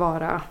skulle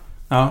vara...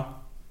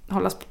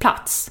 hållas på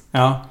plats.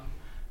 Ja.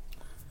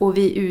 Och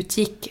vi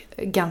utgick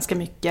ganska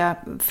mycket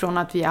från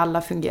att vi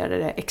alla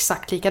fungerade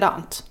exakt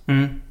likadant.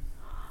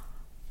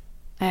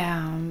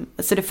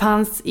 Så det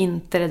fanns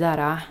inte det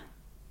där...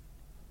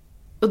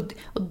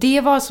 Och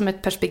det var som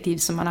ett perspektiv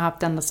som man har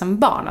haft ända sedan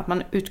barn. Att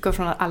man utgår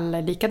från att alla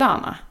är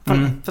likadana. På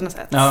något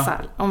sätt. Ja. Så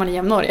här, om man är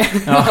jämnårig.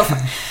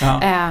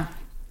 Ja.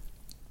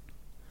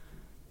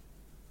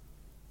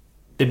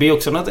 Det blir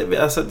också något,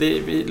 alltså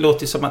det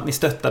låter ju som att ni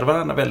stöttade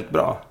varandra väldigt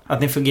bra.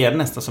 Att ni fungerade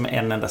nästan som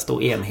en enda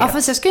stor enhet. Ja,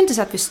 fast jag skulle inte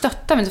säga att vi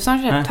stöttade, men det var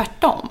snarare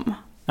tvärtom.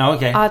 Ja,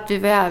 okej. Att vi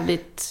var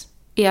jävligt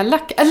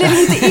elaka.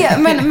 Eller inte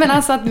men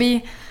alltså att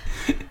vi...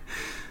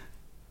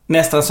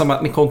 Nästan som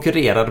att ni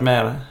konkurrerade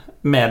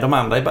med de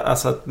andra,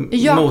 alltså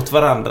mot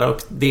varandra,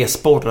 och det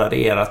sporrade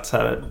er att så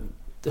här,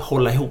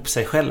 hålla ihop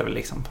sig själv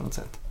liksom, på något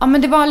sätt. Ja,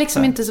 men det var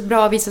liksom inte så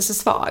bra att visa sig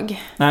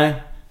svag.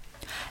 Nej.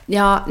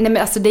 Ja, nej,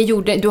 men alltså det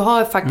gjorde... Du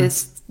har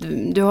faktiskt...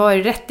 Du har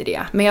rätt i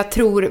det. Men jag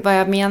tror... Vad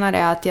jag menar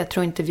är att jag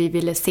tror inte vi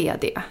ville se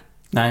det.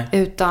 Nej.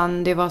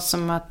 Utan det var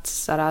som att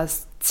såhär,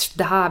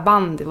 det här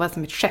bandet var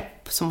som ett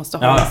skepp som måste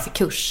hållas i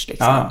kurs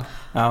liksom.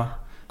 Ja.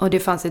 Och det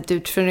fanns ett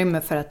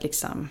utrymme för att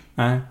liksom...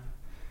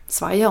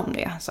 svaja om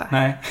det. Så.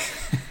 Nej,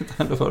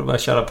 då får du bara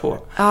köra på.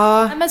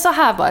 Ja, men så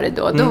här var det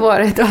då.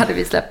 Då hade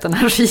vi släppt den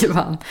här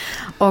skivan.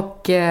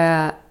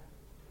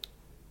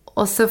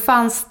 Och så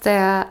fanns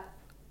det...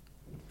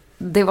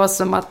 Det var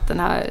som att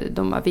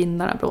de här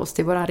vinnarna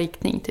blåste i våran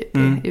riktning typ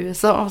i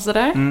USA och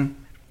sådär.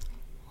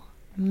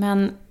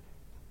 Men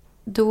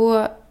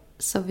då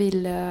så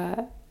ville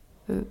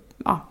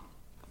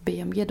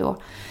BMG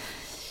då...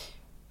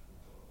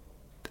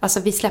 Alltså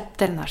vi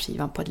släppte den här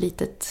skivan på ett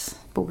litet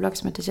bolag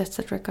som heter Jet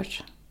Set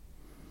Records.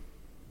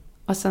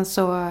 Och sen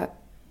så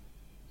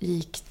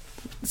gick...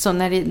 Så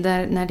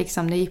när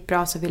liksom det gick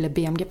bra så ville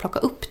BMG plocka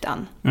upp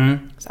den.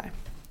 Så här,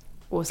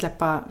 och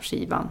släppa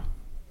skivan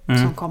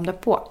som kom där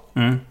på.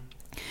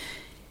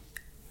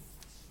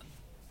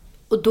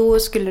 Och då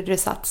skulle det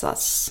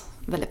satsas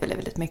väldigt, väldigt,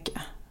 väldigt mycket.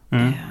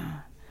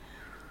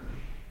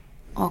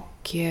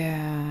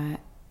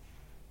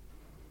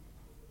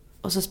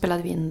 Och så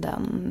spelade vi in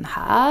den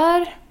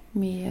här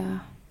med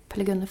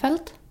Pelle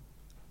Gunnefelt.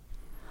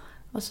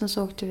 Och sen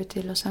så åkte vi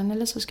till Los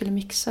Angeles och skulle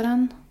mixa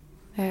den.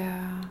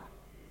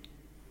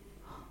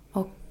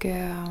 Och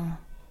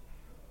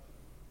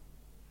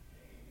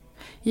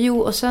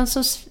sen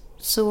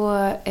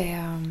så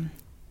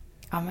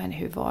ja, men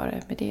hur var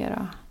det med det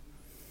då?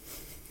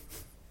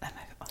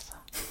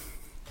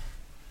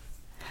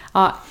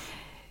 Ja,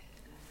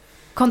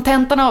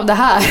 kontentan av det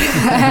här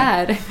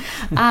är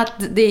att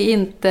det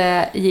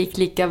inte gick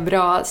lika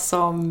bra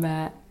som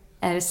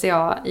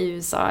RCA i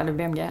USA eller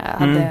BMG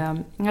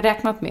hade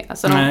räknat med.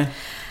 Alltså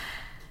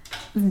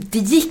det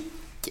gick,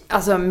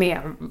 alltså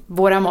med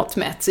våra mått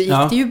mätt så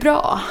gick det ju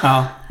bra.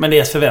 Ja, men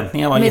deras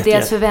förväntningar var med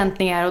deras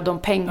förväntningar och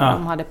de pengar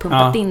de hade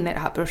pumpat in i det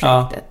här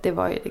projektet. Det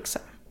var ju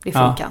liksom, det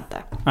funkar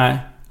inte. Nej.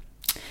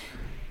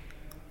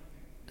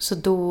 Så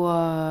då...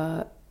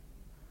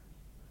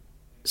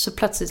 Så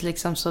plötsligt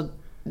liksom så...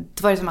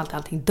 Det var det som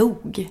allting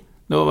dog.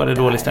 Då var det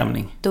dålig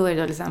stämning. Då är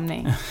det dålig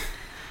stämning.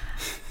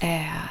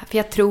 För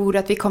jag tror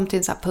att vi kom till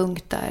en sån här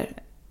punkt där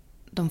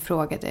de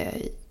frågade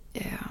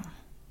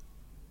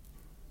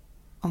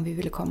om vi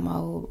ville komma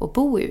och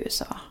bo i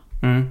USA.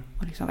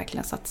 Och liksom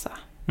verkligen satsa.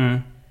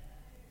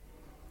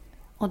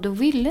 Och då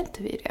ville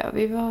inte vi det.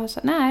 Vi var så,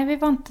 nej, vi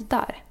var inte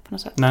där på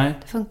något sätt. Nej.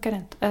 Det funkar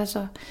inte.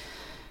 Alltså,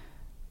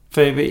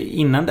 för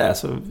innan det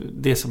så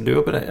det som du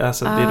har berättat,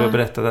 alltså det du har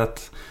berättat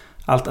att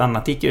allt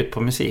annat gick ut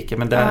på musiken,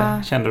 men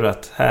där kände du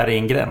att här är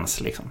en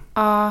gräns liksom.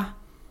 Ja.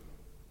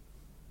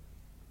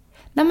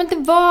 Nej, men det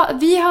var,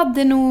 vi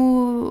hade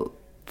nog,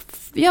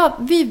 ja,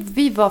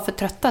 vi var för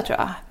trötta tror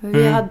jag.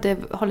 Vi hade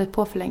hållit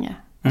på för länge.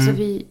 Alltså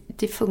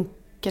det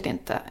funkade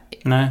inte.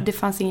 Nej. Det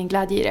fanns ingen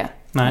glädje i det.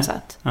 Nej.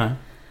 Nej.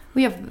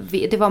 Och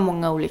det var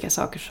många olika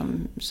saker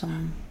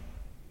som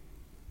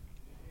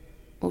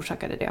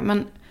orsakade det.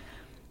 Men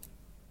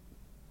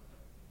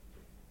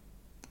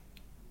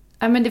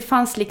det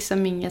fanns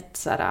liksom inget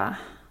sådär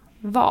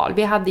val.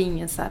 Vi hade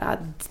ingen sådär,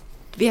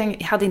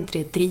 vi hade inte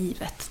det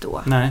drivet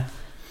då. Nej.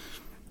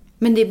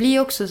 Men det blir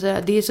också så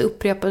här, det är så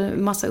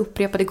massa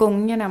upprepade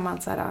gånger när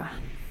man så här,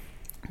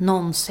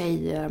 någon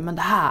säger, men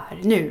det här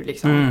nu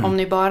liksom, om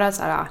ni bara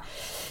så här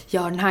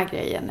gör den här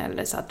grejen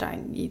eller så här,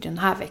 i den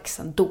här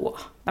växeln, då,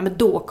 nej, men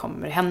då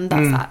kommer det hända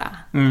så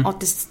här. Och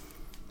till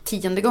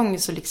 10:e gången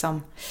så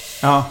liksom,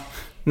 ja,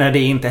 när det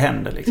inte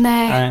händer liksom.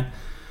 Nej.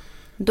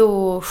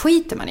 Då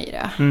skiter man i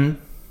det.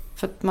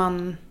 För att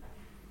man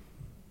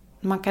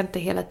kan inte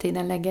hela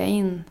tiden lägga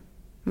in,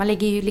 man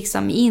lägger ju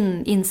liksom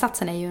in,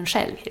 insatsen är ju en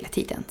själv hela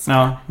tiden.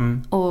 Ja.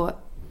 Och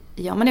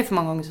gör man det för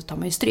många gånger så tar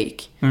man ju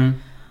stryk.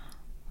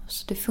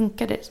 Så det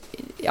funkade.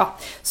 Ja,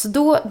 så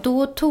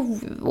då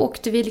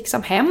åkte vi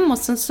liksom hem och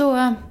sen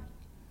så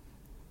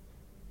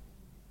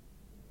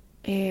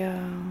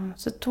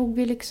tog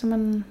vi liksom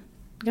en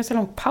ganska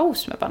lång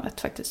paus med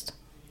bandet faktiskt.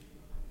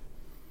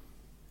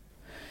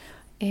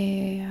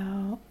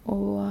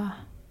 Och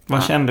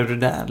vad kände du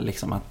där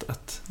liksom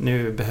att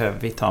nu behöver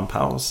vi ta en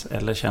paus,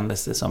 eller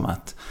kändes det som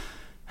att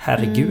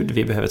herregud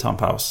vi behöver ta en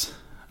paus,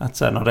 att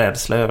så här, någon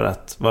rädsla över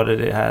att var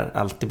det här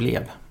alltid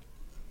blev?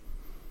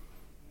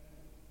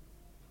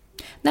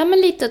 Nej,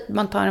 men lite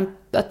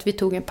att vi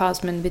tog en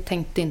paus, men vi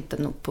tänkte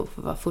inte nog på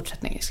vad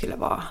fortsättningen skulle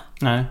vara.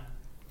 Nej.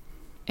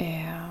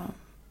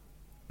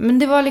 Men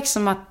det var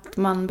liksom att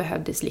man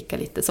behövde slicka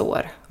lite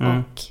sår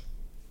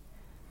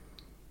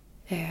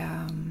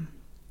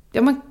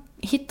och man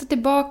hittar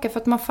tillbaka för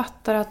att man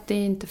fattar att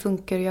det inte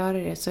funkar att göra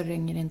det, så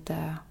ringer det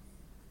inte.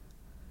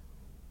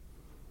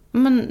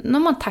 Men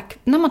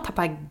när man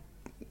tappar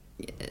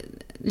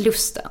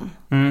lusten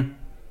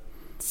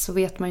så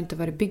vet man ju inte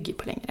vad det bygger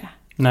på längre.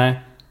 Nej.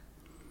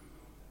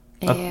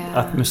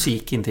 Att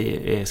musik inte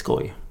är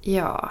skoj.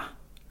 Ja.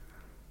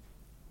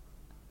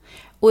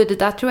 Och det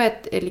där tror jag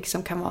att det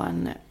liksom kan vara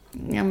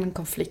en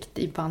konflikt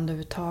i band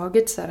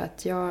överhuvudtaget, så här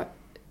att jag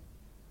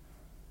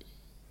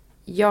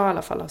i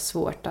alla fall har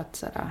svårt att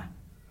så här,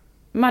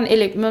 man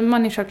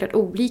är självklart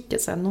olika,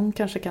 så här, någon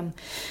kanske kan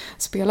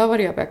spela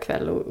varje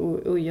kväll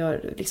och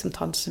gör liksom,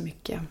 tar inte så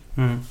mycket.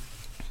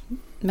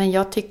 Men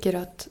jag tycker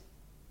att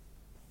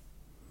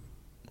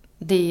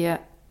det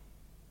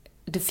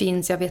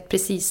finns, jag vet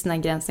precis när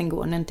gränsen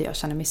går när inte jag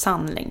känner mig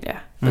sann längre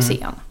på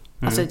scen.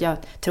 Alltså jag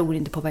tror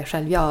inte på vad jag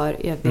själv gör,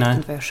 jag vet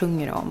inte vad jag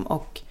sjunger om,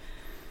 och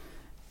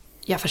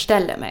jag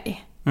förställer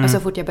mig. Och så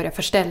fort jag börjar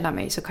förställa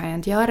mig så kan jag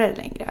inte göra det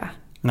längre.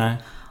 Nej.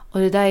 Och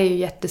det där är ju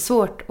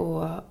jättesvårt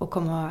att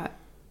komma,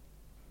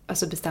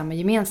 alltså bestämma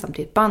gemensamt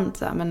i ett band.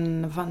 Så här.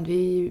 Men fan,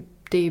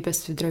 det är ju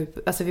bäst att vi drar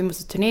upp, alltså vi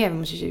måste turnera, vi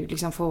måste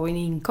liksom få en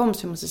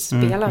inkomst, vi måste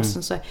spela. Och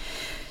så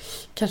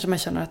kanske man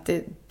känner att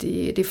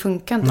det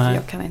funkar inte, för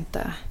jag kan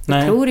inte,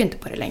 jag tror inte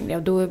på det längre,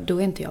 och då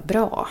är inte jag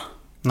bra.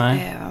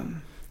 Nej.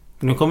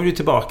 Nu kommer du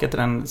tillbaka till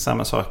den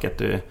samma sak,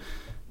 att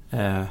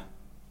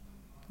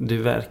du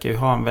verkar ju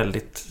ha en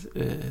väldigt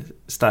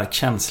stark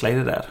känsla i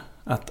det där.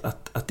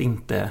 Att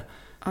inte,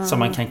 som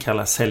man kan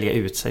kalla, sälja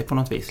ut sig på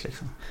något vis.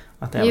 Liksom.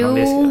 Att det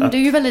är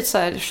ju väldigt så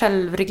här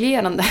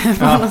självreglerande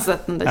på något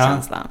sätt, den där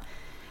känslan.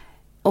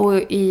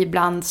 Och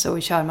ibland så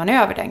kör man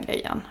över den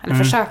grejen, eller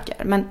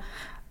försöker. Men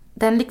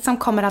den liksom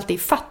kommer alltid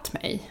ifatt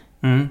mig.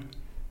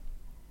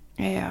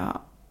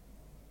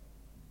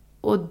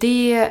 Och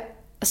det,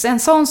 alltså en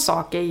sån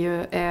sak är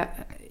ju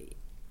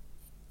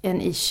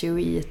en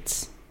issue i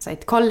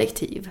ett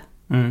kollektiv.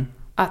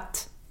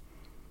 Att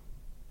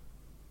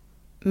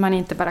man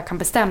inte bara kan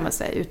bestämma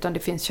sig, utan det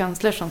finns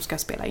känslor som ska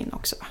spela in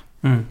också.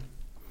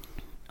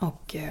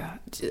 Och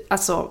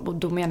alltså, och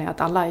då menar jag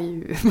att alla är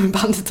ju,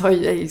 bandet har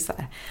ju så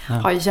här,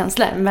 har ju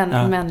känslor,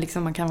 men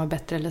liksom man kan vara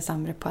bättre eller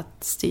sämre på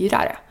att styra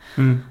det.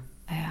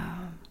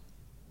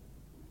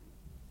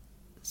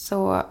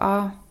 Så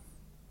ja.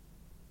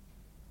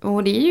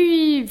 Och det är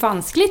ju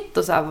vanskligt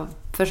att så här,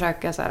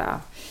 försöka så här,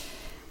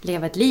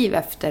 leva ett liv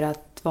efter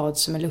att vad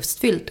som är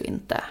lustfyllt och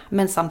inte.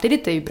 Men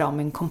samtidigt är det ju bra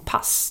med en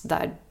kompass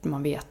där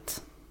man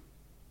vet.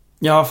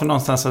 Ja, för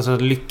någonstans alltså,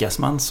 lyckas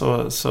man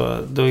så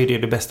då är det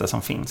ju det bästa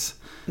som finns.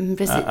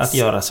 Precis. Att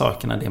göra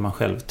sakerna det man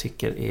själv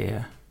tycker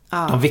är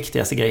de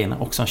viktigaste grejerna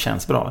och som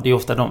känns bra. Det är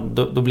ofta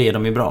då blir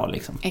de ju bra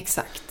liksom.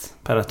 Exakt.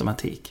 Per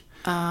automatik.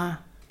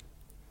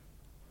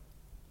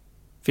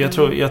 För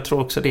jag tror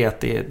också det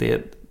att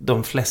det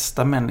de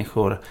flesta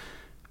människor,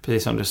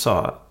 precis som du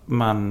sa,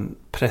 man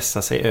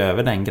pressar sig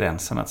över den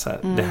gränsen att så här,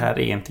 det här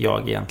är inte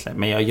jag egentligen,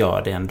 men jag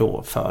gör det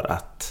ändå för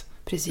att.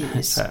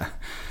 Precis.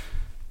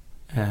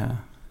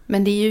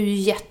 Men det är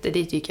ju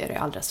det tycker jag är det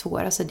allra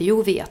svåraste. Det är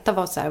ju att veta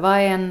vad är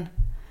en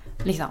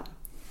liksom,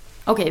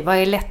 okej, vad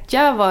är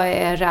lättja, vad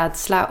är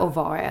rädsla och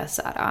vad är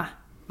så här,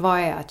 vad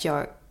är att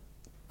jag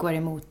går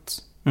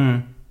emot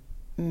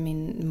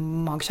min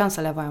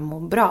magkänsla eller vad jag mår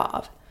bra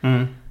av.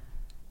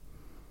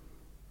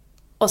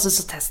 Och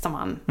så testar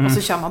man och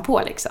så kör man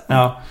på liksom.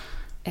 Ja.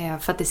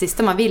 För att det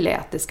sista man vill är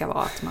att det ska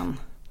vara att man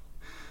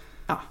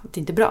att det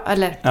inte är bra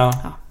eller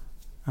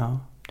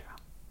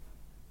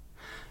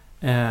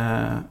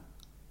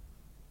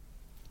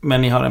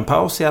men ni har en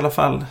paus i alla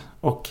fall,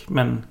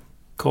 men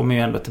kommer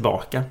ju ändå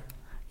tillbaka.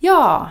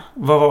 Ja.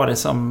 Vad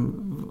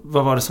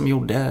var det som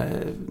gjorde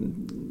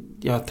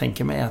jag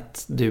tänker mig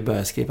att du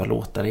börjar skriva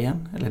låtar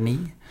igen, eller ni.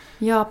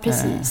 Ja,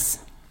 precis.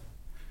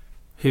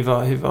 Hur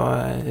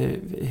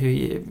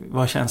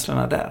var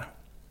känslorna där?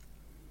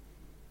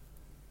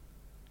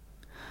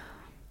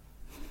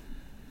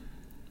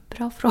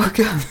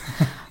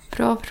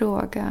 Bra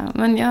fråga.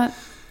 Men jag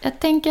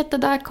tänker att det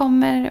där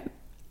kommer...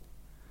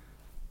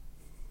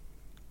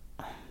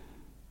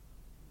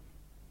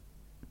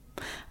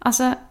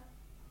 Alltså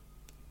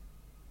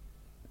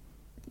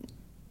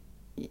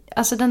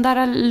den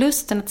där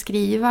lusten att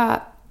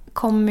skriva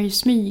kommer ju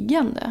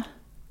smygande.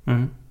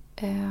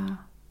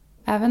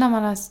 Även när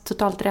man har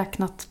totalt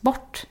räknat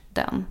bort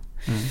den.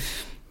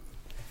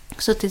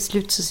 Så till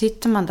slut så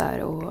sitter man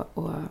där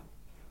och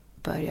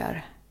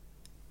börjar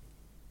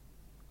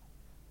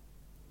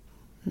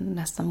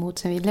nästan mot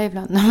sin vilja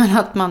ibland. Men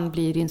att man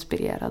blir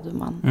inspirerad och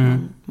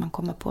man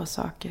kommer på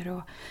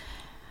saker.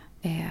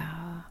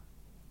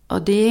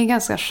 Och det är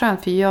ganska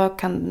skönt, för jag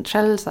kan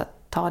själv så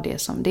ta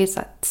det som det är så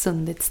ett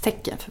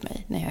sundhetstecken för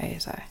mig. När jag är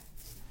så här,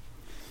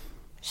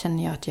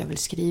 känner jag att jag vill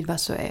skriva,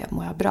 så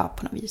mår jag bra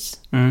på något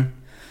vis.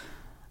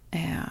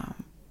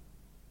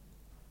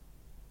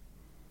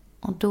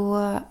 Och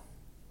då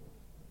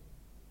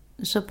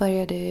så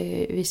började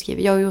vi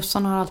skriva. Jag och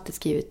Jossan har alltid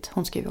skrivit.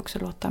 Hon skriver också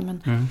låtar,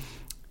 men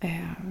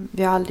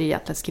vi har aldrig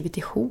egentligen skrivit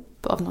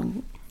ihop av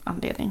någon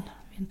anledning.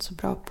 Vi är inte så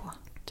bra på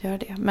att göra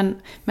det.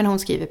 Men hon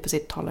skriver på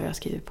sitt tal och jag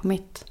skriver på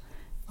mitt.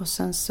 Och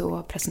sen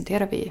så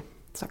presenterar vi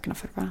sakerna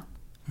för varandra.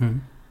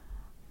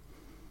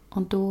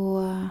 Och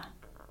då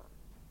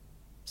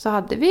så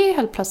hade vi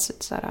helt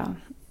plötsligt så här,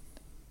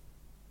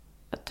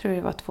 jag tror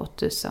det var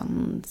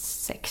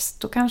 2006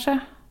 då kanske.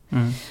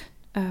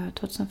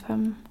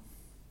 2005.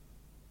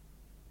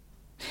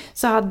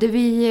 Så hade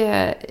vi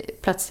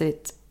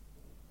plötsligt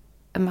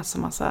en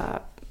massa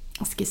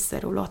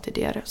skisser och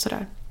låtidéer och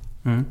sådär.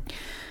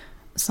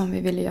 Som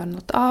vi ville göra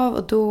något av.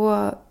 Och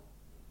då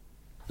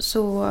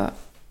så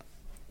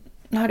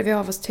hörde vi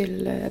av oss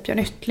till Björn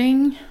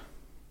Yttling.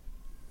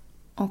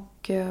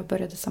 Och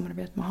började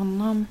samarbeta med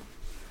honom.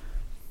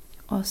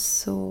 Och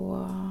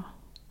så...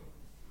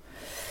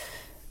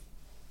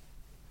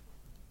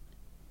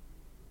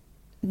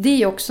 Det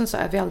är också så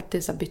här, vi har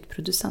alltid så bytt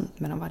producent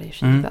mellan varje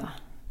skiva.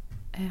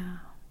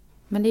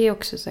 Men det är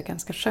också så här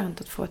ganska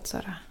skönt att få ett så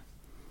här...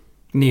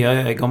 Nya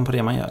ögon på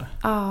det man gör.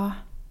 Ja.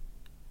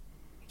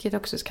 Vilket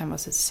också kan vara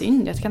så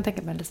synd. Jag kan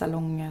tänka mig så här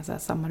långa så här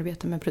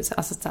samarbeten med producenter.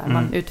 Alltså så här,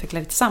 man utvecklar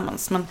det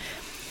tillsammans. Men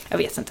jag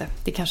vet inte.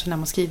 Det är kanske när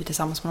man skriver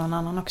tillsammans med någon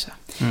annan också.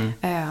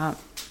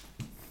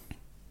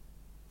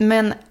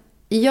 Men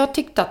jag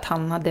tyckte att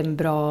han hade en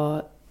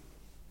bra...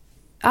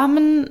 Ja,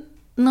 men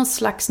någon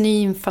slags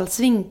ny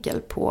infallsvinkel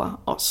på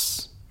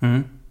oss.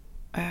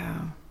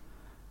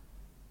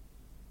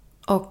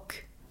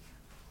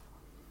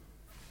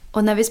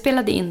 Och när vi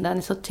spelade in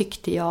den så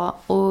tyckte jag,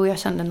 och jag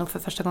kände nog för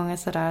första gången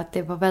så där att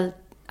det var väl,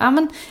 ja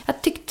men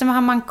jag tyckte att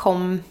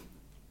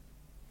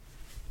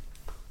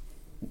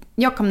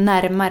jag kom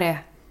närmare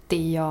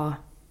det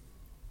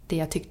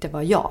jag tyckte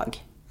var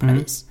jag på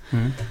något vis.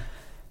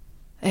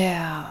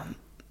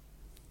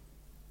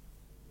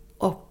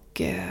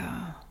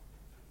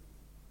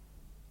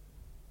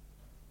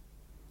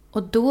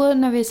 Och då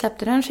när vi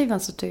släppte den skivan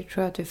så tror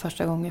jag att vi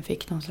första gången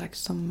fick någon slags,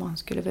 som man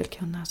skulle väl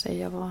kunna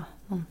säga var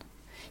någon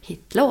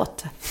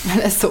hitlåt.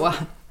 Eller så. I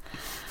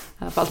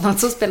alla fall något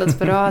som spelades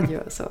på radio.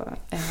 Så,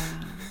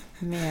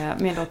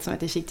 med en låt som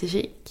heter Kik till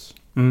kik.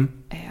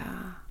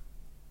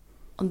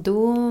 Och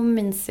då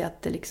minns jag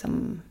att det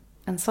liksom...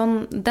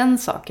 den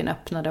saken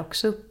öppnade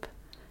också upp.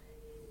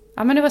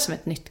 Ja, men det var som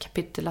ett nytt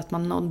kapitel. Att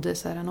man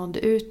nådde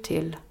ut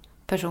till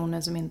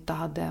personer som inte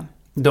hade...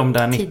 De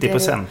där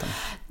 90%.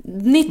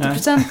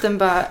 90%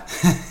 bara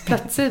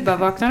plötsligt bara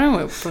vaknar de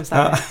upp och så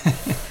här.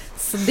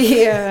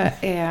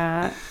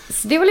 Ja.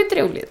 Så det var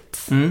lite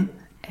roligt.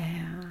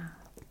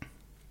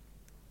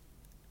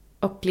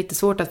 Och lite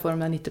svårt att få de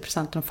där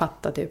 90% att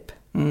fatta typ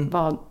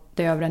vad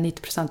det övriga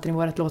 90% i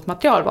vårt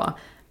låtmaterial var.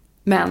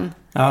 Men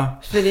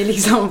för det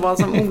liksom var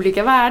som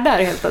olika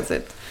världar helt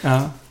plötsligt.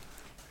 Ja.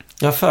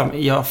 Jag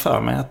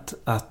för mig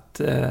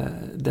att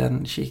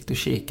den Kik to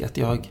kik, att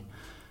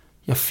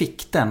jag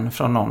fick den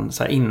från någon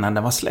så här, innan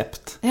den var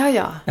släppt.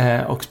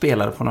 Och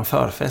spelade på någon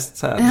förfest.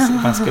 Så här, så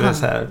man skulle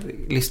så här,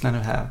 lyssna nu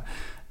här.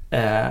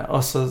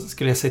 Och så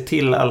skulle jag säga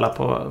till alla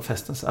på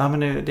festen. Så, men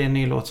det är en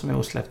ny låt som är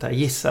osläppt här.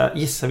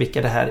 Gissa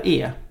vilka det här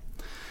är.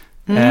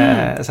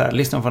 Så här,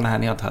 lyssna på den här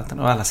ni har tagit.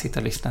 Och alla sitter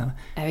och lyssnar.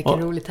 Vilken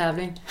rolig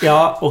tävling.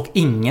 Ja, och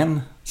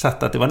ingen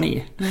satt att det var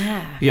ni.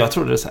 Jag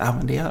trodde så här,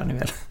 men det gör ni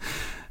väl.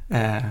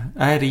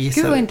 Nej, det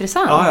gissar. Gud vad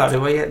intressant. Ja,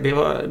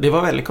 det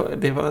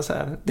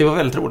var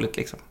väldigt roligt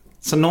liksom.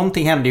 Så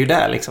någonting hände ju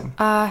där liksom.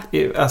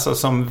 Alltså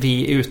som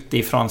vi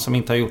utifrån som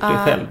inte har gjort det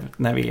själv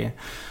när vi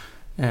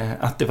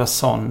att det var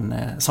sån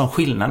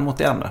skillnad mot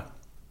det andra.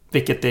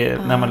 Vilket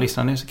det när man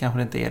lyssnar nu så kanske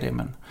det inte är det,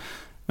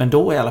 men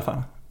då i alla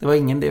fall. Det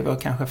var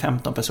kanske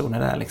 15 personer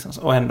där liksom,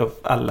 och ändå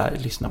alla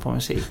lyssnar på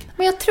musik.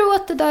 Men jag tror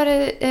att det där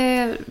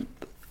är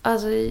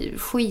alltså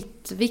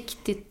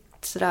skitviktigt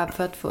sådär,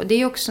 för att få, det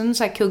är också en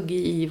så här kugge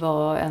i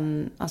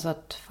alltså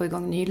att få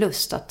igång ny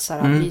lust, att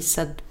sådär, bli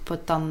sedd på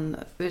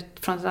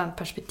från ett annat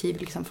perspektiv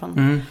liksom,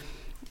 från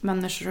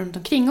människor runt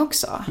omkring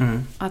också.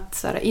 Att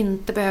sådär,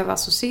 inte behöva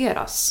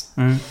associeras.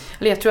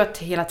 Eller jag tror att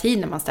hela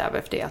tiden man strävar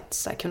efter det, att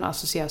sådär, kunna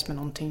associeras med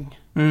någonting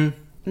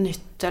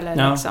nytt,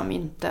 eller liksom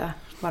inte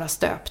vara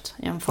stöpt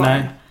i en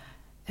form.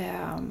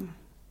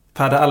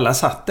 För hade alla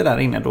satt det där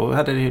inne, då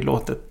hade det ju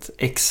låtit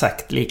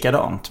exakt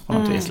likadant på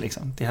något vis.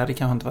 Liksom. Det hade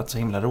kanske inte varit så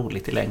himla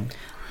roligt i längd.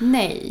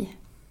 Nej.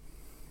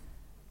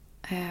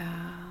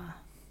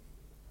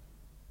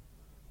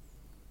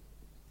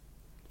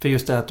 För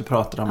just det att du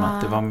pratade om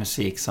att det var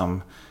musik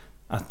som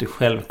att du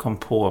själv kom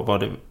på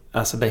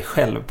alltså dig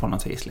själv på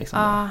något vis.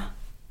 Liksom.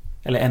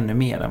 Eller ännu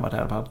mer än vad det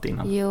hade varit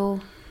innan. Jo,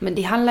 men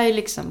det handlar ju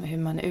liksom om hur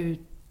man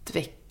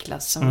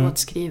utvecklas som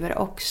låtskrivare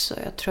också.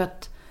 Jag tror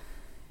att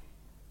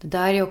det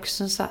där är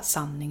också en så här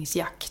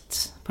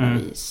sanningsjakt på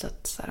något vis.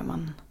 Att så här,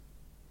 man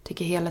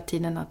tycker hela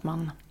tiden att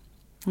man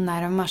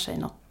närmar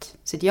sig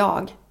sitt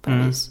jag på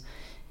något vis.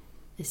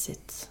 I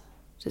sitt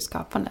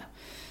skapande.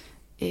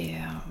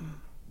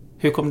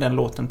 Hur kom den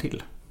låten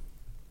till?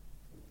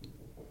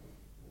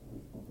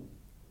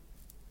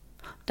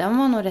 Den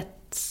var nog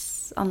rätt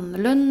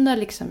annorlunda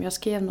liksom. Jag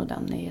skrev nog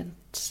den i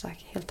ett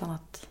helt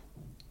annat...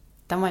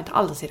 Den var inte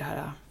alls i det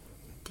här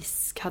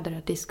hade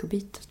det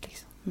discobitet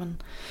liksom.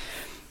 Men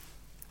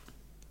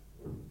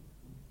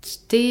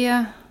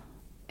det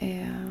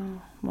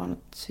var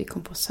något vi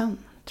kom på sen,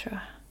 tror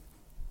jag.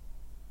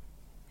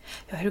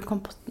 Ja, hur kom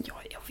på...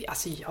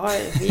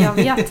 Jag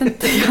vet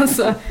inte.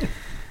 Alltså,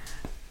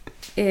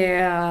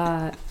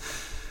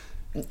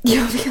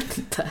 jag vet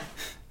inte.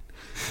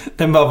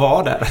 Den bara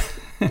var där.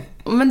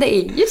 Men det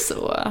är ju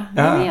så.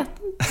 Jag vet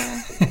inte.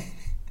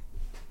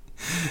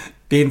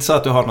 Det är inte så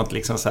att du har något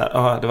liksom så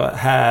här,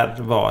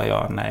 här var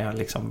jag när jag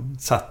liksom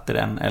satte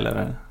den,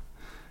 eller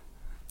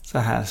så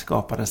här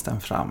skapades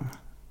den fram.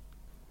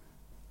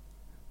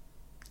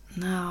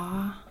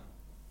 Ja.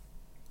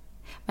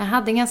 Men jag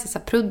hade en ganska så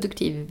här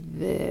produktiv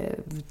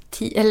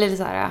eller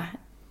så här,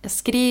 jag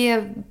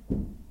skrev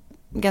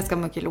ganska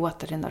mycket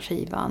låtar i den där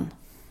skivan.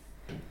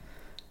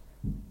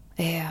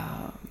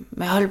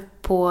 Men jag höll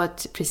på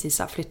att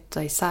precis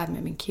flytta isär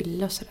med min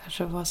kille och sådär.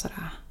 Så det var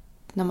sådär,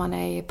 när man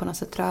är på något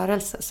sätt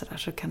rörelse sådär,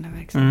 så kan det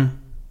verkligen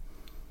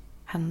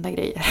hända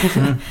grejer.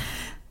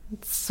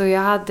 Så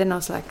jag hade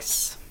någon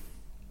slags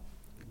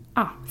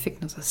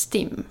fick någon slags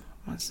stim.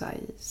 Och så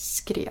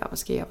skrev. Och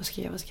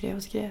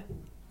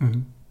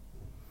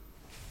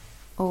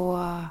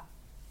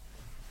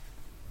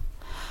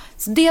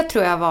så det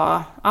tror jag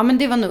var, men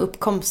det var nog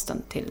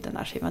uppkomsten till den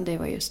här skivan. Det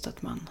var just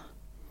att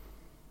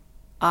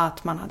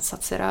man hade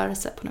satt sig i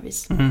rörelse på något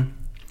vis.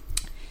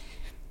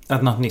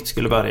 Att något nytt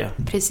skulle börja.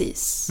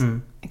 Precis,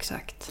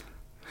 exakt.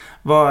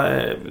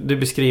 Du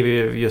beskriver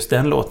ju just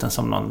den låten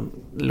som någon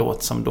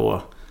låt som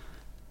då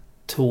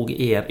tog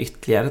er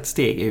ytterligare ett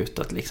steg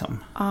utåt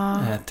liksom,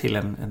 till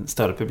en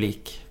större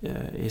publik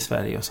i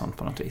Sverige och sånt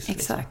på något vis.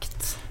 Exakt.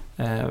 Liksom.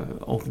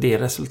 Och det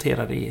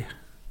resulterade i...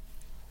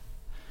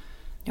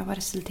 Ja, vad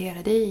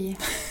resulterade i?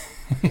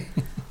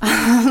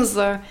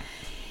 Alltså,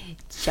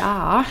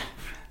 ja...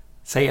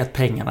 Säg att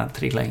pengarna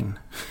trillar in.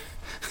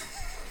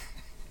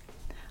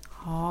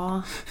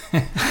 Ja.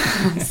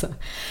 Alltså,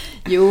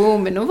 jo,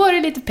 men då var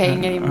det lite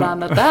pengar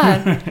inblandat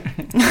där.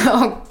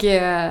 Och...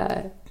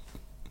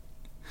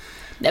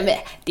 nej, men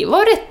det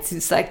var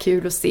rätt så här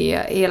kul att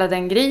se hela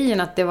den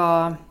grejen, att det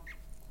var...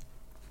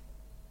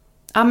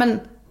 men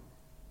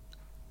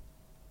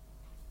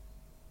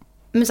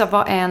så här,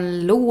 vad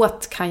en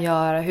låt kan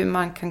göra, hur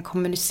man kan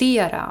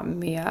kommunicera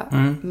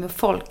med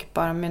folk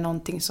bara med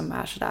någonting som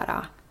är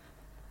sådär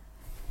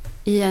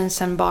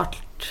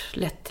igenkännbart,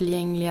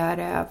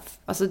 lättillgängligare.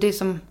 Alltså det är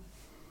som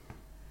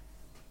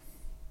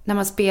när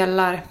man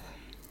spelar,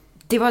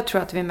 det var, tror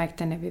jag att vi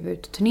märkte när vi var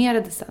ute och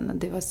turnerade sen,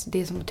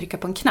 det är som att trycka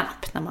på en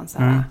knapp när man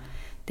såhär,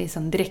 det är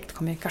sån direkt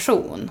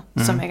kommunikation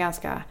som är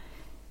ganska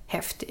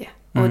häftig.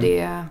 Och det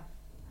är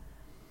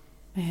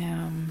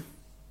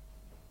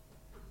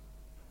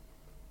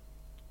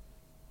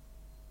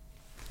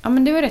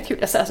men det var rätt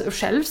kul. Alltså,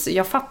 själv,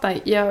 jag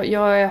fattar,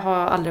 jag har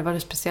aldrig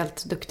varit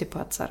speciellt duktig på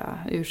att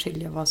såhär,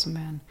 urskilja vad som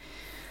är en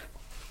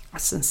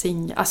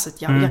singel. Alltså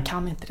jag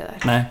kan inte det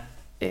där. Nej.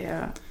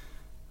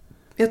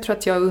 Jag tror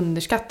att jag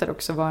underskattar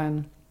också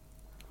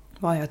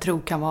vad jag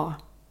tror kan vara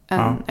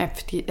en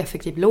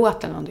effektiv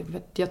låt eller någonting.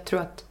 För jag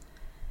tror att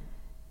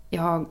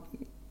jag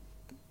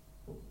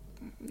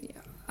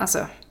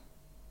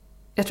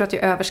tror att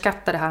jag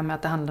överskattar det här med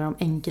att det handlar om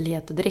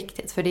enkelhet och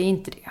direkthet. För det är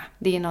inte det.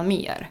 Det är någon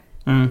mer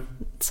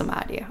som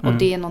är det. Och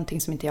det är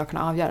någonting som inte jag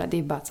kan avgöra. Det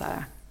är bara så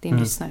här, det är en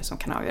lyssnare som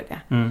kan avgöra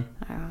det.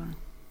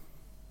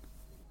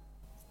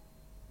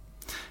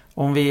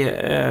 Om vi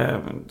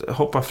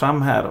hoppar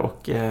fram här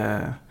och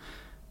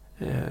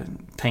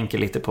tänker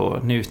lite på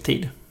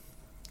nutid.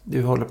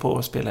 Du håller på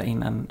att spela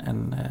in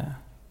en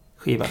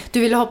skiva. Du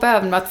vill hoppa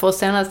över med 2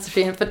 senaste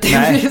skivan för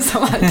det blir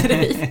samma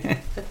grej.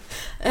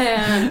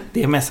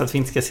 Det är mest att vi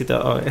inte ska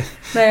sitta och...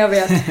 Nej, jag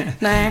vet.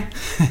 Nej.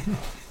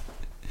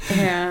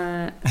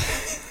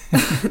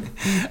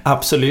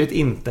 Absolut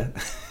inte.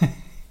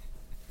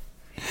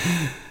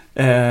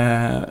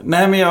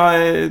 Nej men jag...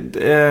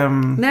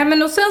 Nej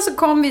men och sen så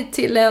kom vi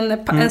till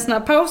en sån här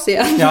paus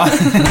igen. Ja,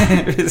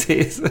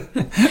 precis.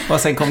 Och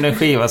sen kom det en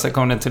skiva, sen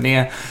kom det en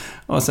turné.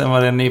 Och sen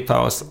var det en ny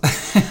paus.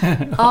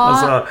 Ja. Och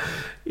så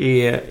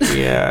i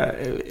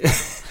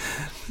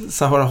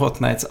Sahara Hot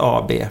Nights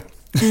AB.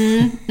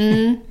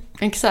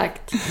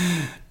 Exakt.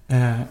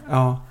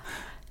 Ja.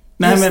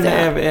 Nej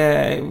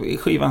men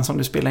skivan som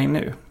du spelar in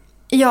nu.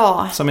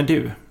 Ja. Som är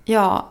du.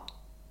 Ja.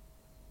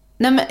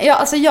 Nej men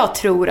alltså jag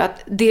tror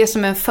att det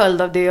som är en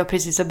följd av det jag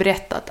precis har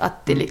berättat,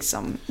 att det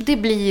liksom det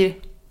blir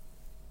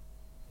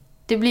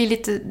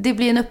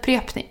en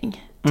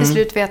upprepning. Till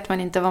slut vet man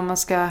inte vad man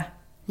ska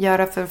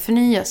göra för att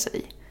förnya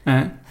sig.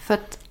 För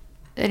att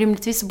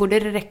rimligtvis borde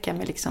det räcka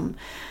med liksom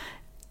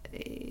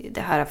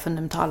det här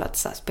fundamentala att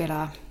så här,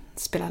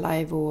 spela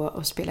live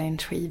och spela in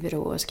skivor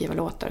och skriva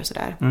låtar och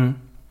sådär.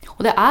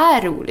 Och det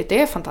är roligt,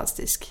 det är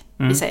fantastiskt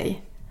i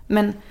sig.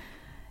 Men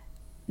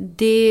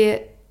det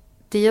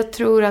jag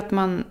tror att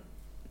man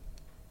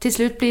till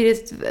slut blir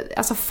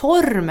alltså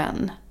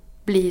formen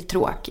blir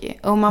tråkig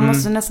och man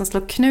måste nästan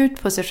slå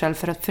knut på sig själv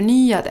för att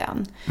förnya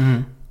den.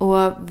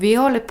 Och vi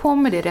håller på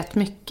med det rätt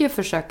mycket,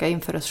 försöka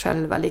inför oss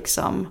själva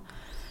liksom.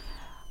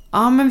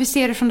 Ja, men vi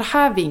ser det från det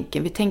här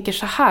vinkeln, vi tänker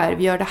så här,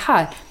 vi gör det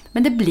här,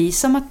 men det blir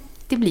som att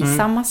det blir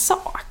samma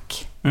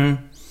sak.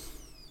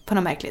 På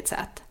något märkligt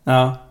sätt.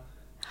 Ja.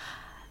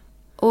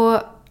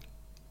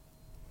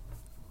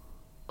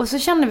 Och så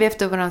känner vi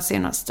efter vår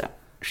senaste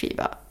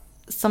skiva,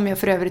 som jag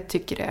för övrigt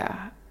tycker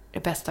är det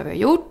bästa vi har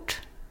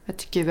gjort. Jag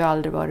tycker vi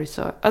aldrig varit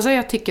så... Alltså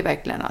jag tycker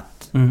verkligen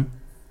att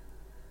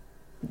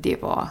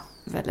det var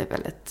väldigt,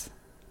 väldigt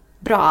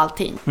bra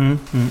allting.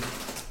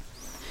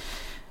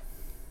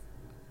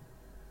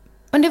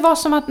 Men det var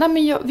som att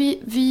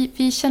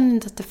vi kände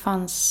inte att det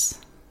fanns...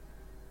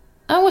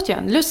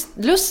 återigen,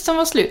 lust som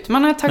var slut.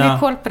 Man har tagit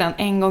koll på den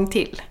en gång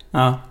till.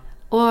 Ja.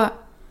 Och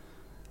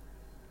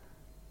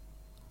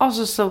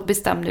så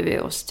bestämde vi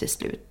oss till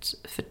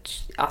slut för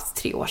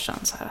 3 år sedan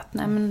så här att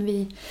nej men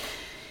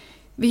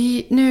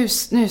vi nu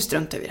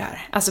struntar vi det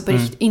här. Alltså på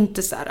riktigt,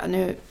 inte så här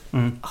nu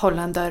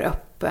hålla en dörr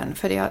öppen,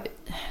 för jag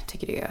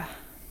tycker det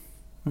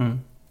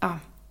är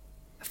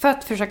för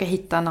att försöka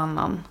hitta en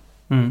annan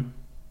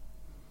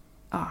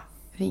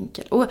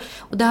vinkel.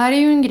 Och det här är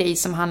ju en grej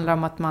som handlar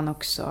om att man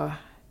också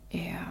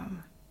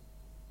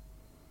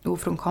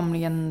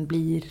ofrånkomligen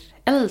blir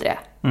äldre.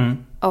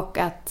 Och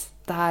att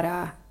det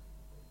här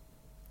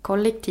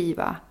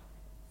kollektiva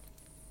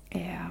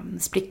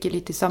spricker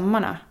lite i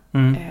sömmarna.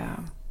 I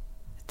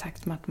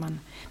takt med att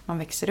man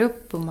växer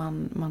upp och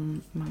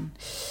man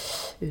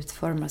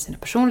utformar sina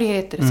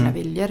personligheter, sina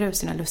viljor och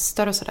sina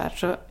lustar och sådär.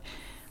 Så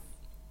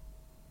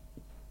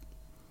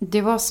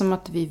det var som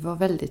att vi var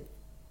väldigt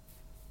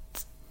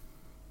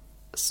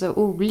så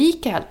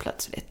olika helt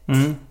plötsligt.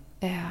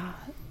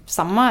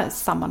 Samma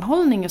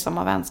sammanhållning och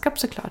samma vänskap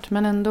såklart,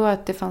 men ändå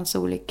att det fanns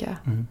olika...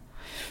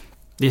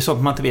 Det är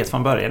sånt man inte vet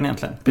från början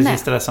egentligen.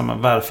 Precis det där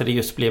som varför det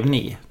just blev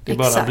ni. Det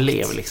Exakt. Bara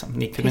blev liksom.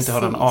 Ni kunde inte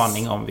ha någon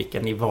aning om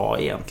vilka ni var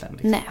egentligen.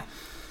 Liksom. Nej.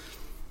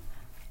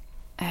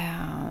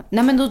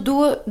 Nej men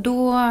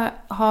då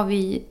har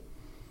vi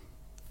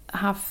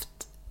haft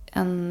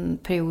en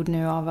period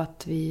nu av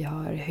att vi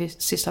har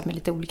sysslat med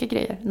lite olika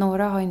grejer.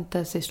 Några har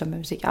inte sysslat med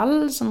musik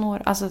alls.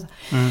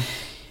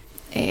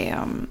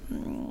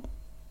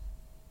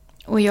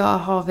 Och jag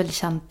har väl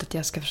känt att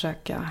jag ska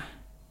försöka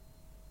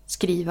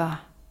skriva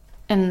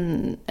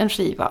en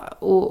skiva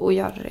och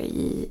göra det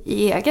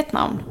i eget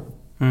namn.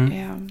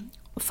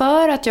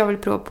 För att jag vill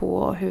prova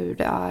på hur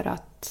det är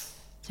att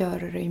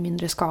göra det i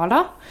mindre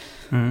skala.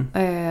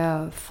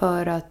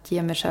 För att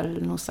ge mig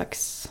själv någon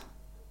slags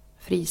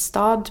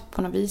fristad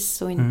på något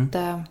vis och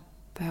inte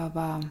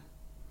behöva...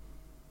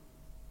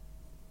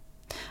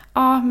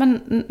 Ja,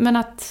 men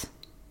att...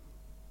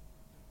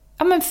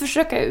 Ja, men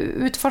försöka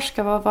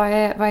utforska vad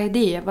är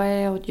det? Vad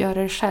är att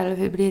göra det själv?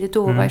 Hur blir det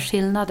då? Vad är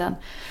skillnaden?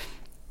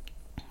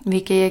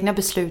 Vilka egna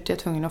beslut är jag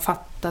tvungen att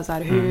fatta? Så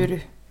här,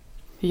 hur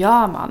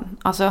gör man?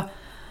 Alltså,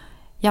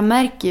 jag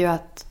märker ju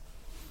att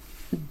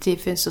det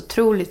finns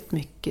otroligt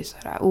mycket så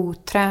här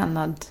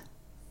otränade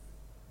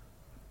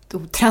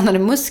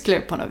muskler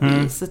på något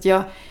vis. Så att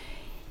jag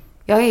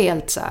är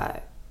helt så här...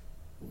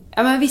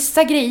 Ja, men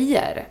vissa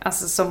grejer,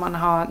 alltså som man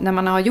har, när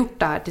man har gjort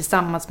det här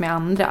tillsammans med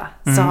andra,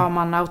 så har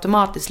man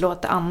automatiskt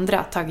låtit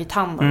andra tagit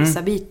hand om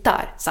vissa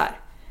bitar. Så här.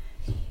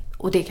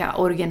 Och det kan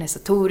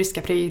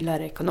organisatoriska prylar,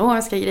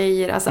 ekonomiska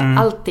grejer, alltså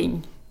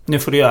allting. Nu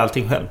får du göra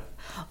allting själv.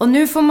 Och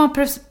nu får man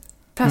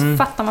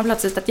fattar man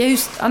plötsligt att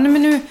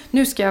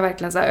nu ska jag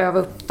verkligen så här öva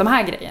upp de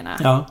här grejerna.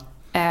 Ja.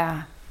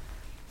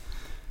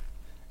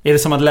 Är det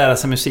som att lära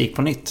sig musik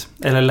på nytt?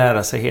 Eller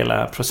lära sig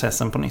hela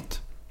processen på nytt?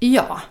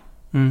 Ja.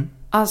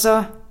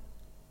 Alltså...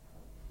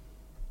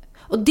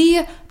 Och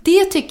det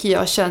tycker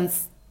jag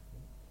känns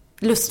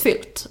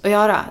lustfyllt att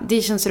göra.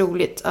 Det känns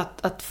roligt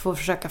att få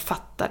försöka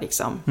fatta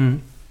liksom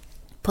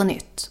på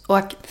nytt.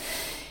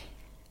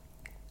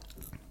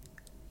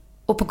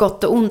 Och på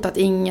gott och ont att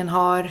ingen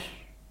har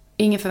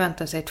ingen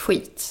förväntar sig ett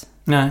skit.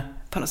 Nej.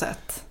 På något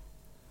sätt.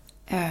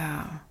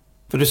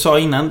 För du sa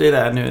innan det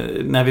där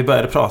nu, när vi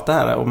började prata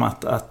här om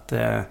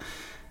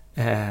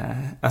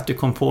att du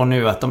kom på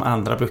nu att de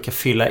andra brukar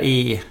fylla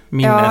i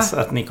minnes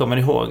att ni kommer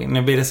ihåg.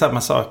 Nu blir det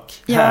samma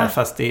sak här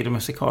fast det är det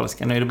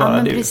musikaliska. Nu är det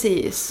bara du.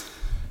 Precis.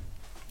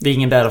 Det är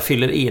ingen där och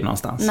fyller i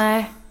någonstans.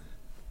 Nej.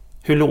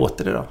 Hur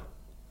låter det då?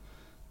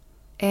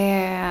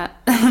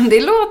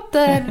 Det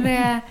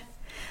låter...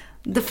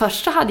 Det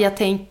första hade jag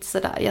tänkt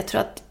sådär. Jag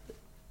tror att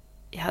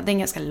jag hade en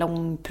ganska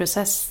lång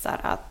process där,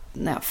 att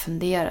när jag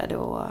funderade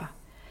och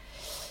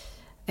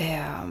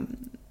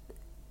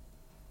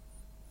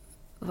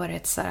var det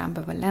ett så här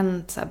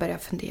ambivalent, så här började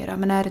jag fundera,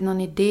 men är det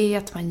någon idé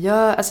att man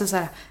gör, alltså så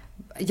här,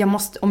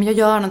 om jag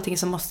gör någonting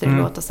så måste det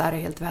låta så här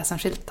helt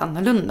väsensskilt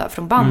annorlunda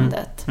från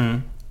bandet.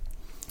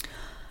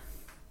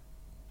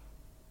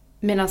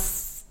 Medan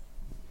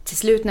till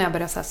slut när jag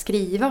började så här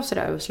skriva och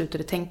sådär och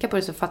slutade tänka på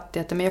det, så fattade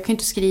jag att men jag kan ju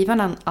inte skriva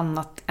något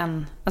annat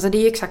än... Alltså det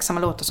är ju exakt samma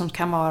låtar som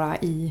kan vara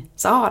i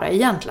Sahara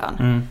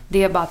egentligen.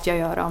 Det är bara att jag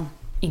gör dem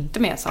inte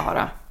med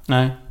Sahara.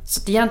 Nej.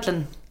 Så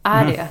egentligen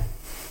är det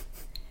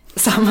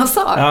samma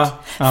sak. Ja.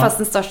 Fast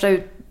den största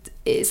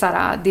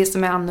såhär, det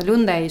som är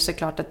annorlunda är ju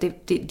såklart att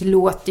det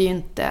låter ju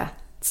inte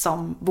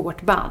som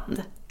vårt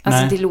band.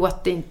 Alltså det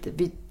låter inte...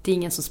 Det är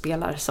ingen som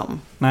spelar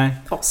som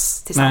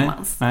oss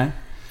tillsammans. Nej.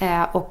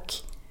 Och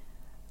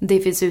det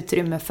finns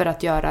utrymme för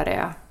att göra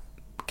det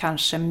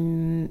kanske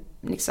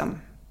liksom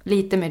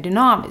lite mer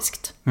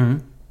dynamiskt.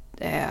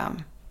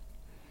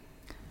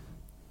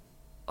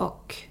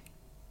 Och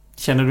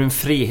känner du en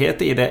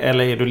frihet i det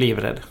eller är du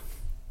livrädd?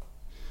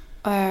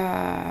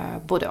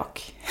 Både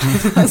och.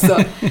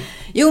 Alltså,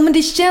 jo, men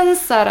det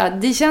känns så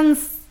här,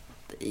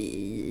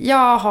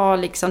 jag har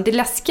liksom, det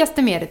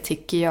läskigaste med det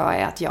tycker jag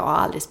är att jag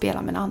aldrig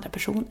spelar med andra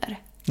personer.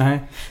 Nej.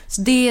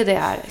 Så det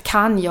där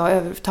kan jag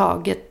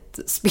överhuvudtaget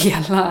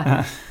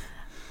spela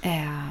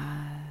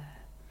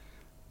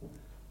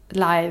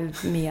live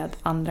med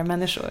andra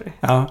människor.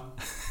 Ja.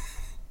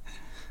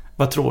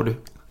 Vad tror du?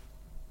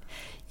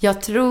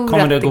 Jag tror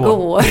att det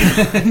går.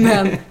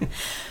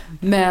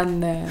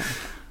 men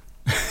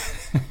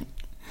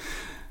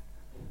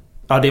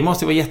ja, det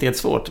måste vara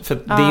jättesvårt. För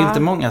det är ju inte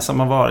många som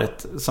har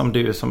varit som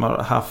du, som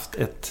har haft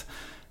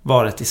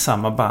varit i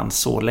samma band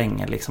så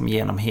länge liksom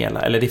genom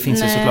hela. Eller det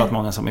finns ju såklart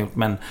många som har gjort,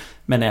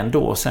 men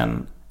ändå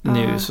sen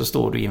nu så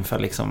står du inför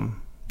liksom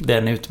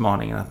den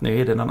utmaningen att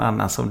nu är det någon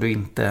annan som du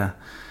inte,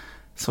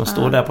 som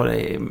står där på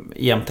dig,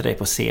 jämte dig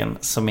på scen,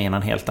 som är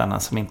någon helt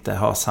annan som inte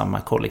har samma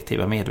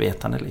kollektiva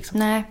medvetande liksom.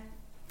 Nej,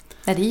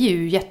 det är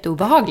ju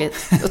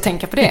jätteobehagligt att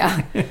tänka på det.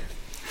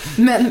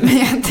 Men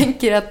jag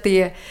tänker att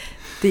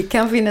det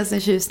kan finnas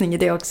en tjusning i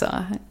det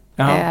också.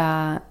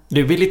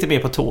 Du blir lite mer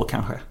på tå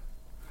kanske.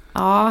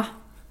 Ja.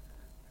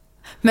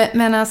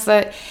 Men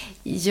alltså,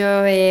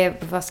 jag är,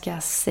 vad ska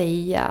jag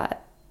säga,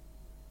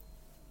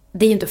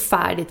 det är ju inte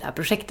färdigt det här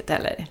projektet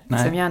heller.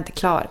 Liksom, jag är inte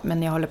klar,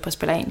 men jag håller på att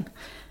spela in.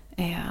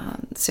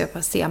 Så jag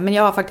får se. Men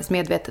jag har faktiskt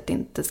medvetet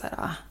inte så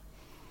här,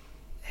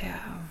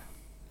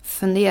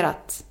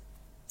 funderat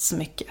så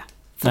mycket.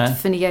 För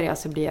att funderar jag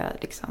så blir jag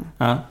liksom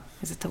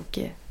så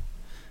tokig.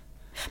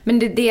 Men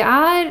det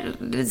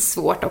är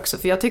svårt också,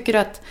 för jag tycker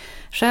att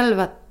själv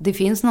att det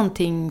finns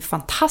någonting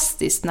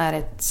fantastiskt när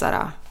ett så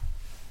här,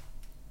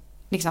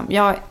 liksom,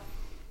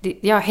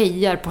 jag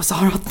hejar på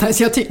Sahara,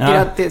 så jag tycker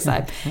att det är så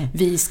här,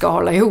 vi ska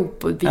hålla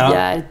ihop och vi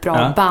är ett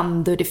bra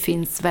band och det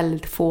finns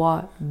väldigt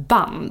få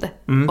band.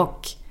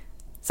 Och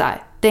så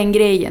här, den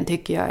grejen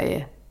tycker jag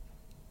är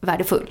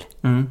värdefull.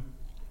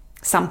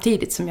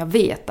 Samtidigt som jag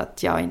vet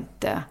att jag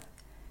inte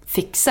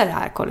fixar det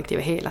här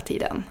kollektivet hela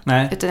tiden.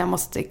 Utan jag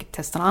måste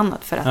testa något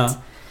annat för att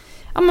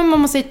men man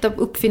måste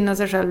uppfinna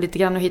sig själv lite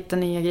grann och hitta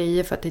nya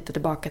grejer för att hitta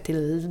tillbaka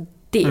till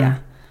det.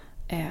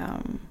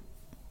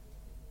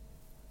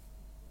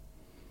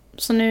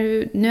 Så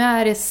nu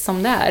är det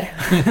som det är.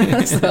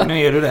 Nu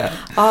är du där.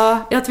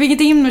 Ja, jag har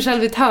tvingat in mig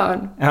själv i ett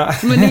hörn.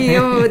 Men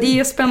det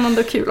är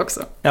spännande och kul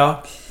också.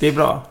 Ja, det är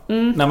bra.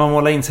 När man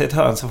målar in sig i ett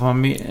hörn så får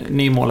man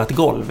nymålat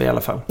golv i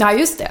alla fall. Ja,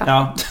 just det.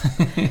 Ja.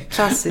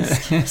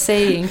 Klassisk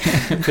saying.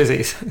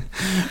 Precis.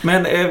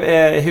 Men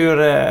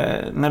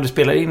när du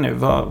spelar in nu,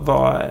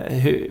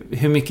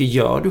 hur mycket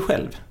gör du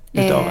själv?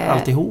 Utav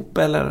alltihop,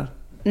 eller?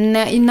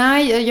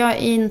 Nej, jag är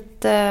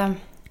inte...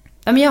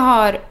 Men jag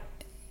har...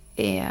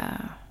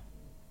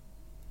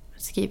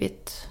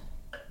 skrivit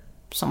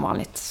som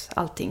vanligt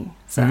allting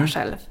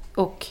själv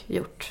och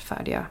gjort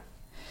färdiga,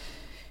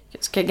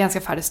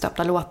 ganska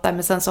färdigstöpta låtar,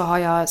 men sen så har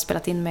jag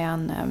spelat in med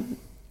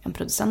en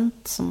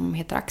producent som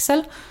heter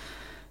Axel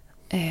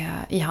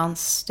i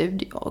hans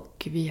studio,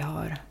 och vi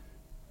har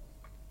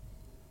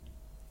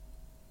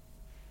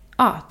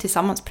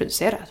tillsammans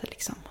producerat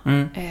liksom.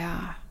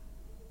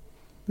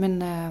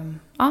 Men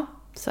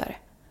så är det.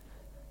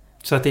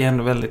 Så att det är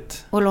ändå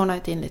väldigt... Och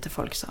lånat in lite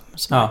folk som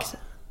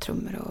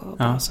trummor och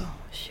bas och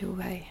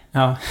tjohej.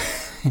 Ja.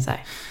 Så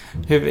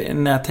här.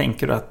 När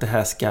tänker du att det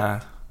här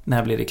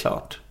när blir det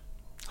klart?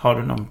 Har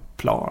du någon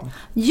plan?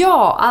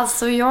 Ja,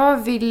 alltså jag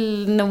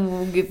vill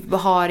nog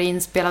ha det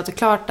inspelat och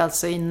klart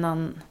alltså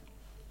innan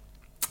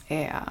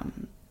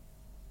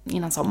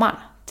innan sommaren.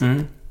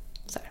 Typ.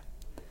 Så här.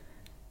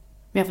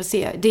 Men jag får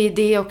se.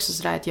 Det är också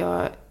så där att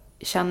jag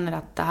känner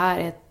att det här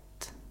är ett...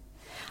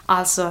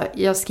 Alltså,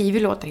 jag skriver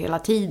låtar hela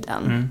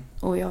tiden.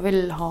 Och jag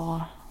vill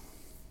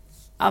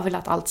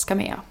att allt ska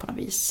med på något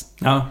vis.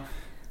 Ja.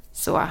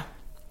 Så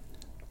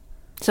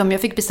om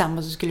jag fick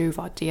bestämma så skulle det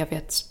vara ett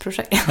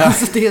evighetsprojekt. Ja.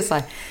 Alltså det är så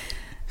här...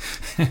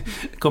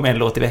 Kom en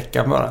låt i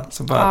veckan bara,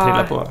 som bara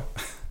trillar på.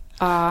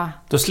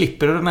 Då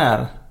slipper du den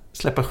här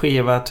släppa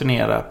skiva,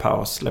 turnera,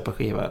 paus, släppa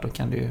skiva. Då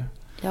kan du ju...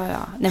 Ja.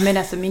 Nej, men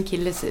alltså min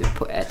kille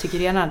tycker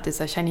redan att det är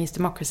så här Chinese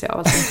democracy av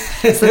alltså.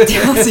 Så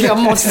att alltså, jag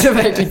måste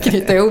verkligen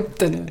knyta ihop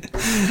det nu.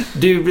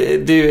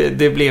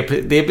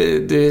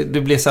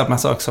 Du blir samma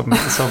sak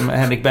som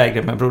Henrik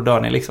Berggren med Bror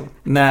Daniel liksom.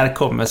 När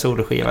kommer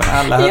soloskivan?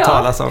 Alla har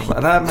talas om.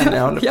 Nej,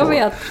 men jag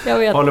vet.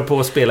 Håller på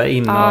att spela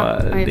in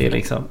och det är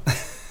liksom.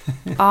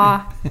 Ja.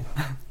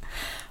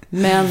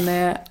 Men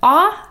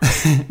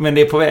Men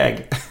det är på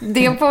väg.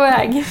 Det är på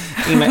väg.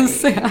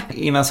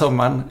 Innan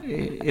sommaren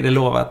är det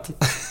lovat.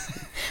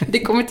 Det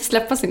kommer inte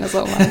släppas innan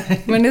sommaren.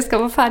 Men det ska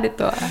vara färdigt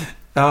då.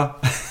 Ja.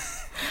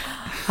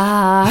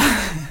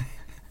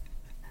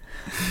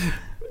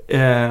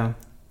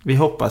 Vi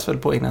hoppas väl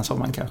på innan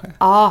sommaren kanske.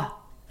 Ja,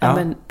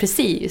 men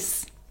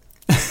precis.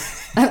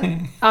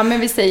 Ja, men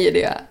vi säger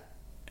det.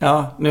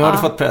 Ja, nu har du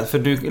fått press. För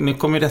nu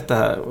kommer ju detta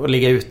här att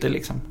ligga ute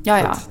liksom.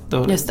 Ja,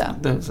 just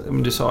det.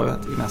 Du sa ju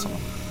att innan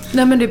sommaren.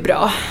 Nej, men det är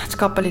bra.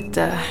 Skapa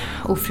lite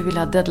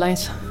ofrivilliga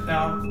deadlines.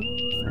 Ja.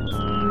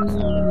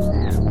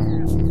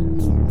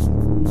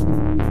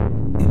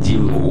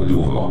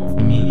 Dialogo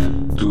med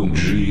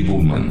Dungji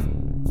Woman.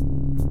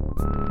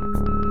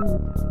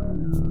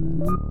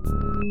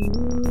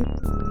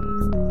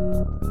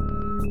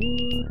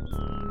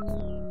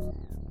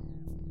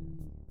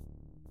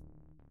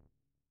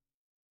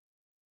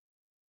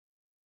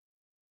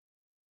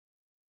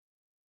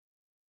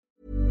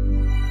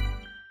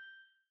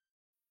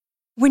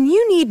 When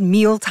you need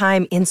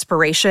mealtime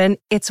inspiration,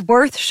 it's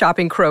worth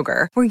shopping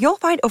Kroger, where you'll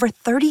find over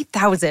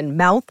 30,000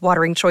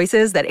 mouth-watering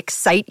choices that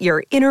excite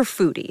your inner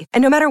foodie.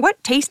 And no matter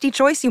what tasty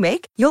choice you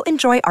make, you'll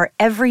enjoy our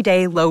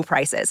everyday low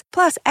prices,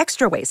 plus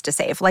extra ways to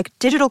save, like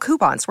digital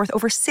coupons worth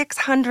over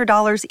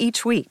 $600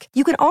 each week.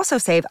 You can also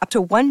save up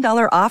to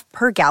 $1 off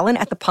per gallon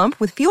at the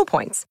pump with fuel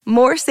points.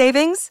 More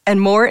savings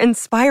and more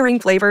inspiring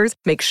flavors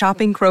make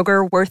shopping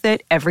Kroger worth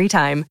it every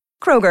time.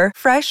 Kroger,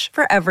 fresh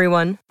for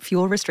everyone.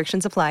 Fuel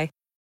restrictions apply.